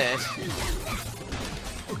tried to do this.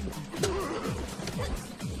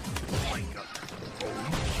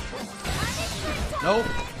 Nope.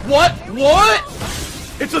 What? What?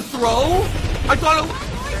 It's a throw? I thought it...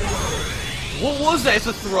 What was that? It's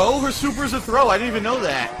a throw? Her super's a throw. I didn't even know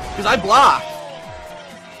that. Because I blocked.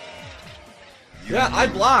 Yeah, I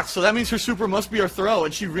blocked, so that means her super must be her throw,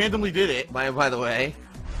 and she randomly did it, by the way.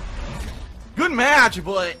 Good match,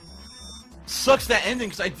 but sucks that ending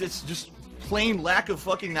because it's just plain lack of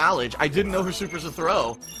fucking knowledge. I didn't know her super's a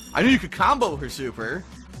throw. I knew you could combo her super,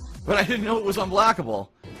 but I didn't know it was unblockable.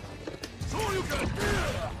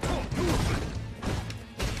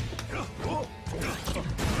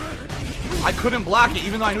 I couldn't block it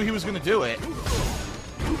even though I knew he was going to do it.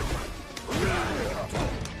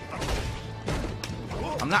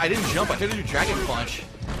 I didn't jump. I tried to do Dragon Punch.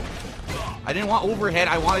 I didn't want overhead.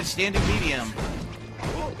 I wanted standing medium.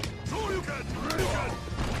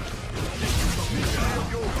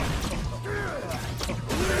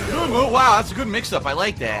 Good move. Wow, that's a good mix-up. I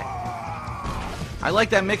like that. I like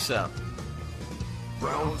that mix-up.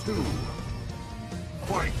 Round two.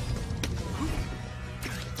 Fight.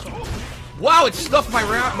 Wow, it stuffed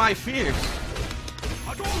my fears.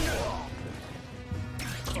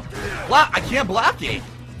 I can't block it.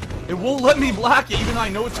 It won't let me block it even though I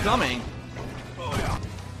know it's coming.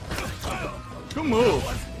 Good move.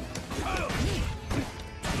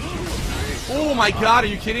 Oh my god, are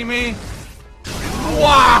you kidding me?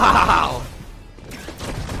 Wow!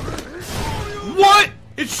 What?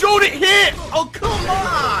 It showed it hit! Oh, come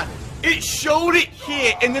on! It showed it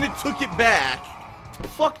hit, and then it took it back.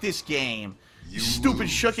 Fuck this game. You stupid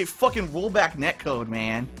shuck it fucking rollback netcode,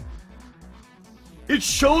 man. It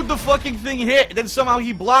showed the fucking thing hit, and then somehow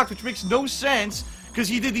he blocked, which makes no sense, because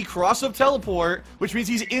he did the cross-up teleport, which means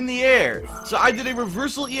he's in the air. So I did a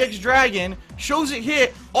reversal EX Dragon, shows it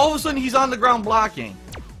hit, all of a sudden he's on the ground blocking.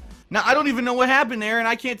 Now, I don't even know what happened there, and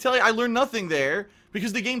I can't tell you, I learned nothing there,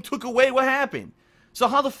 because the game took away what happened. So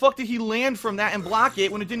how the fuck did he land from that and block it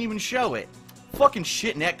when it didn't even show it? Fucking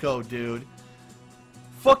shit netcode, dude.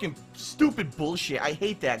 Fucking stupid bullshit. I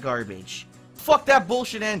hate that garbage. Fuck that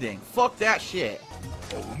bullshit ending. Fuck that shit.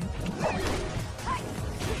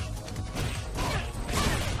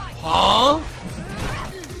 Huh?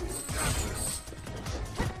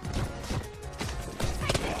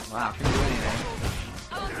 Wow, couldn't do anything.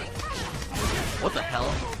 What the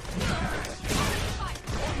hell?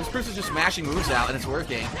 This person's just smashing moves out and it's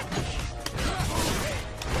working.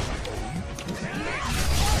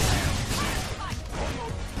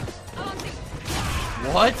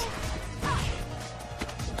 What?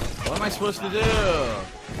 What am I supposed to do?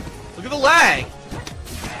 Look at the lag!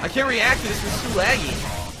 I can't react to this, it's too laggy.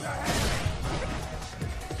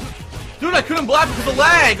 Dude, I couldn't block because of the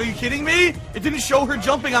lag! Are you kidding me? It didn't show her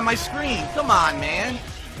jumping on my screen. Come on, man.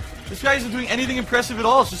 This guy isn't doing anything impressive at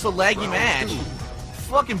all, it's just a laggy match.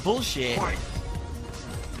 Fucking bullshit.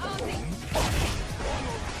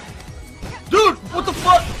 Dude, what the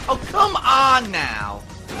fuck? Oh, come on now.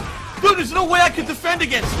 Dude, there's no way I could defend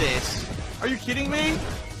against this. Are you kidding me?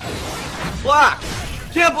 Block.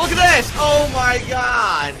 Can't, look at this. Oh my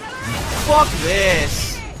god. Fuck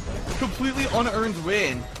this. Completely unearned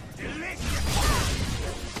win.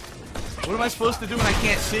 What am I supposed to do when I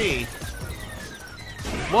can't see?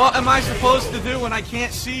 What am I supposed to do when I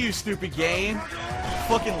can't see, you stupid game?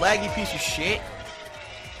 Fucking laggy piece of shit.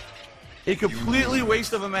 A completely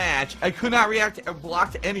waste of a match. I could not react or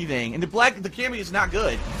block to anything. And the Cammy is not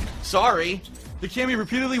good. Sorry. The Cammy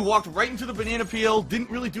repeatedly walked right into the banana peel,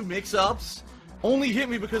 didn't really do mix-ups, only hit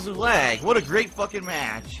me because of lag. What a great fucking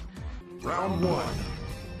match. Round 1.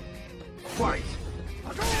 Fight.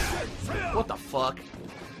 What the fuck?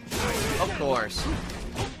 Of course.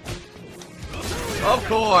 Of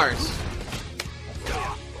course.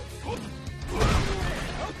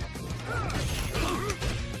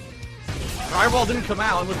 Fireball didn't come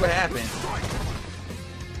out, and look what happened.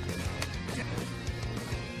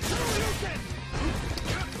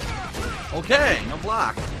 Okay, no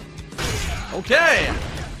block. Okay!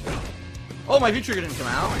 Oh, my V-trigger didn't come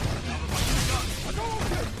out.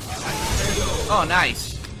 Oh,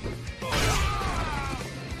 nice.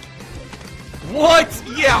 What?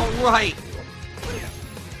 Yeah, right.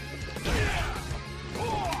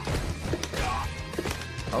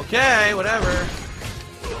 Okay, whatever.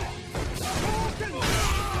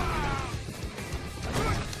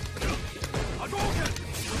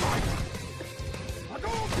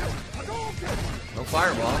 No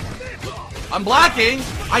fireball. I'm blocking!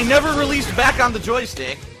 I never released back on the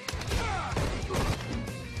joystick.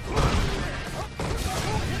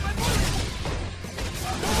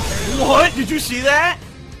 What? Did you see that?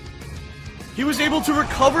 He was able to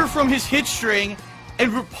recover from his hit string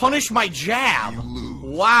and punish my jab.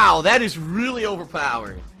 Wow, that is really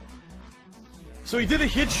overpowered. So he did a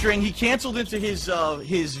hit string, he canceled into his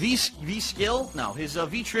V skill? No, his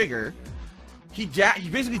V trigger. He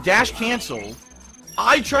basically dash canceled.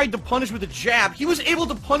 I tried to punish with a jab. He was able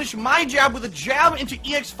to punish my jab with a jab into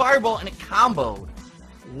EX Fireball and it comboed.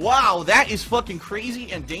 Wow, that is fucking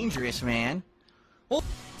crazy and dangerous, man. Well,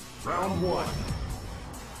 Round 1.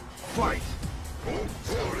 Fight.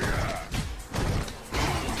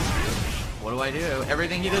 what do I do?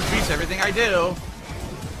 Everything he does beats everything I do.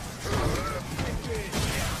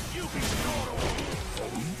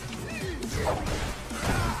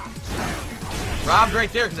 Robbed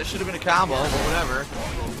right there because that should have been a combo, but whatever.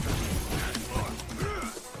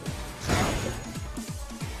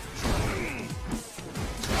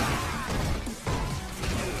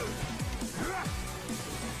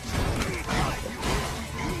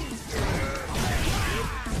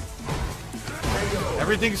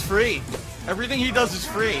 Everything's free. Everything he does is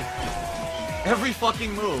free. Every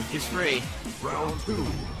fucking move is free. Round 2.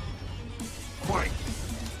 Fight.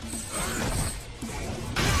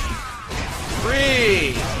 Free!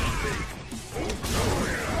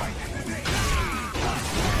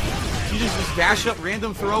 You just dash up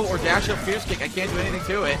random throw or dash up fierce kick. I can't do anything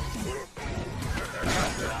to it.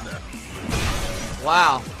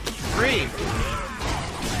 Wow. Free!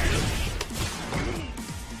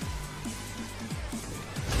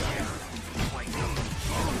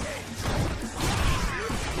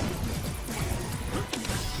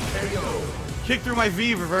 Kick through my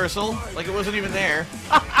V reversal like it wasn't even there.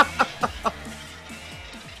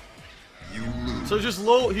 So just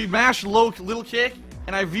low, he mashed low little kick,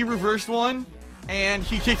 and I V reversed one, and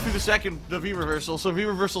he kicked through the V reversal. So V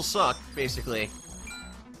reversal sucked, basically.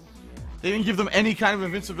 They didn't give them any kind of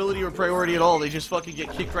invincibility or priority at all. They just fucking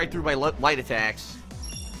get kicked right through by light attacks.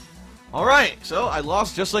 Alright, so I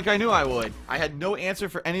lost just like I knew I would. I had no answer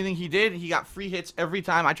for anything he did. He got free hits every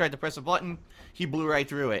time I tried to press a button. He blew right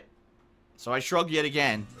through it. So I shrugged yet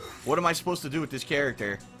again. What am I supposed to do with this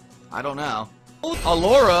character? I don't know.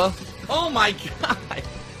 Allura? Oh my god!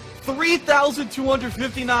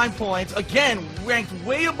 3,259 points. Again, ranked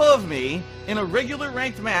way above me in a regular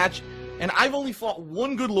ranked match. And I've only fought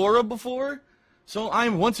one good Laura before. So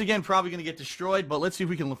I'm once again probably going to get destroyed. But let's see if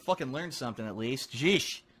we can fucking learn something at least.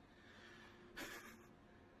 Jeesh.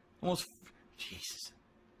 Almost... Jesus.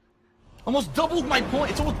 Almost doubled my point.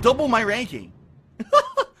 It's almost double my ranking.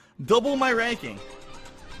 Double my ranking.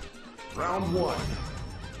 Round 1.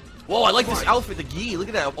 Whoa, I like this outfit, the gi. Look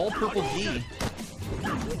at that, all purple gi.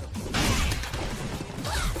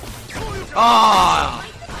 Ah!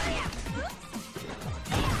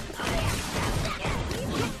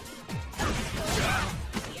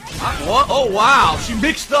 What? Oh, wow. She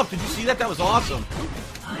mixed up. Did you see that? That was awesome.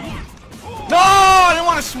 No! I didn't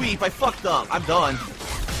want to sweep. I fucked up. I'm done.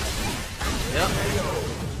 Yep.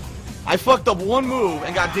 I fucked up one move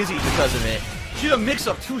and got dizzy because of it. She had a mix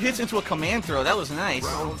up 2 hits into a command throw. That was nice.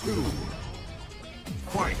 Round 2.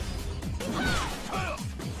 Fight.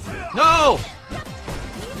 No!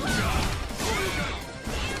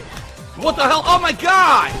 What the hell? Oh my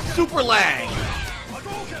god! Super lag!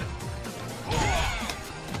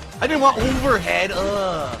 I didn't want overhead.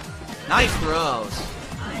 Ugh. Nice throws.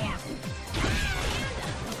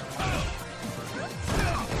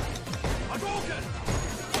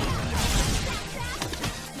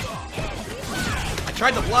 I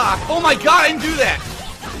tried to block. Oh my god, I didn't do that!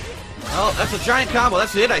 Oh, that's a giant combo.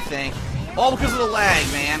 That's it, I think. All because of the lag,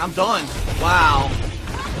 man. I'm done. Wow.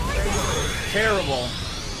 Terrible.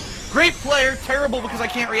 Great player, terrible because I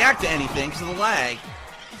can't react to anything because of the lag.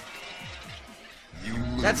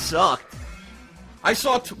 That sucked. I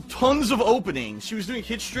saw tons of openings. She was doing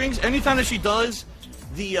hit strings. Anytime that she does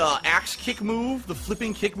the axe kick move, the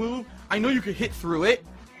flipping kick move, I know you could hit through it.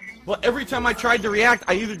 But every time I tried to react,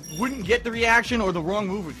 I either wouldn't get the reaction or the wrong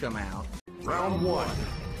move would come out. Round 1.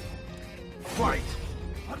 Fight.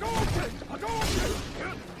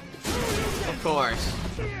 Of course.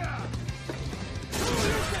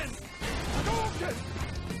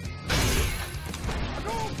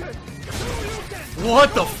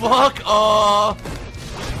 What the fuck? I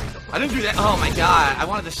didn't do that. Oh my god, I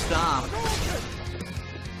wanted to stomp.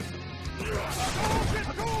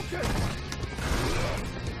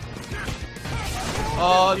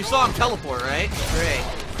 Oh, you saw him teleport, right? Great.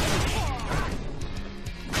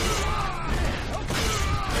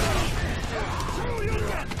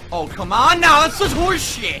 Oh, come on now, that's such horse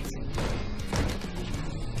shit!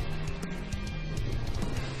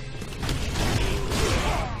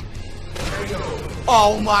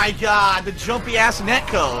 Oh my god, the jumpy ass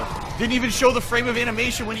netcode. Didn't even show the frame of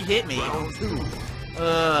animation when he hit me. Round 2.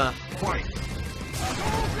 Fight.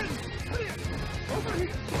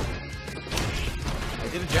 I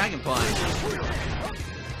did a dragon punch.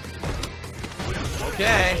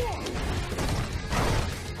 Okay.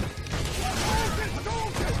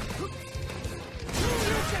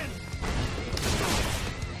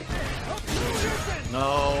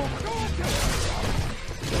 No.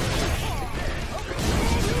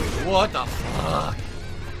 What the fuck?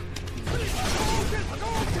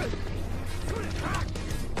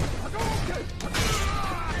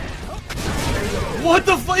 What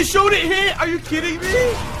the fuck? It showed it hit? Are you kidding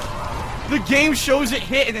me? The game shows it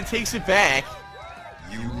hit and then takes it back.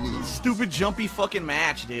 Stupid jumpy fucking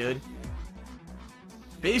match, dude.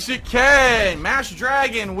 Basic Ken, Mash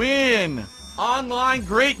Dragon, win. Online,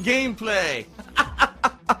 great gameplay.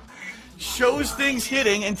 Shows things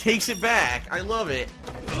hitting and takes it back. I love it.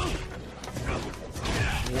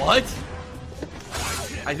 What?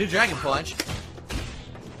 I did Dragon Punch.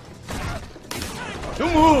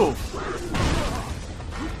 Don't move!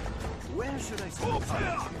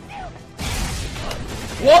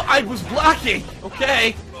 What? I was blocking!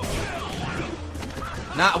 Okay.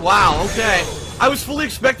 Wow, okay. I was fully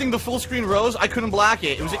expecting the full screen rose. I couldn't block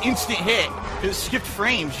it. It was an instant hit. It skipped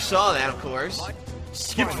frames. You saw that, of course.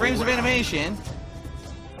 Skipped frames of animation.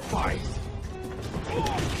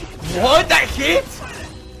 What? That hit?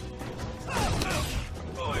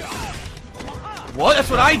 What? That's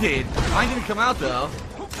what I did. Mine didn't come out, though.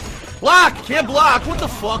 Block! Can't block! What the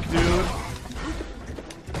fuck, dude?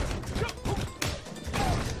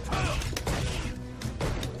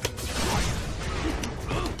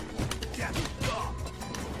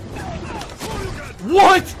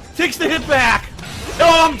 What? Takes the hit back!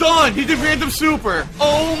 Oh, I'm done! He did random super!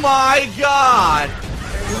 Oh my god!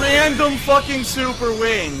 Random fucking super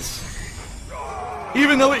wins.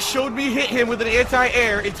 Even though it showed me hit him with an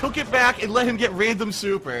anti-air, it took it back and let him get random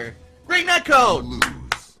super. Great netcode!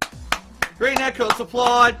 Great netcode, let's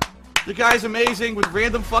applaud. The guy's amazing with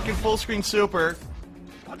random fucking full screen super.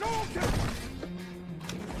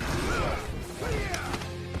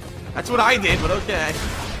 That's what I did, but okay.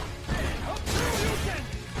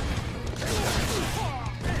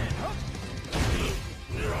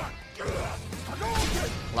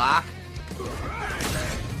 Lock.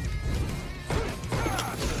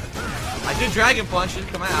 I did Dragon Punch, didn't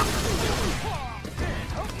come out.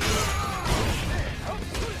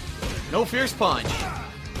 No Fierce Punch.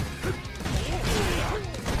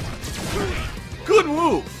 Good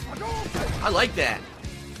move. I like that.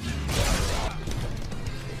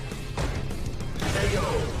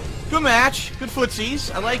 Good match. Good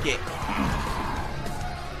footsies. I like it.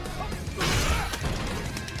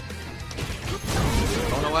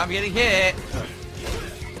 Don't know why I'm getting hit.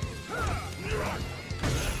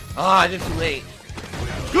 Oh, I did too late.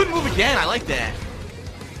 Good move again. I like that.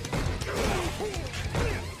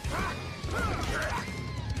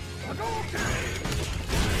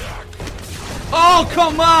 Oh,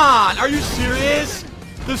 come on! Are you serious?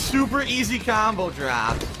 The super easy combo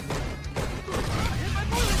drop.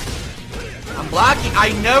 I'm blocking.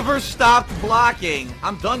 I never stopped blocking.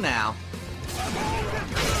 I'm done now.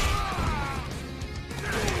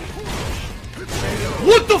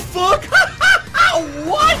 What the fuck?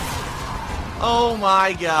 What? Oh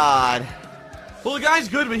my god. Well, the guy's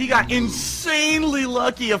good, but he got insanely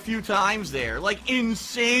lucky a few times there. Like,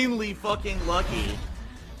 insanely fucking lucky.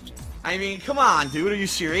 I mean, come on, dude. Are you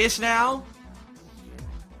serious now?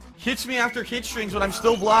 Hits me after hit strings when I'm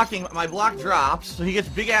still blocking. My block drops, so he gets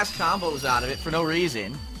big-ass combos out of it for no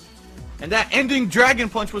reason. And that ending Dragon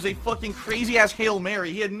Punch was a fucking crazy-ass Hail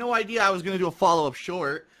Mary. He had no idea I was going to do a follow-up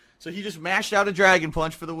short, so he just mashed out a Dragon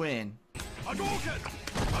Punch for the win.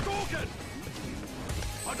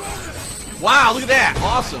 Wow, look at that.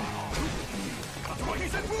 Awesome.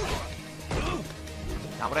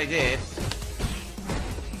 Not what I did.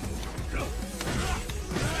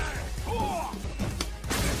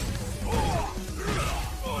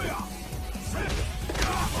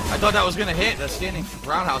 I thought that was gonna hit the standing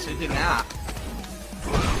roundhouse. It did not.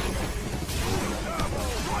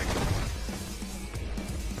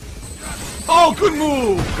 Oh, good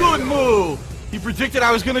move! Good move! He predicted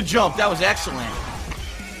I was gonna jump. That was excellent.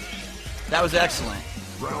 That was excellent.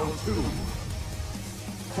 Round 2.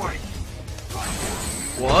 Fight.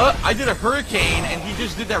 What? I did a hurricane and he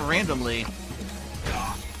just did that randomly.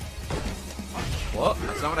 What?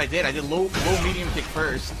 That's not what I did. I did low medium kick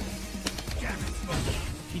first.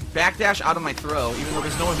 He backdash out of my throw, even though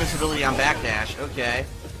there's no invincibility on backdash. Okay.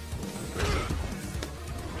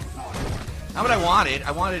 Not what I wanted.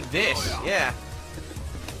 I wanted this. Yeah.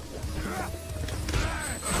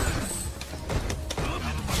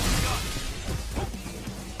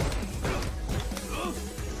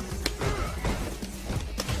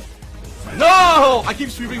 No! I keep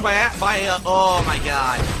sweeping by oh my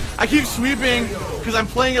god. I keep sweeping because I'm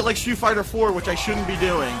playing it like Street Fighter 4, which I shouldn't be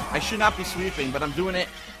doing. I should not be sweeping, but I'm doing it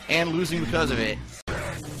and losing because of it.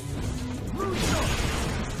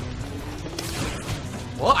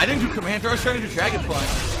 Well, I didn't do command throw, I was trying to do Dragon Punch.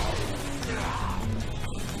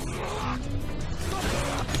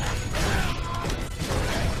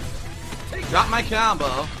 Drop my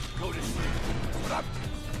combo.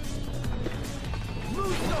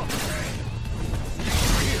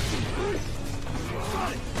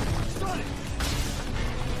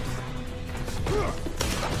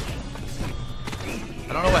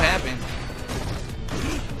 I don't know what happened.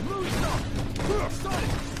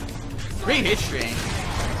 Great hit string.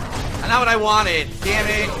 I know what I wanted. Damn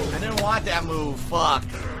it. I didn't want that move. Fuck.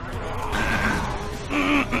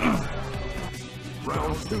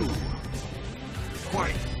 Round 2.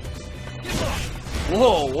 Fight.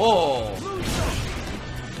 Whoa, whoa.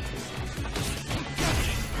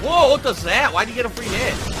 Whoa, what does that? Why'd you get a free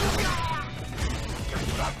hit?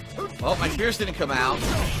 Well, my Fierce didn't come out.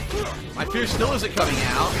 My Fierce still isn't coming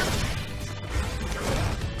out.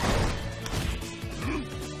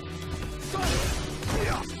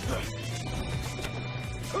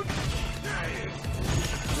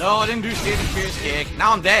 No, I didn't do standing Fierce kick.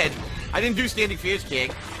 Now I'm dead. I didn't do standing Fierce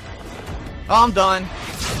kick. Oh, I'm done.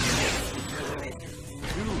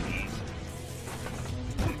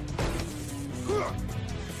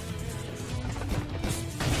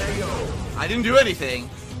 I didn't do anything.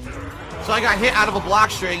 So I got hit out of a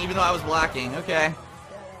block string even though I was blocking. Okay.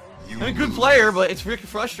 I'm a good player, but it's freaking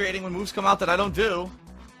frustrating when moves come out that I don't do.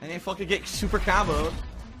 And they fucking get super comboed.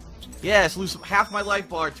 Yes, lose half my life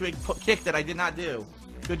bar to a kick that I did not do.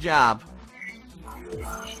 Good job.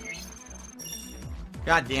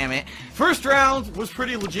 God damn it. First round was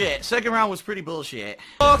pretty legit. Second round was pretty bullshit.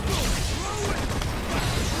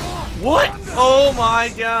 What? Oh my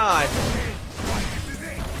god.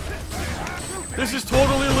 This is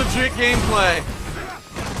totally legit gameplay.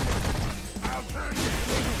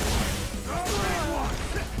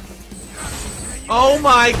 Oh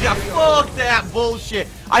my god, fuck that bullshit.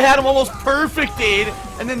 I had him almost perfected,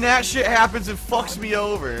 and then that shit happens and fucks me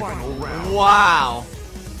over. Wow.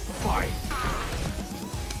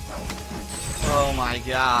 Oh my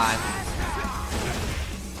god.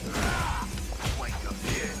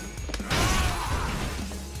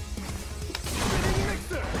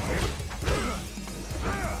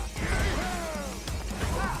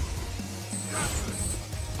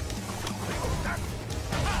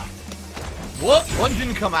 What? One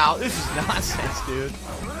didn't come out. This is nonsense, dude.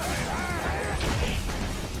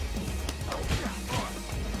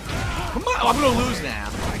 Come on, I'm gonna lose now.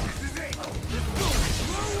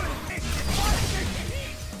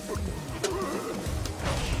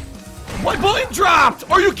 My button dropped!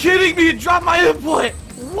 Are you kidding me? It dropped my input!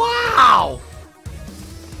 Wow!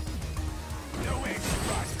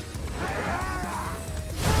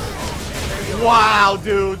 Wow,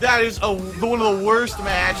 dude. That is one of the worst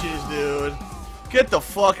matches, dude. Get the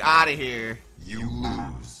fuck out of here. You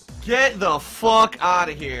lose. Get the fuck out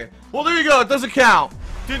of here. Well, there you go. It doesn't count.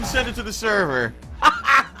 Didn't send it to the server.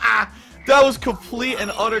 That was complete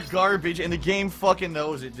and utter garbage, and the game fucking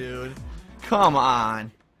knows it, dude. Come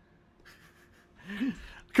on.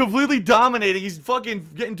 Completely dominating. He's fucking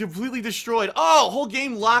getting completely destroyed. Oh, whole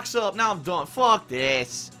game locks up. Now I'm done. Fuck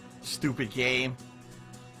this. Stupid game.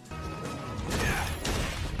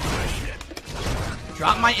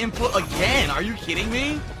 Drop my input again. Are you kidding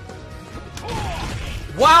me?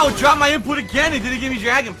 Wow, drop my input again and didn't give me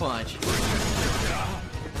Dragon Punch.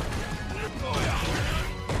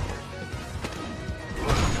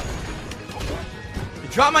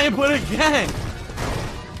 Drop my input again.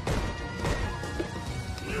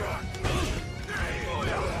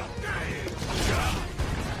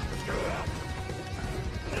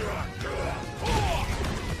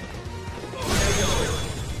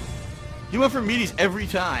 He went for meaties every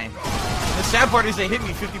time. The sad part is they hit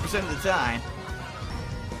me 50% of the time.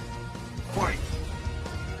 Fight.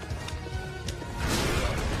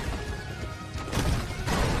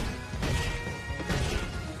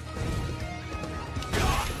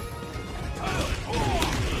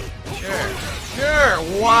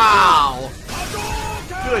 Sure. Wow.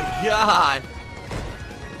 Good God.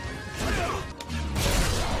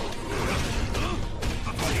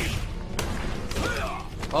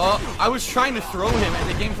 Oh, I was trying to throw him and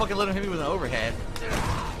the game fucking let him hit me with an overhead.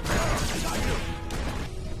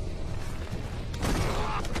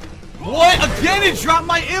 What? Again, it dropped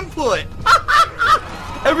my input!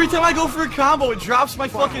 Every time I go for a combo, it drops my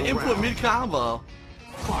fucking input mid-combo.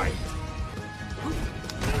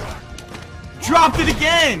 Dropped it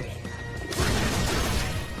again!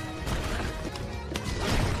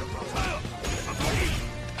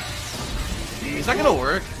 Is that gonna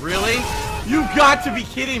work? Really? You got to be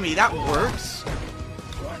kidding me. That works?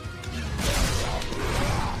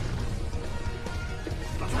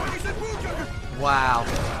 Wow.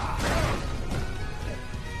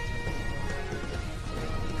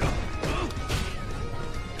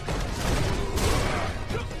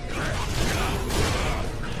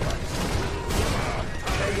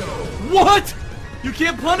 What? You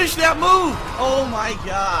can't punish that move! Oh my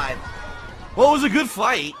god. Well, it was a good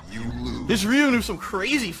fight. This Ryu knew some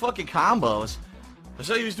crazy fucking combos. I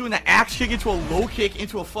saw he was doing the axe kick into a low kick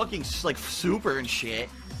into a fucking, like, super and shit.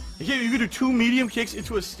 You could do 2 medium kicks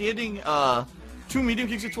into a standing, 2 medium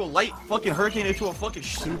kicks into a light fucking hurricane into a fucking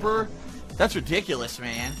super. That's ridiculous,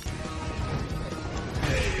 man.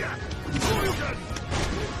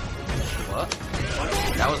 What?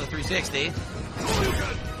 That was a 360.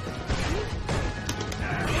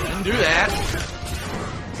 Didn't do that.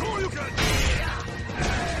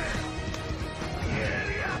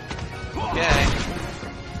 Okay.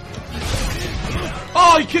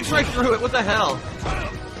 Oh, he kicks right through it. What the hell?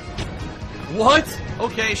 What?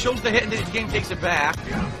 Okay, shows the hit and then the game takes it back.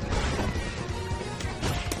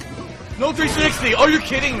 No 360. Oh, you're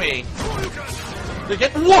kidding me. They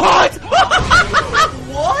get what?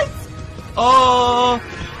 What?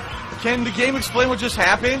 Can the game explain what just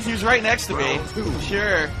happened? He was right next to me.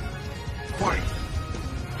 Sure.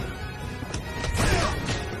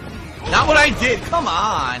 Not what I did. Come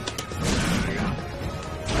on.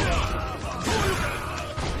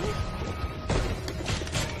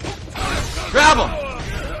 Grab him!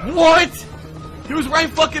 What? He was right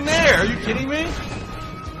fucking there. Are you kidding me?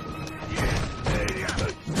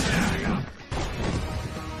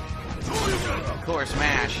 Of course,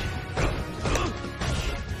 smash.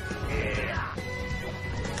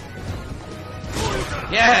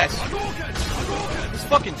 Yes! It's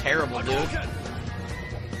fucking terrible, dude.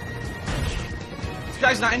 This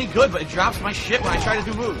guy's not any good, but it drops my shit when I try to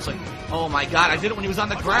do moves. Like, oh my god, I did it when he was on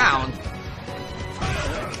the ground.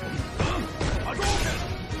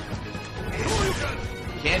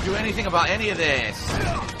 Can't do anything about any of this.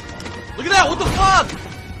 Look at that, what the fuck?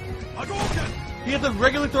 He had to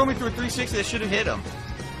regularly throw me through a 360 that should have hit him.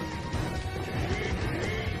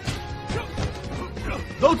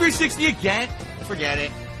 No 360 again? Forget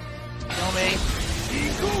it. Kill me.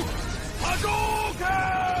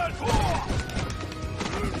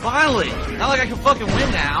 Finally! Not like I can fucking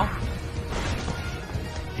win now.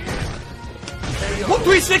 What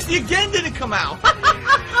 360 again didn't come out?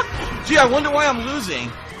 Gee, I wonder why I'm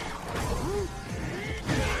losing.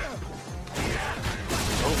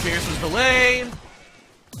 Oh, Pierce was delayed.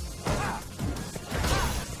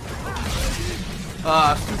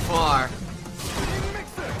 It's too far.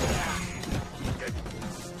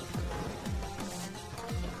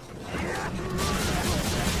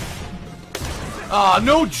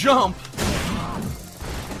 No jump!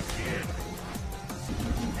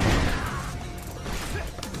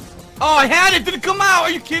 Oh, I had it! Did it come out? Are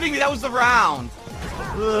you kidding me? That was the round.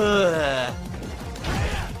 Ugh.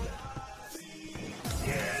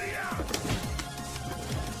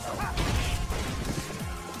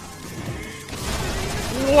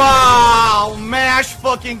 Wow! Mash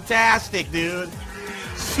fucking tastic, dude.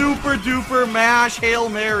 Super duper mash Hail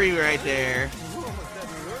Mary right there.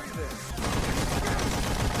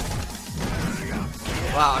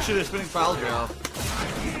 Wow, I should have spinning foul drill.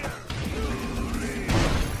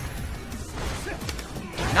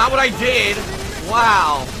 Not what I did.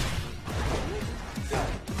 Wow.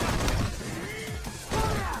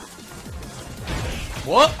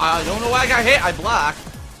 What? I don't know why I got hit. I blocked.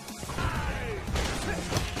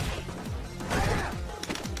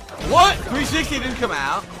 What? 360 didn't come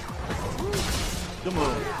out. Good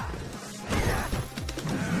move.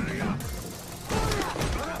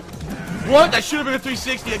 What? That should have been a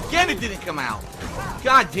 360. Again, it didn't come out.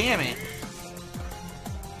 God damn it.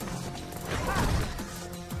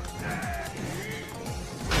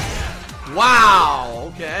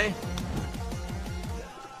 Wow. Okay.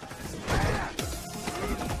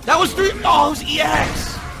 That was three. Oh, it was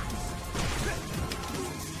EX.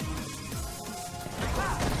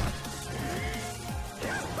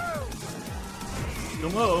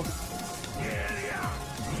 Good move.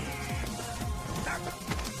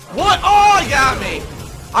 What? Oh, he got me.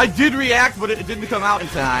 I did react, but it didn't come out in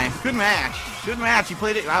time. Good match. Good match. He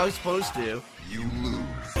played it how I was supposed to. You lose.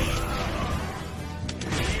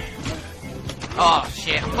 Oh,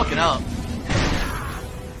 shit. I'm fucking up.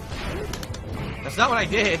 That's not what I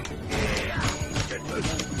did.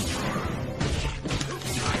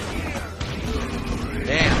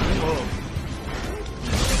 Damn. Whoa.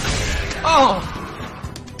 Oh.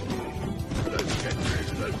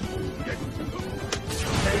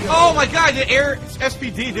 Oh my god, the air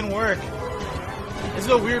SPD didn't work. This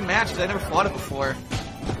is a weird match because I never fought it before.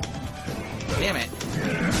 Damn it.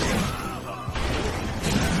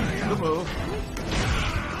 Good move.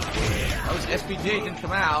 That was SPD, didn't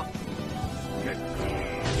come out.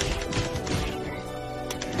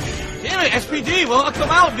 Damn it, SPD, well, it'll come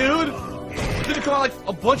out, dude. It didn't come out like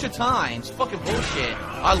a bunch of times. Fucking bullshit.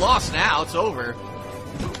 I lost now, it's over.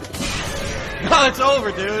 No, it's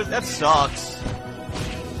over, dude. That sucks.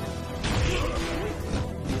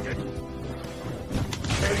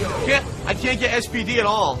 I can't get SPD at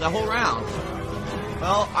all, that whole round.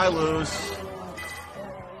 Well, I lose.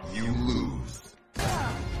 You lose.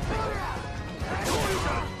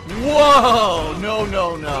 Whoa! No,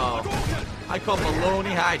 no, no. I call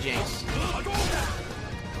baloney hijinks.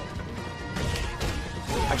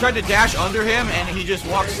 I tried to dash under him, and he just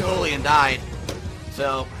walked slowly and died.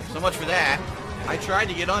 So much for that. I tried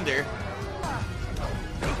to get under.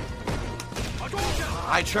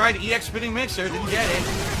 I tried EX spinning mixer, didn't get it.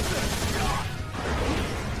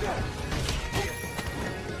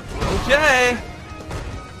 Okay.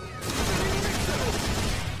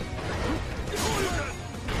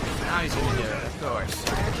 Now he's gonna do it, of course.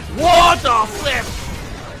 What the flip?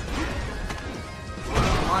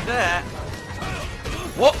 I want that.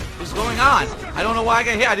 What is going on? I don't know why I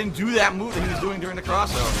got hit. I didn't do that move that he was doing during the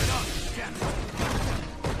crossover.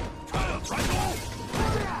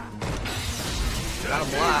 Got a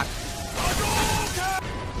block.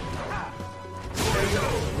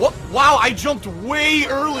 What? Wow, I jumped way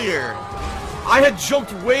earlier. I had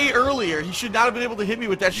jumped way earlier. He should not have been able to hit me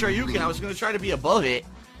with that Shoryuken. I was going to try to be above it.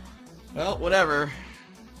 Well, whatever.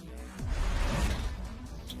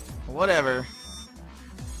 Whatever.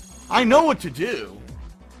 I know what to do.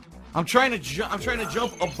 I'm trying to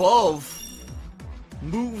jump above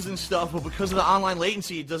moves and stuff, but because of the online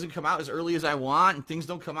latency, it doesn't come out as early as I want, and things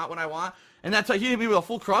don't come out when I want. And that's how he hit me with a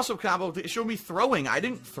full cross-up combo. It showed me throwing. I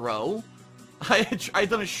didn't throw. I had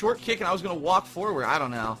done a short kick, and I was going to walk forward. I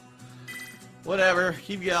don't know. Whatever.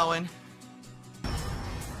 Keep going.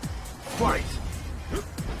 Fight!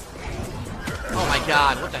 Oh my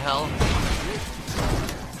god, what the hell?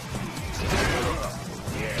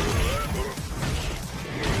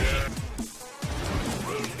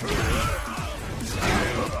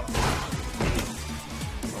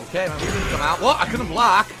 Okay, my move didn't come out. Well, I couldn't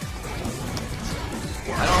block.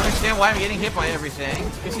 I don't understand why I'm getting hit by everything.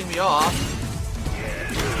 It's pissing me off.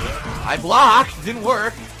 I blocked. It didn't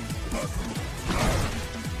work.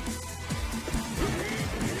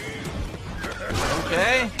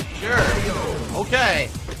 Okay, sure. Okay.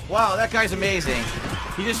 Wow, that guy's amazing.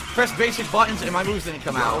 He just pressed basic buttons and my moves didn't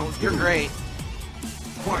come out. You're great.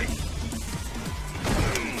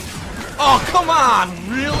 Oh, come on!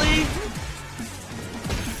 Really?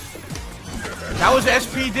 That was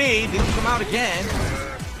SPD. Didn't come out again.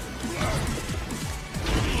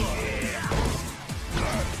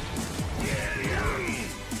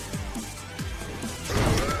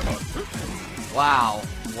 Wow.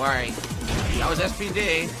 Alright. That was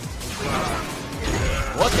SPD.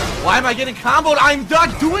 What the? Why am I getting comboed? I'm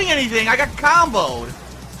not doing anything! I got comboed!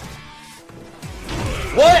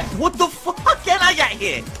 What? What the fuck? And I got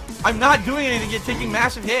hit! I'm not doing anything, yet taking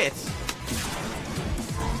massive hits.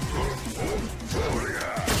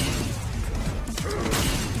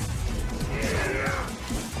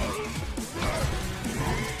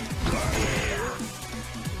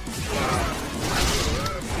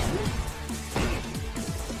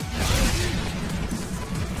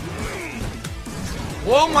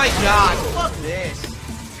 Oh my god, fuck this.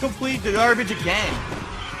 Complete garbage again.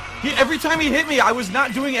 Every time he hit me, I was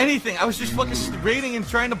not doing anything. I was just fucking raiding and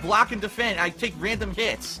trying to block and defend. I take random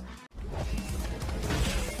hits.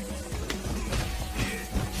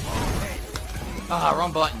 Ah,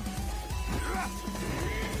 wrong button.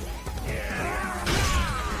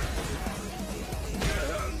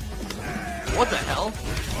 What the hell?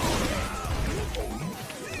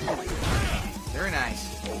 Very nice.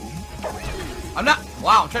 I'm not.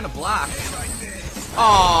 Wow, I'm trying to block.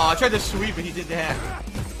 Oh, I tried to sweep, but he did that.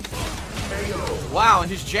 Wow, and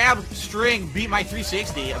his jab string beat my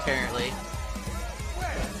 360, apparently.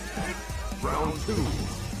 Round 2.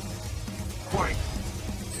 Fight!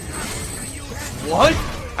 What?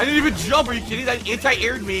 I didn't even jump, are you kidding? That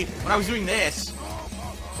anti-aired me when I was doing this.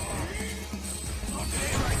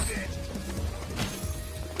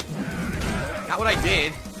 Not what I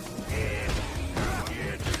did.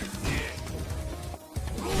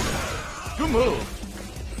 Good move.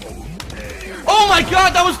 Oh my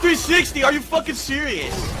god, that was 360! Are you fucking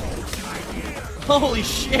serious? Holy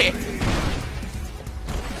shit!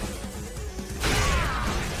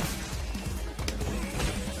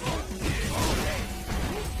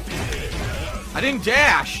 I didn't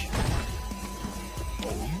dash!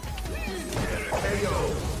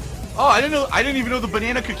 Oh, I didn't even know the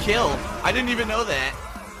banana could kill. I didn't even know that.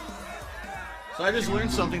 So I just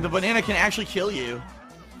learned something. The banana can actually kill you.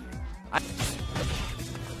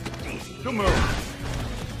 Good move.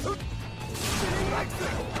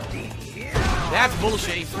 That's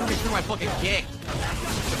bullshit. He threw me through my fucking kick.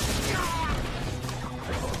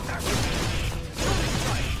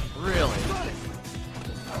 Really?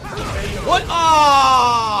 What?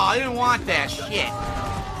 Oh, I didn't want that shit.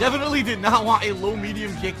 Definitely did not want a low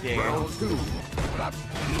medium kick there. Nice throw.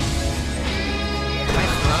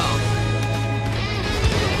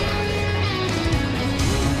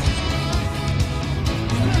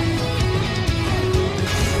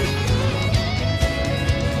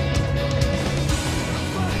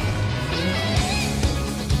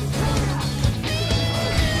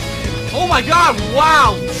 Oh my god,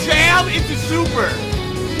 wow! Jab into super!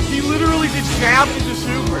 He literally did jab into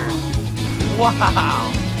super.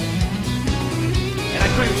 Wow. And I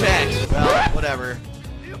couldn't check. Well, whatever.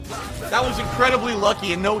 That was incredibly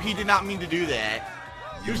lucky, and no, he did not mean to do that.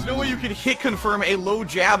 There's no way you could hit confirm a low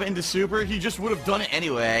jab into super. He just would have done it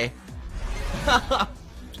anyway.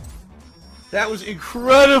 That was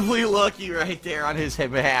incredibly lucky right there on his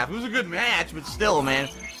behalf. It was a good match, but still, man.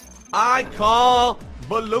 I call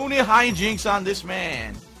baloney hijinks on this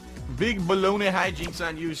man. Big baloney hijinks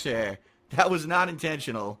on you, sir. That was not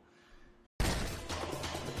intentional.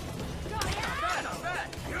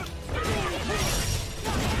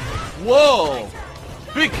 Whoa!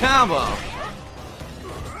 Big combo!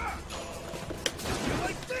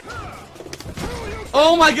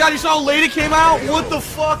 Oh my god, you saw how late it came out? What the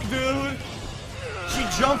fuck, dude? She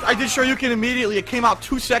jumped, I did Shoryuken immediately. It came out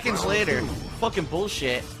 2 seconds later. Fucking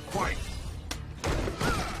bullshit.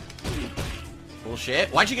 Bullshit.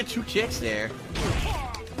 Why'd you get 2 kicks there?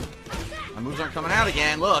 My moves aren't coming out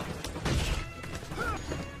again. Look.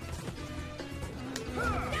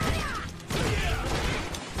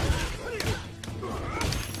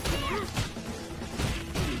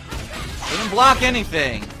 Couldn't block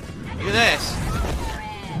anything. Look at this.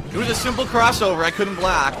 It was a simple crossover. I couldn't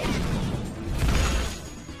block.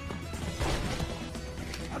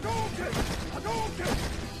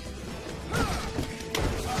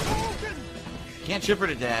 Can't chip her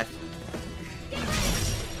to death.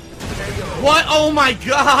 What? Oh my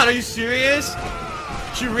god, are you serious?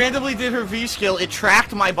 She randomly did her V skill. It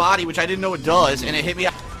tracked my body, which I didn't know it does, and it hit me.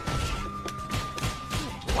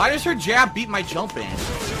 Why does her jab beat my jump in?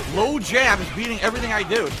 Low jab is beating everything I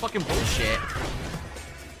do. It's fucking bullshit.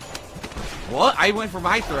 What? I went for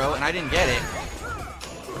my throw, and I didn't get it.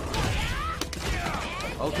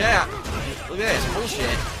 Okay. Look at this.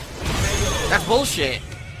 Bullshit. That's bullshit.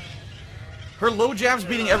 Her low jab's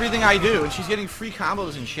beating everything I do, and she's getting free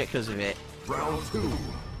combos and shit because of it. Round 2.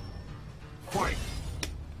 Fight.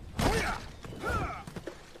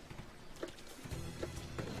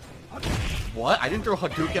 What? I didn't throw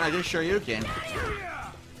Hadouken, I did Shoryuken.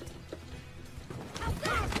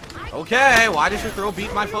 Okay, why does your throw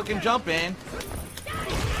beat my fucking jump in?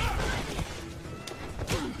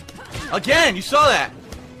 Again, you saw that!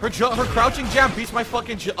 Her crouching jab beats my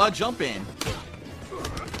fucking jump in.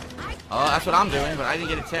 Oh, that's what I'm doing, but I didn't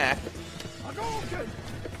get attacked.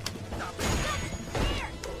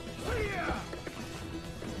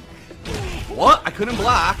 What? I couldn't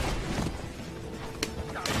block.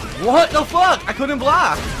 What the fuck? I couldn't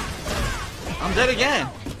block. I'm dead again.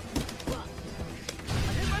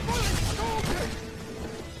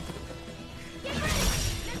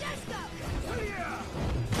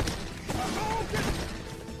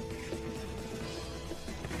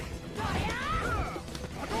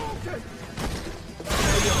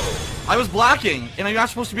 I was blocking, and I'm not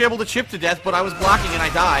supposed to be able to chip to death, but I was blocking and I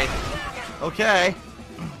died. Okay.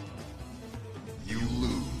 You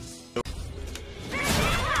lose. What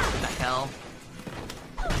the hell?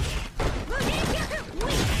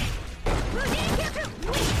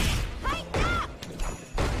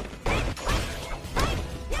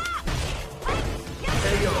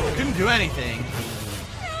 I couldn't do anything.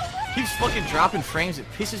 Keeps fucking dropping frames. It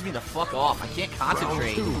pisses me the fuck off. I can't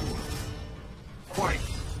concentrate. Round 2. Fight.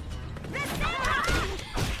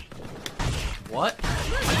 What?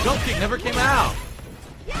 My jump kick never came out.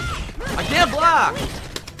 I can't block.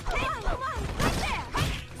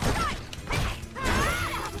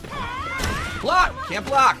 Block! Can't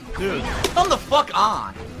block. Dude, come the fuck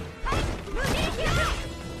on.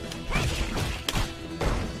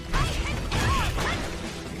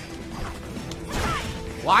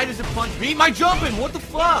 Why does it punch beat my jumping? What the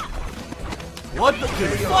fuck? What the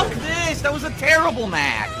fuck this? That was a terrible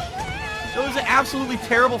match. That was an absolutely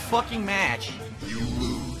terrible fucking match. You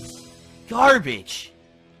lose. Garbage.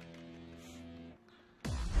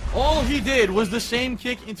 All he did was the same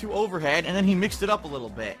kick into overhead, and then he mixed it up a little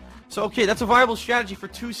bit. So, okay, that's a viable strategy for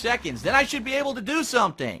 2 seconds. Then I should be able to do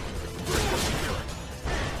something.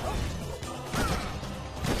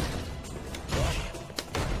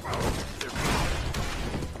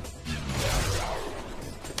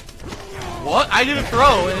 What? I did a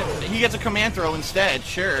throw, and he gets a command throw instead.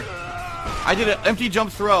 Sure. I did an empty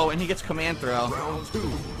jump throw, and he gets command throw. Round 2.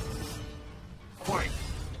 Fight.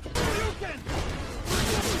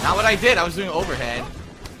 Not what I did. I was doing overhead.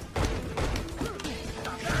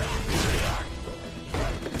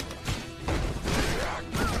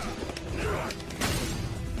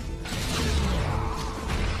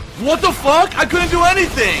 What the fuck? I couldn't do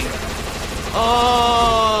anything.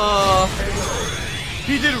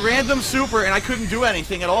 He did random super, and I couldn't do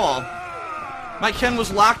anything at all. My Ken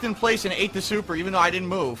was locked in place and ate the super, even though I didn't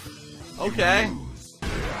move. Okay.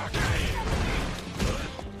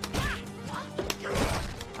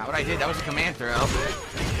 Not what I did. That was a command throw.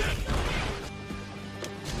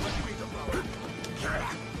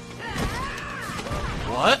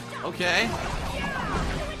 What? Okay.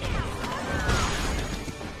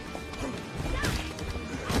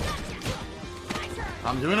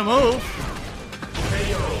 I'm doing a move.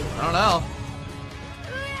 I don't know.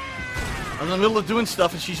 I'm in the middle of doing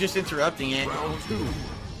stuff and she's just interrupting it. Round 2.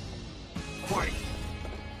 Fight.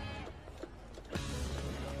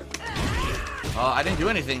 I didn't do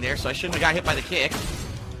anything there, so I shouldn't have got hit by the kick.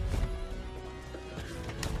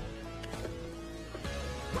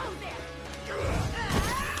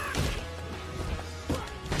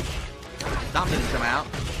 Stomp didn't come out.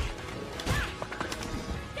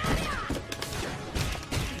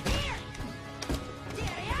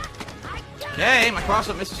 Okay, my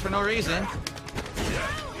cross-up misses for no reason.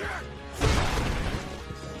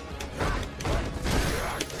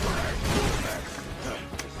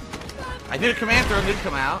 I did a command throw, didn't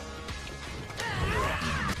come out.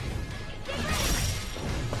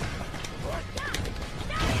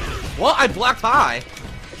 What? I blocked high.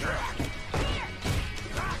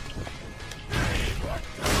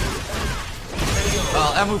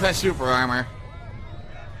 Well, that move has super armor.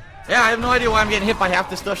 Yeah, I have no idea why I'm getting hit by half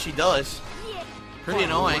the stuff she does. Pretty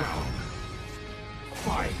annoying.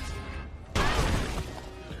 Fight.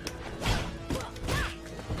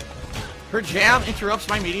 Her jab interrupts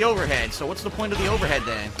my meaty overhead, so what's the point of the overhead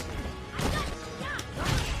then?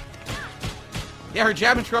 Yeah, her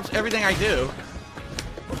jab interrupts everything I do.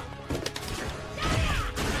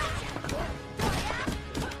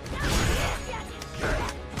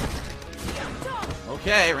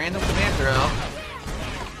 Okay, random command throw.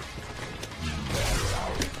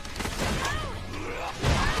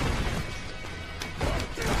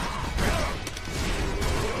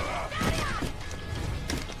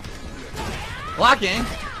 Blocking.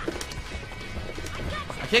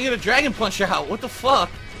 I can't get a dragon punch out. What the fuck?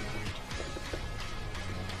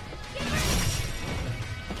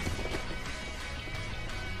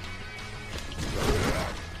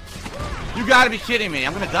 You gotta be kidding me.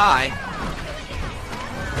 I'm gonna die.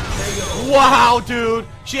 Wow, dude.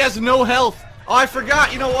 She has no health. Oh, I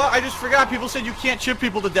forgot. You know what? I just forgot. People said you can't chip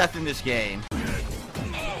people to death in this game.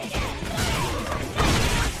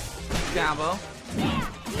 Combo.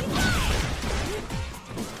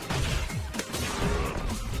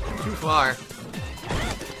 Too far.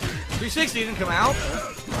 360 didn't come out.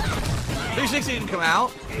 360 didn't come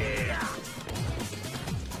out.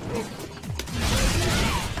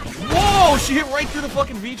 Whoa! She hit right through the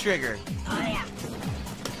fucking V trigger.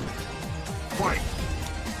 Fight.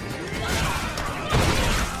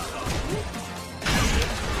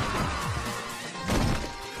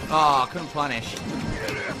 Oh, couldn't punish.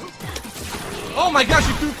 Oh my gosh,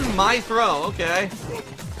 she threw through my throw. Okay.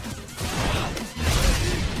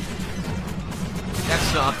 That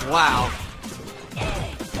sucked. Wow.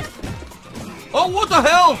 Oh, what the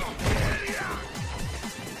hell?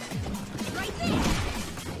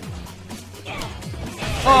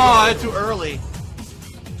 Oh, I did it too early.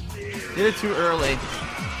 Did it too early.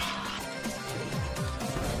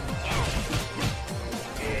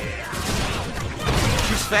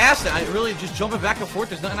 She's fast, and I really just jumping back and forth.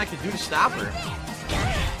 There's nothing I can do to stop her.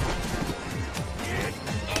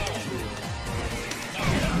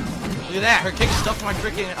 Look at that. Her kick's stuck in my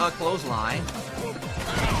freaking clothesline.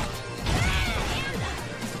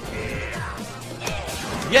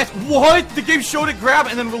 Yes. What? The game showed it grab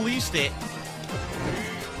and then released it.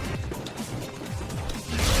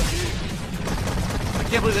 I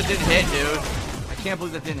can't believe that didn't hit, dude. I can't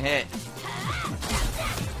believe that didn't hit.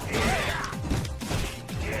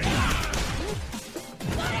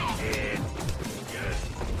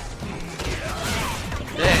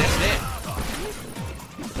 That's it.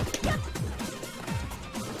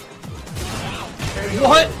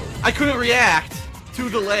 What? I couldn't react. Too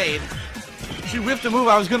delayed. She whiffed a move,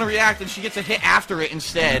 I was gonna react, and she gets a hit after it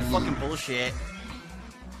instead. Fucking bullshit.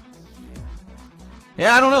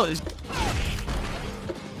 Yeah, I don't know.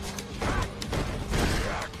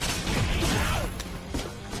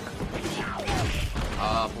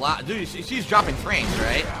 Dude, she's dropping frames,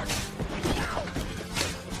 right?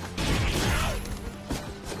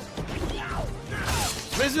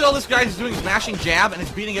 So basically all this guy is doing is mashing jab, and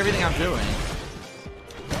it's beating everything I'm doing.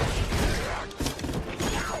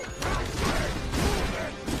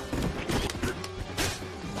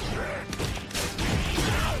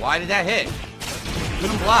 Why did that hit?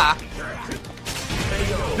 Couldn't block.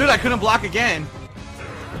 Dude, I couldn't block again.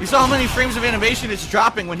 You saw how many frames of animation it's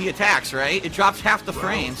dropping when he attacks, right? It drops half the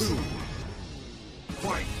frames.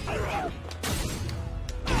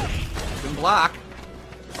 Couldn't block.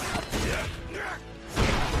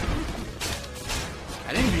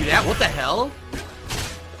 I didn't do that. What the hell?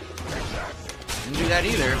 Didn't do that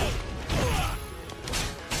either.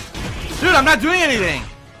 Dude, I'm not doing anything!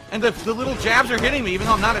 And the little jabs are hitting me even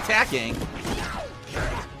though I'm not attacking.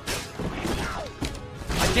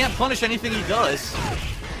 I can't punish anything he does.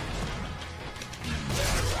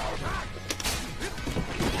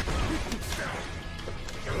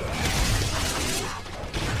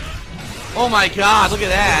 Oh my god, look at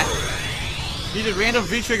that. He did random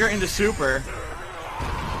V-trigger into super.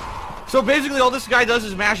 So basically all this guy does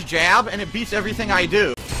is mash jab and it beats everything I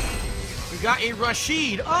do. We got a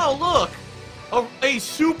Rashid. Oh, look. A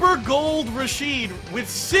super gold Rashid with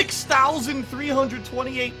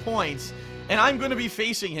 6,328 points. And I'm going to be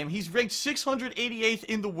facing him. He's ranked 688th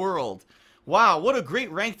in the world. Wow, what a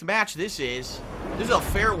great ranked match this is. This is a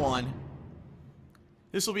fair one.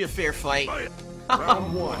 This will be a fair fight.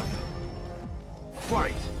 Round 1.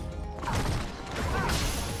 Fight.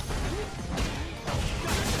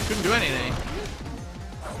 Couldn't do anything.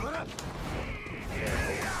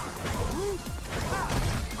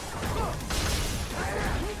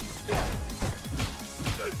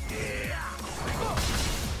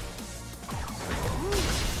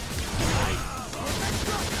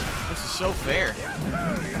 This is so fair.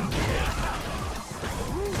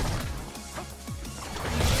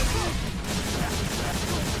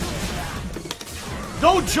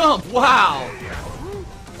 Don't jump! Wow!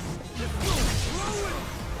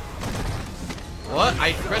 What?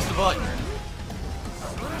 I pressed the button.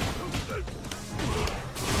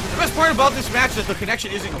 The best part about this match is that the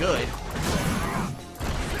connection isn't good.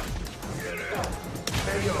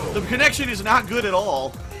 The connection is not good at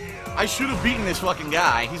all. I should have beaten this fucking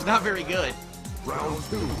guy. He's not very good. Round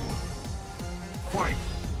 2. Fight.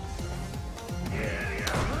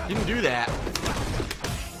 Didn't do that.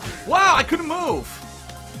 Wow, I couldn't move.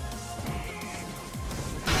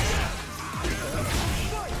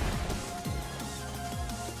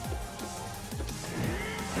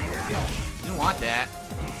 Didn't want that.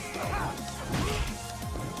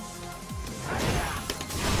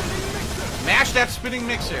 Mash that spinning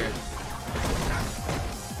mixer.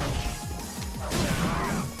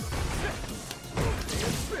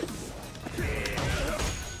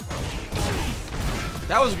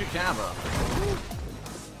 That was a good combo.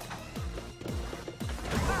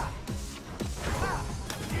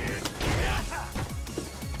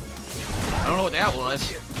 I don't know what that was.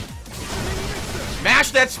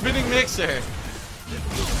 Smash that spinning mixer.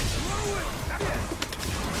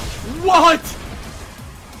 What?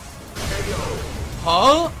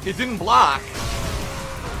 Huh? It didn't block.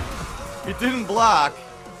 It didn't block.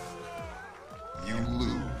 You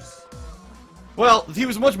lose. Well, he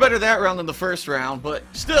was much better that round than the first round, but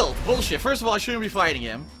still, bullshit. First of all, I shouldn't be fighting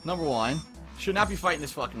him. Number one. Should not be fighting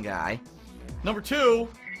this fucking guy. Number two,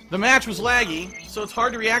 the match was laggy, so it's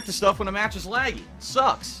hard to react to stuff when a match is laggy.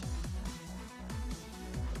 Sucks.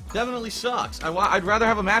 Definitely sucks. I'd rather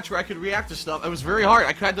have a match where I could react to stuff. It was very hard.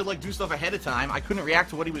 I had to like do stuff ahead of time. I couldn't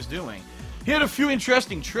react to what he was doing. He had a few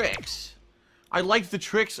interesting tricks. I liked the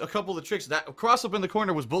tricks, a couple of the tricks. That cross up in the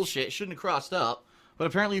corner was bullshit. It shouldn't have crossed up. But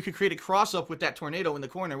apparently you could create a cross up with that tornado in the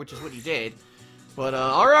corner, which is what he did. But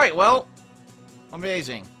alright, well,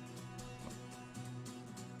 amazing.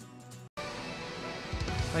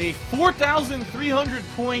 A 4,300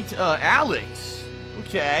 point Alex.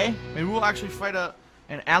 Okay, maybe we'll actually fight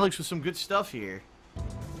an Alex with some good stuff here.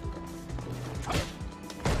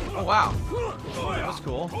 Oh wow, that's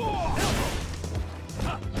cool.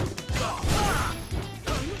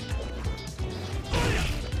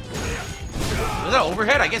 Is that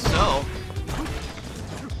overhead? I guess so.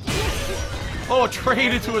 Oh,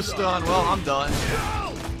 traded to a stun. Well, I'm done.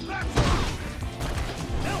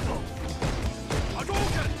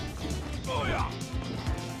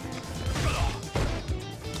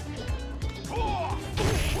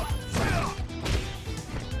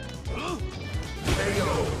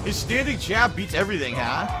 His standing jab beats everything,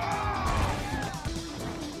 huh?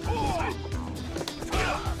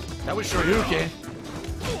 That was Shoryuken.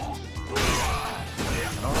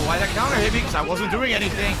 I don't know why that counter hit me, because I wasn't doing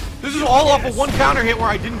anything. This is all off of one counter hit where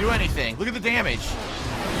I didn't do anything. Look at the damage.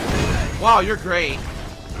 Wow, you're great.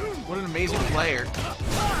 What an amazing player.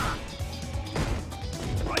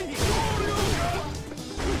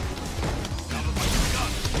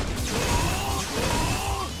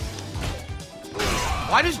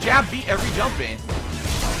 Why does jab beat every jump in?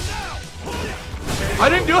 I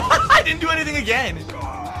didn't do anything again.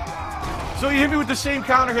 So he hit me with the same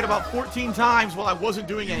counter hit about 14 times while I wasn't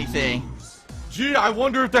doing anything. Gee, I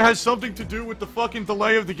wonder if that has something to do with the fucking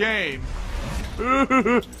delay of the game.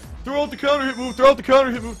 Throw out the counter hit move, throw out the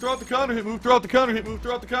counter hit move, throw out the counter hit move, throw out the counter hit move,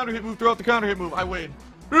 throw out the counter hit move, throw out the counter hit move. I win.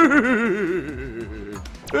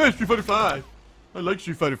 Hey, Street Fighter 5. I like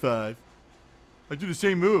Street Fighter 5. I do the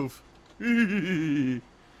same move.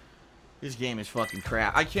 This game is fucking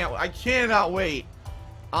crap. I cannot wait,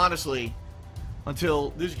 honestly,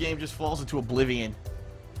 until this game just falls into oblivion.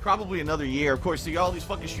 Probably another year. Of course, see all these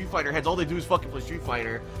fucking Street Fighter heads, all they do is fucking play Street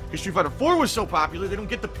Fighter. Because Street Fighter 4 was so popular, they don't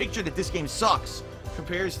get the picture that this game sucks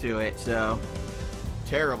compares to it, so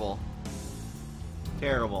terrible.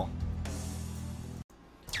 Terrible.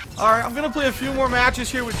 Alright, I'm gonna play a few more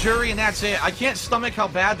matches here with Jury, and that's it. I can't stomach how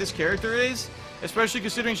bad this character is, especially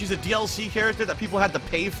considering she's a DLC character that people had to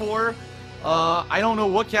pay for. I don't know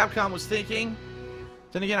what Capcom was thinking.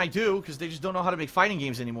 Then again, I do, because they just don't know how to make fighting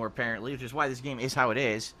games anymore, apparently, which is why this game is how it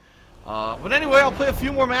is. But anyway, I'll play a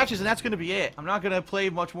few more matches, and that's going to be it. I'm not going to play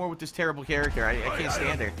much more with this terrible character. I can't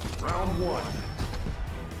stand her. Round 1.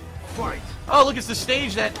 Fight. Oh, look, it's the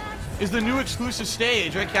stage that is the new exclusive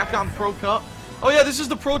stage, right? Capcom Pro Cup. Oh, yeah, this is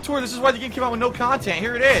the Pro Tour. This is why the game came out with no content.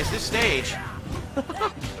 Here it is, this stage.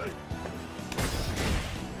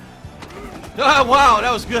 Ah, wow,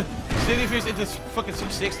 that was good. Standing face into fucking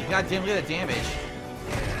 660. God damn, look at that damage.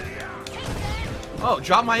 Oh,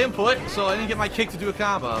 dropped my input, so I didn't get my kick to do a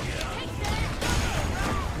combo.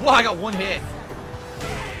 Whoa, I got one hit.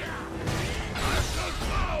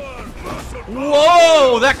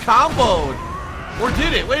 Whoa, that comboed. Or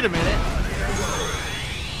did it? Wait a minute.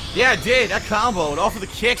 Yeah, it did. That comboed off of the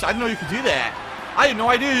kicks. I didn't know you could do that. I had no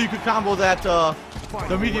idea you could combo that,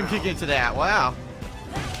 the medium kick into that. Wow.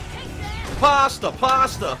 Pasta,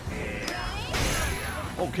 pasta.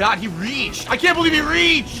 Oh, God, he reached. I can't believe he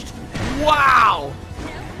reached. Wow.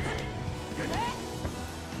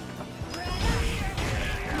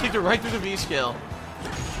 Kicked it right through the V-skill.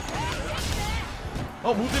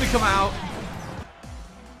 Oh, move didn't come out.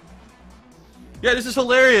 Yeah, this is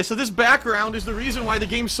hilarious. So this background is the reason why the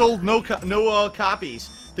game sold no copies.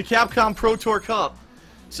 The Capcom Pro Tour Cup.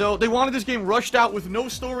 So they wanted this game rushed out with no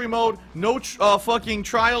story mode, no fucking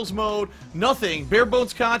trials mode, nothing, bare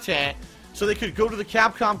bones content, so they could go to the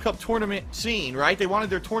Capcom Cup tournament scene, right? They wanted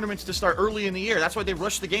their tournaments to start early in the year. That's why they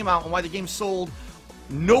rushed the game out and why the game sold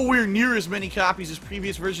nowhere near as many copies as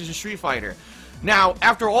previous versions of Street Fighter. Now,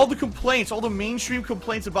 after all the complaints, all the mainstream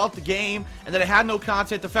complaints about the game, and that it had no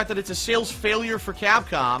content, the fact that it's a sales failure for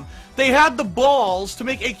Capcom, they had the balls to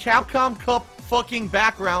make a Capcom Cup fucking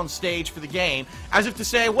background stage for the game, as if to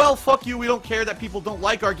say, well, fuck you, we don't care that people don't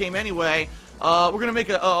like our game anyway, we're gonna make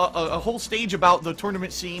a whole stage about the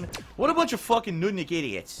tournament scene. What a bunch of fucking nudnik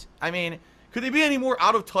idiots. I mean, could they be any more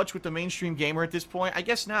out of touch with the mainstream gamer at this point? I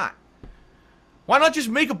guess not. Why not just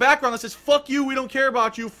make a background that says, fuck you, we don't care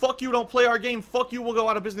about you, fuck you, don't play our game, fuck you, we'll go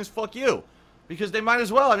out of business, fuck you. Because they might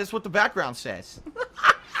as well, that's what the background says.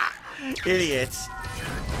 Idiots.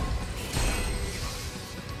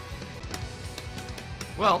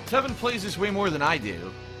 Well, Tevin plays this way more than I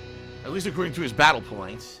do. At least according to his battle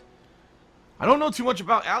points. I don't know too much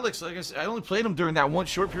about Alex. Like I said, I only played him during that one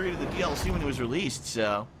short period of the DLC when it was released,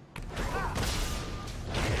 so...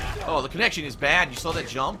 Oh, the connection is bad. You saw that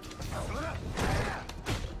jump?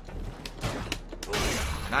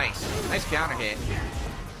 Nice. Nice counter hit.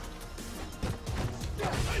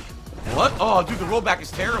 What? Oh, dude, the rollback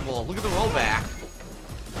is terrible. Look at the rollback.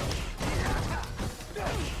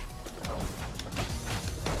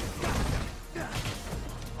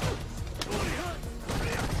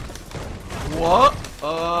 What?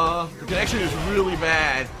 The connection is really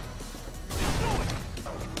bad.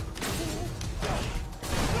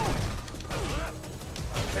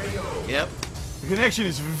 Yep. The connection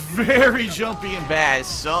is very jumpy and bad. It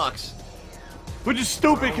sucks. Which is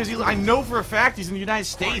stupid because I know for a fact he's in the United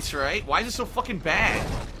States, right? Why is it so fucking bad?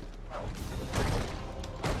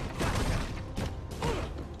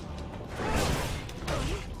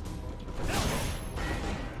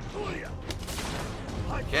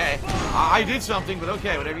 Okay. I did something, but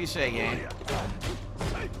okay, whatever you say, gang.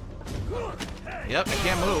 Yep, I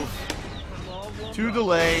can't move. Too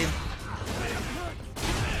delayed.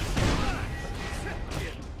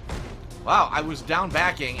 Wow, I was down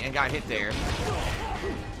backing and got hit there.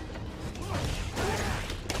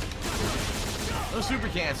 No super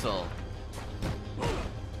cancel.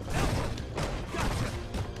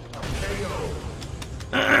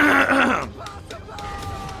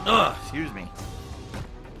 Ugh, excuse me.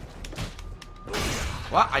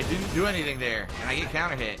 Well, I didn't do anything there, and I get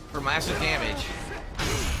counter hit for massive damage.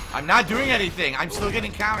 I'm not doing anything. I'm still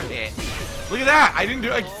getting counter hit. Look at that. I didn't do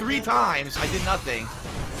it like 3 times. I did nothing.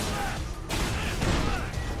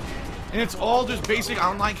 And it's all just basic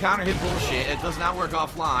online counter hit bullshit. It does not work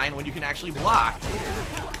offline when you can actually block.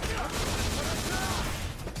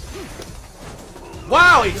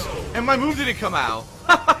 Wow, and my move didn't come out.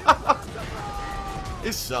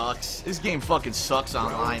 This sucks. This game fucking sucks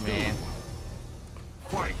online, man.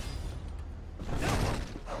 Fight.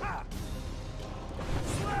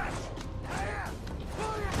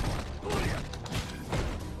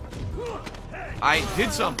 I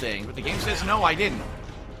did something, but the game says no, I didn't.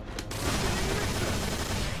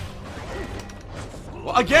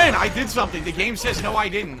 Well, again, I did something. The game says no, I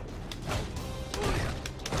didn't.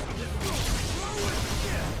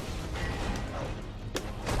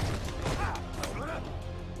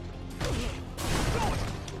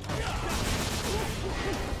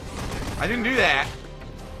 I didn't do that.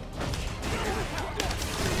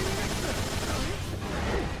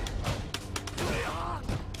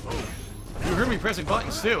 You heard me pressing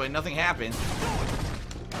buttons too, and nothing happened.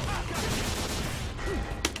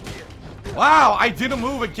 Wow, I did a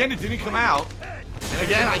move again, it didn't come out. And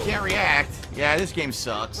again, I can't react. Yeah, this game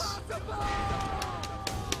sucks.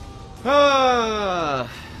 You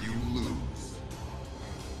lose.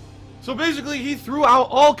 So basically, he threw out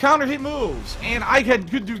all counter hit moves, and I could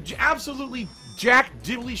do absolutely jack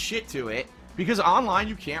diddly shit to it, because online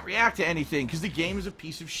you can't react to anything, because the game is a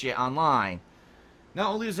piece of shit online.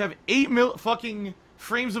 Not only does it have 8 fucking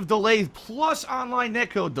frames of delay, plus online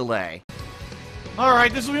netcode delay.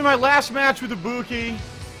 Alright, this will be my last match with Ibuki.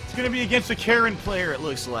 It's gonna be against a Karen player, it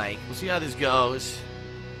looks like. We'll see how this goes.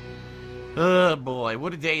 Oh boy,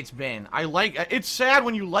 what a day it's been. It's sad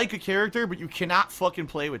when you like a character, but you cannot fucking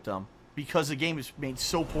play with them, because the game is made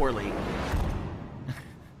so poorly.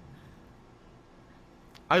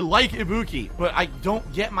 I like Ibuki, but I don't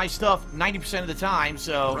get my stuff 90% of the time,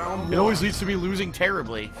 so it always leads to me losing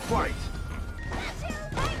terribly. Fight.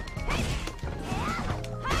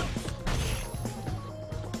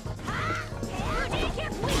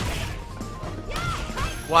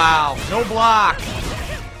 Wow, no block.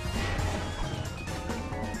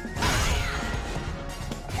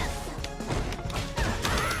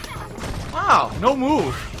 Wow, no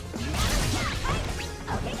move.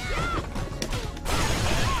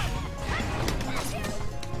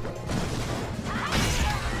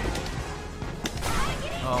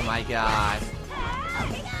 Oh my god.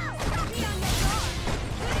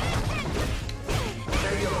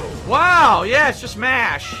 Wow, yeah, it's just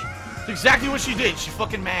mash. It's exactly what she did. She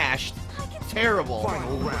fucking mashed. Terrible.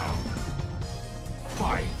 Final round.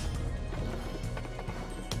 Fight.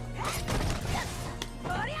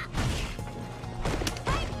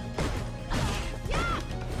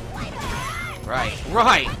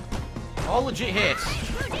 Right. All legit hits.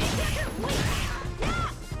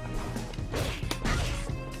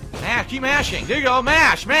 Mash, keep mashing. There you go,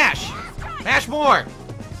 mash. Mash more.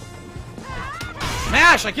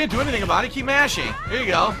 Mash, I can't do anything about it. Keep mashing. There you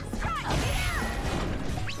go.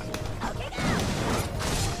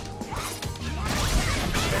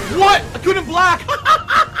 What? I couldn't block.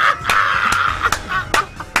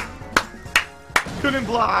 Couldn't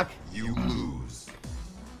block. You lose.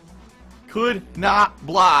 Could not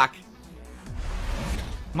block.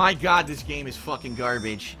 My god, this game is fucking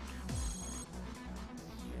garbage.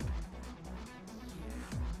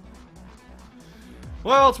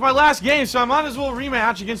 Well, it's my last game, so I might as well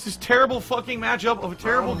rematch against this terrible fucking matchup of a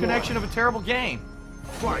terrible connection of a terrible game.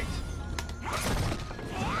 Fight.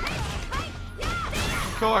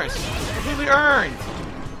 Of course. Completely earned.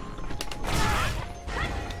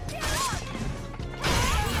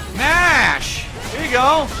 Mash! There you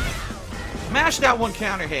go. Mash that one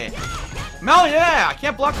counter hit. Hell yeah! I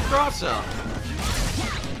can't block the cross up.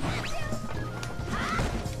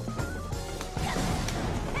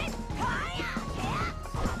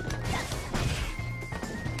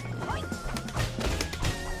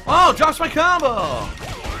 Oh, drops my combo!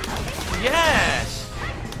 Yes!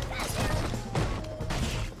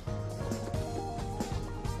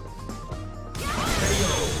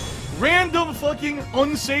 Random fucking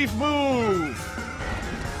unsafe move!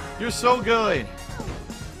 You're so good.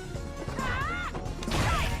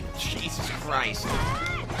 Jesus Christ.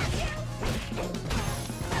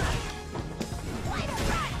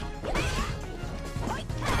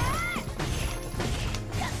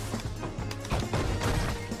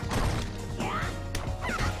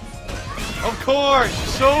 Of course,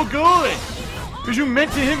 so good. Because you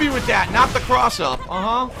meant to hit me with that, not the cross up.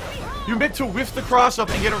 You meant to whiff the cross up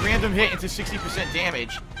and get a random hit into 60%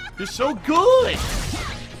 damage. You're so good.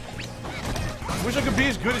 I wish I could be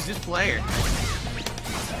as good as this player.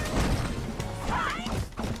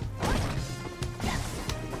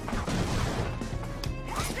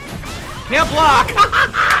 Can't block.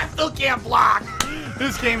 Still can't block.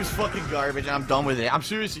 This game is fucking garbage and I'm done with it. I'm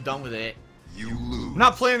seriously done with it. You lose. I'm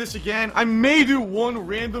not playing this again. I may do one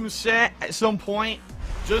random set at some point,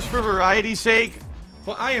 just for variety's sake.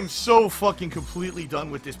 But I am so fucking completely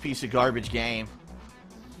done with this piece of garbage game.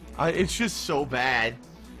 It's just so bad.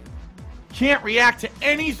 Can't react to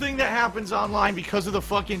anything that happens online because of the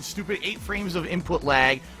fucking stupid 8 frames of input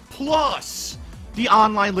lag, plus the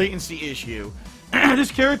online latency issue.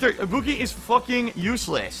 This character, Ibuki, is fucking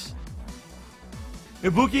useless.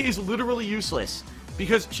 Ibuki is literally useless.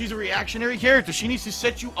 Because she's a reactionary character. She needs to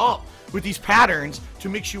set you up with these patterns to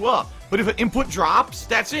mix you up. But if an input drops,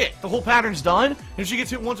 that's it. The whole pattern's done. And if she gets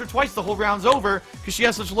hit once or twice, the whole round's over because she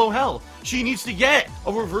has such low health. She needs to get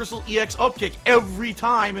a reversal EX upkick every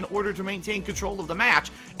time in order to maintain control of the match.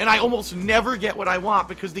 And I almost never get what I want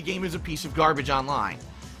because the game is a piece of garbage online.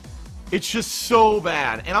 It's just so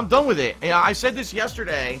bad, and I'm done with it. And I said this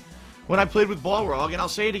yesterday when I played with Balrog, and I'll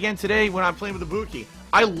say it again today when I'm playing with Ibuki.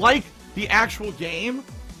 I like the actual game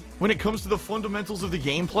when it comes to the fundamentals of the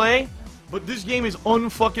gameplay, but this game is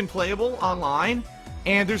unfucking playable online,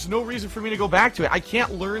 and there's no reason for me to go back to it. I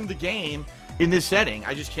can't learn the game in this setting.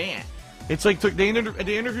 I just can't. It's like they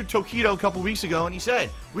interviewed Tokido a couple weeks ago, and he said,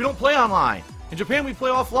 we don't play online. In Japan, we play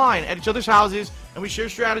offline at each other's houses, and we share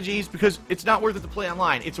strategies because it's not worth it to play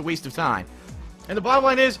online. It's a waste of time. And the bottom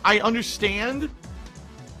line is, I understand,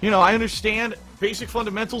 I understand basic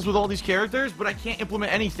fundamentals with all these characters, but I can't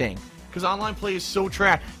implement anything because online play is so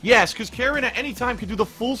trash. Yes, because Karen at any time can do the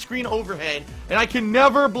full screen overhead, and I can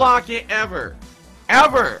never block it ever.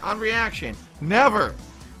 Ever on reaction. Never.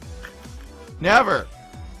 Never.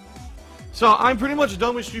 So I'm pretty much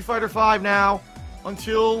done with Street Fighter V now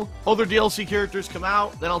until other DLC characters come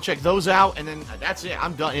out. Then I'll check those out, and then that's it.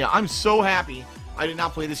 I'm done. Yeah, I'm so happy I did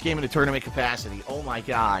not play this game in a tournament capacity. Oh my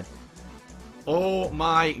god. Oh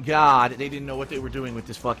my god. They didn't know what they were doing with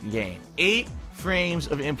this fucking game. 8 frames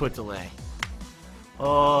of input delay.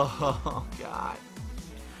 Oh god.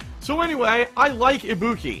 So anyway, I like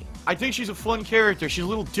Ibuki. I think she's a fun character. She's a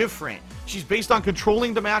little different. She's based on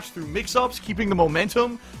controlling the match through mix-ups, keeping the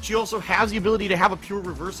momentum. She also has the ability to have a pure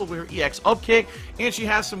reversal with her EX up kick, and she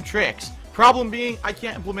has some tricks. Problem being, I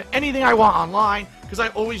can't implement anything I want online, because I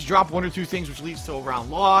always drop 1 or 2 things, which leads to a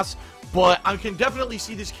round loss. But I can definitely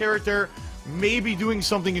see this character maybe doing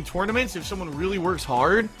something in tournaments if someone really works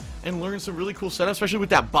hard and learns some really cool setups, especially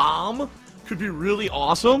with that bomb. Could be really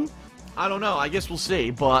awesome. I don't know. I guess we'll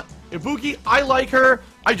see. But Ibuki, I like her.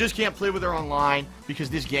 I just can't play with her online because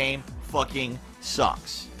this game fucking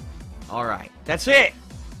sucks. Alright. That's it.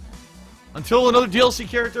 Until another DLC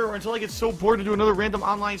character or until I get so bored to do another random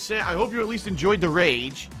online set, I hope you at least enjoyed the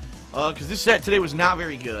Rage. Because this set today was not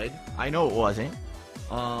very good. I know it wasn't.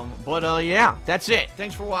 Yeah. That's it.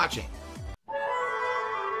 Thanks for watching.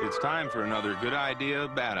 It's time for another good idea,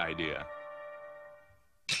 bad idea.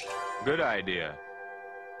 Good idea.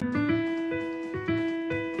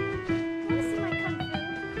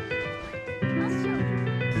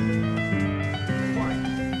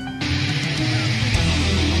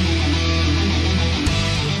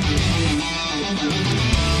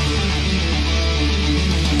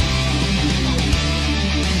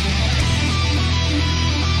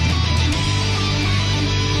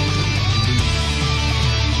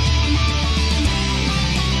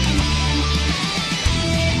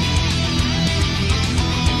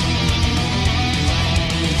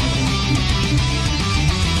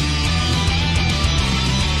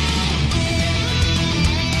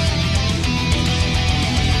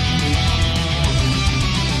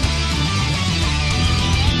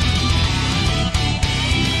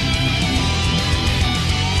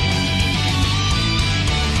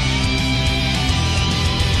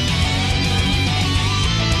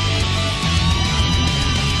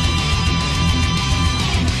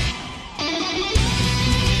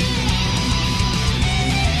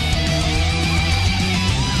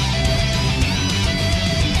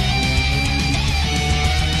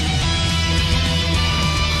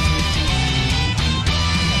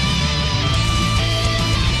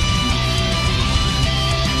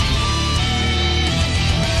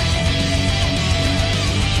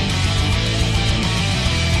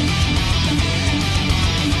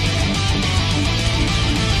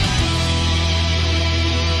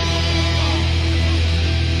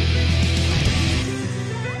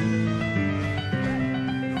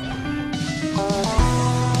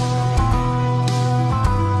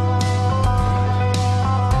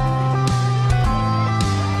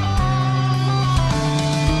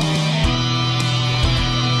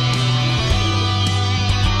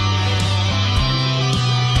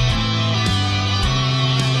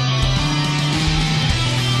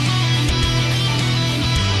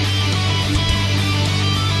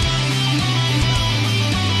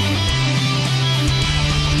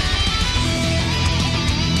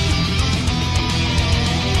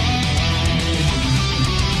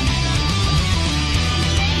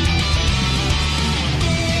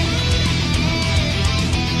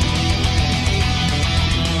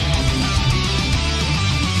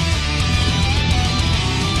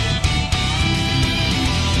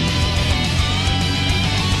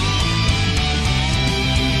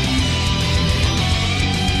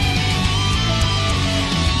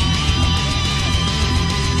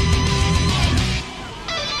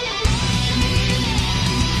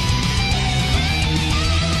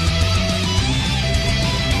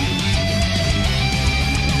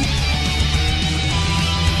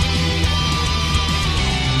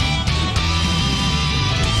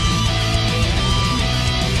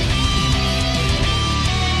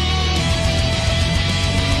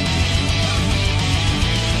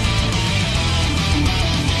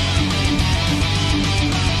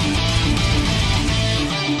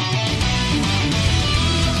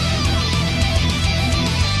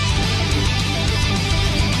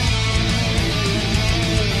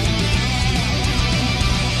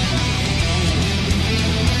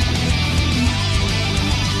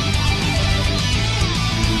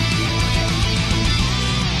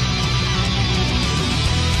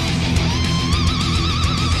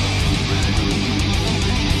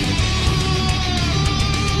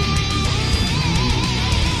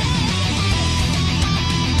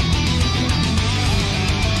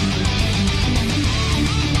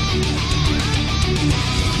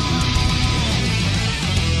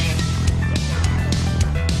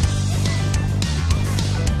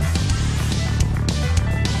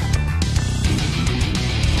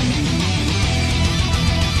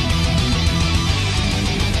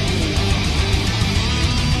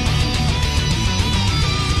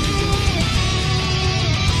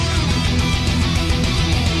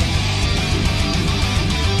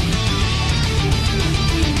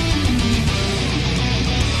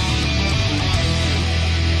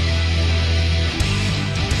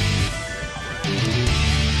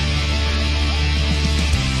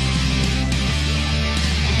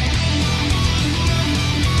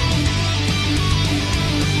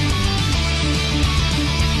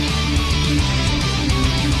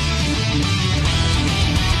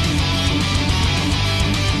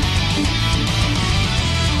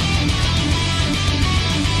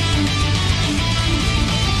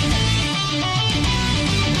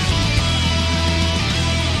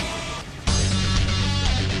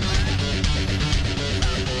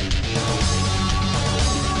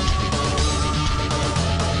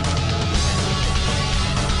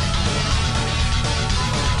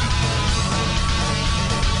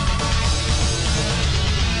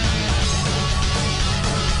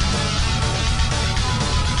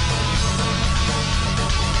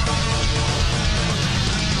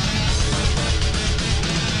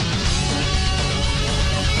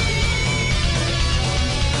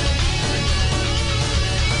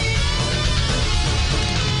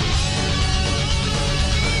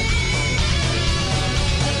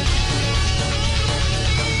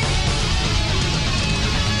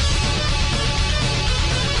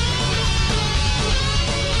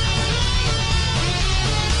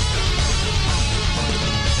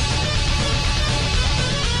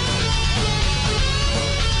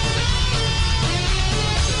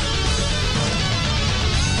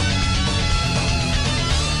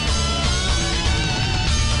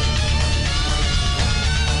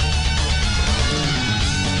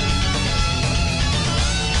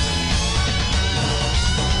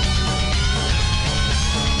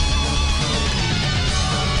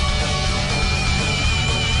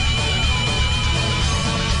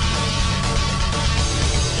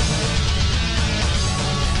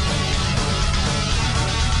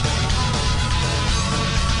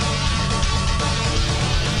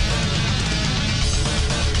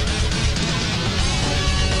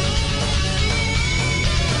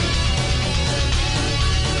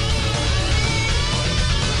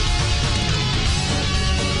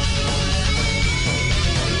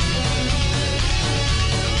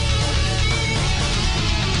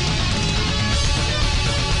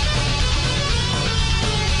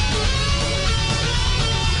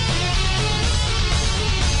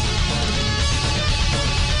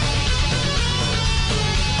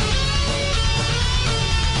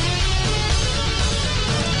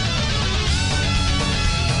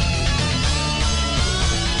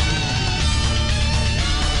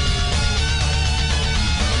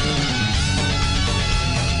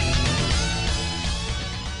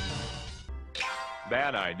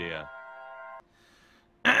 bad idea.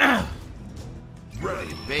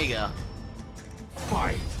 Ready. Vega.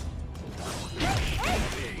 Fight.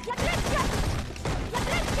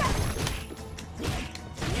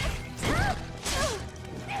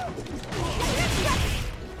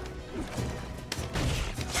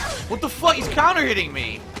 What the fuck? He's counter hitting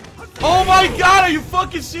me. Oh my god, are you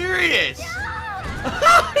fucking serious?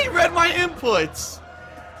 He read my inputs.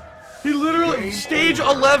 He literally, stage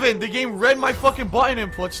 11, the game read my fucking button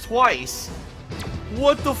inputs twice.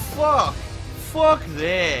 What the fuck? Fuck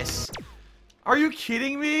this. Are you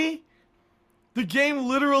kidding me? The game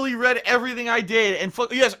literally read everything I did and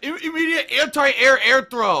fuck, yes, immediate anti-air air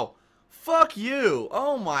throw. Fuck you.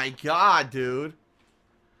 Oh my god, dude.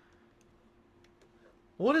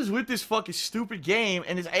 What is with this fucking stupid game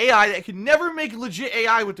and this AI that can never make legit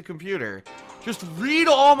AI with the computer? Just read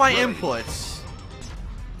all my inputs.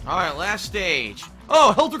 Alright, last stage.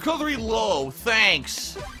 Oh, health recovery low.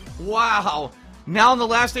 Thanks. Wow. Now in the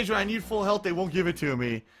last stage when I need full health, they won't give it to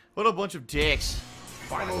me. What a bunch of dicks.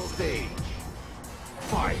 Final stage.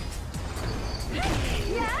 Fight.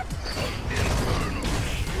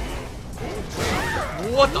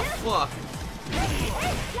 What the fuck?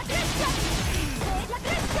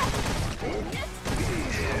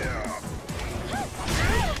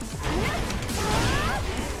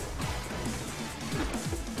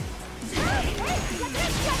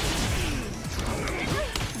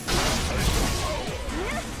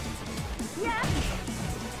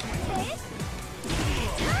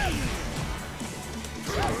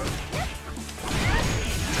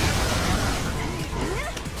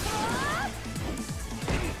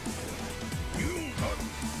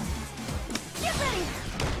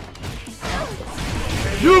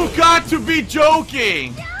 You've got to be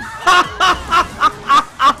joking!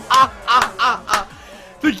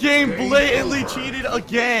 The game blatantly cheated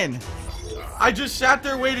again. I just sat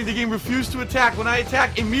there waiting. The game refused to attack. When I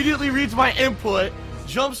attack, immediately reads my input.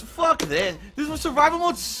 Jumps. Fuck this. This survival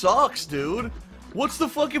mode sucks, dude. What's the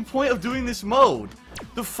fucking point of doing this mode?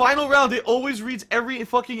 The final round, it always reads every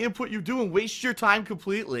fucking input you do and wastes your time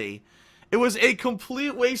completely. It was a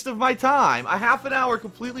complete waste of my time. A half an hour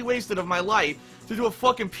completely wasted of my life to do a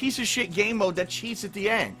fucking piece of shit game mode that cheats at the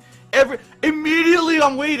end. Immediately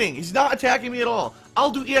I'm waiting. He's not attacking me at all.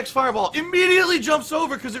 I'll do EX Fireball. Immediately jumps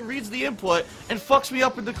over because it reads the input and fucks me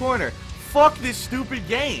up in the corner. Fuck this stupid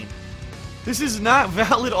game. This is not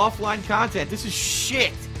valid offline content. This is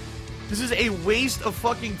shit. This is a waste of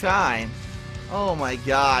fucking time. Oh my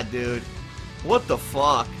god, dude. What the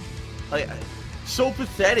fuck? Like, so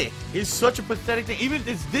pathetic. It's such a pathetic thing. Even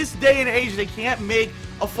it's this day and age, they can't make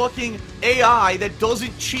a fucking AI that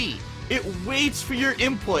doesn't cheat. It waits for your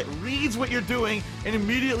input, reads what you're doing, and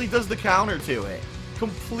immediately does the counter to it.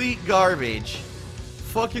 Complete garbage.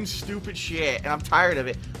 Fucking stupid shit, and I'm tired of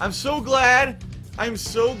it. I'm so glad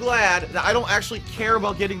that I don't actually care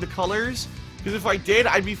about getting the colors, because if I did,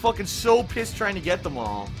 I'd be fucking so pissed trying to get them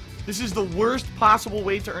all. This is the worst possible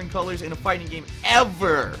way to earn colors in a fighting game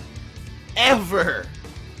ever. Ever.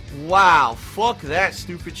 Wow, fuck that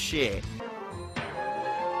stupid shit.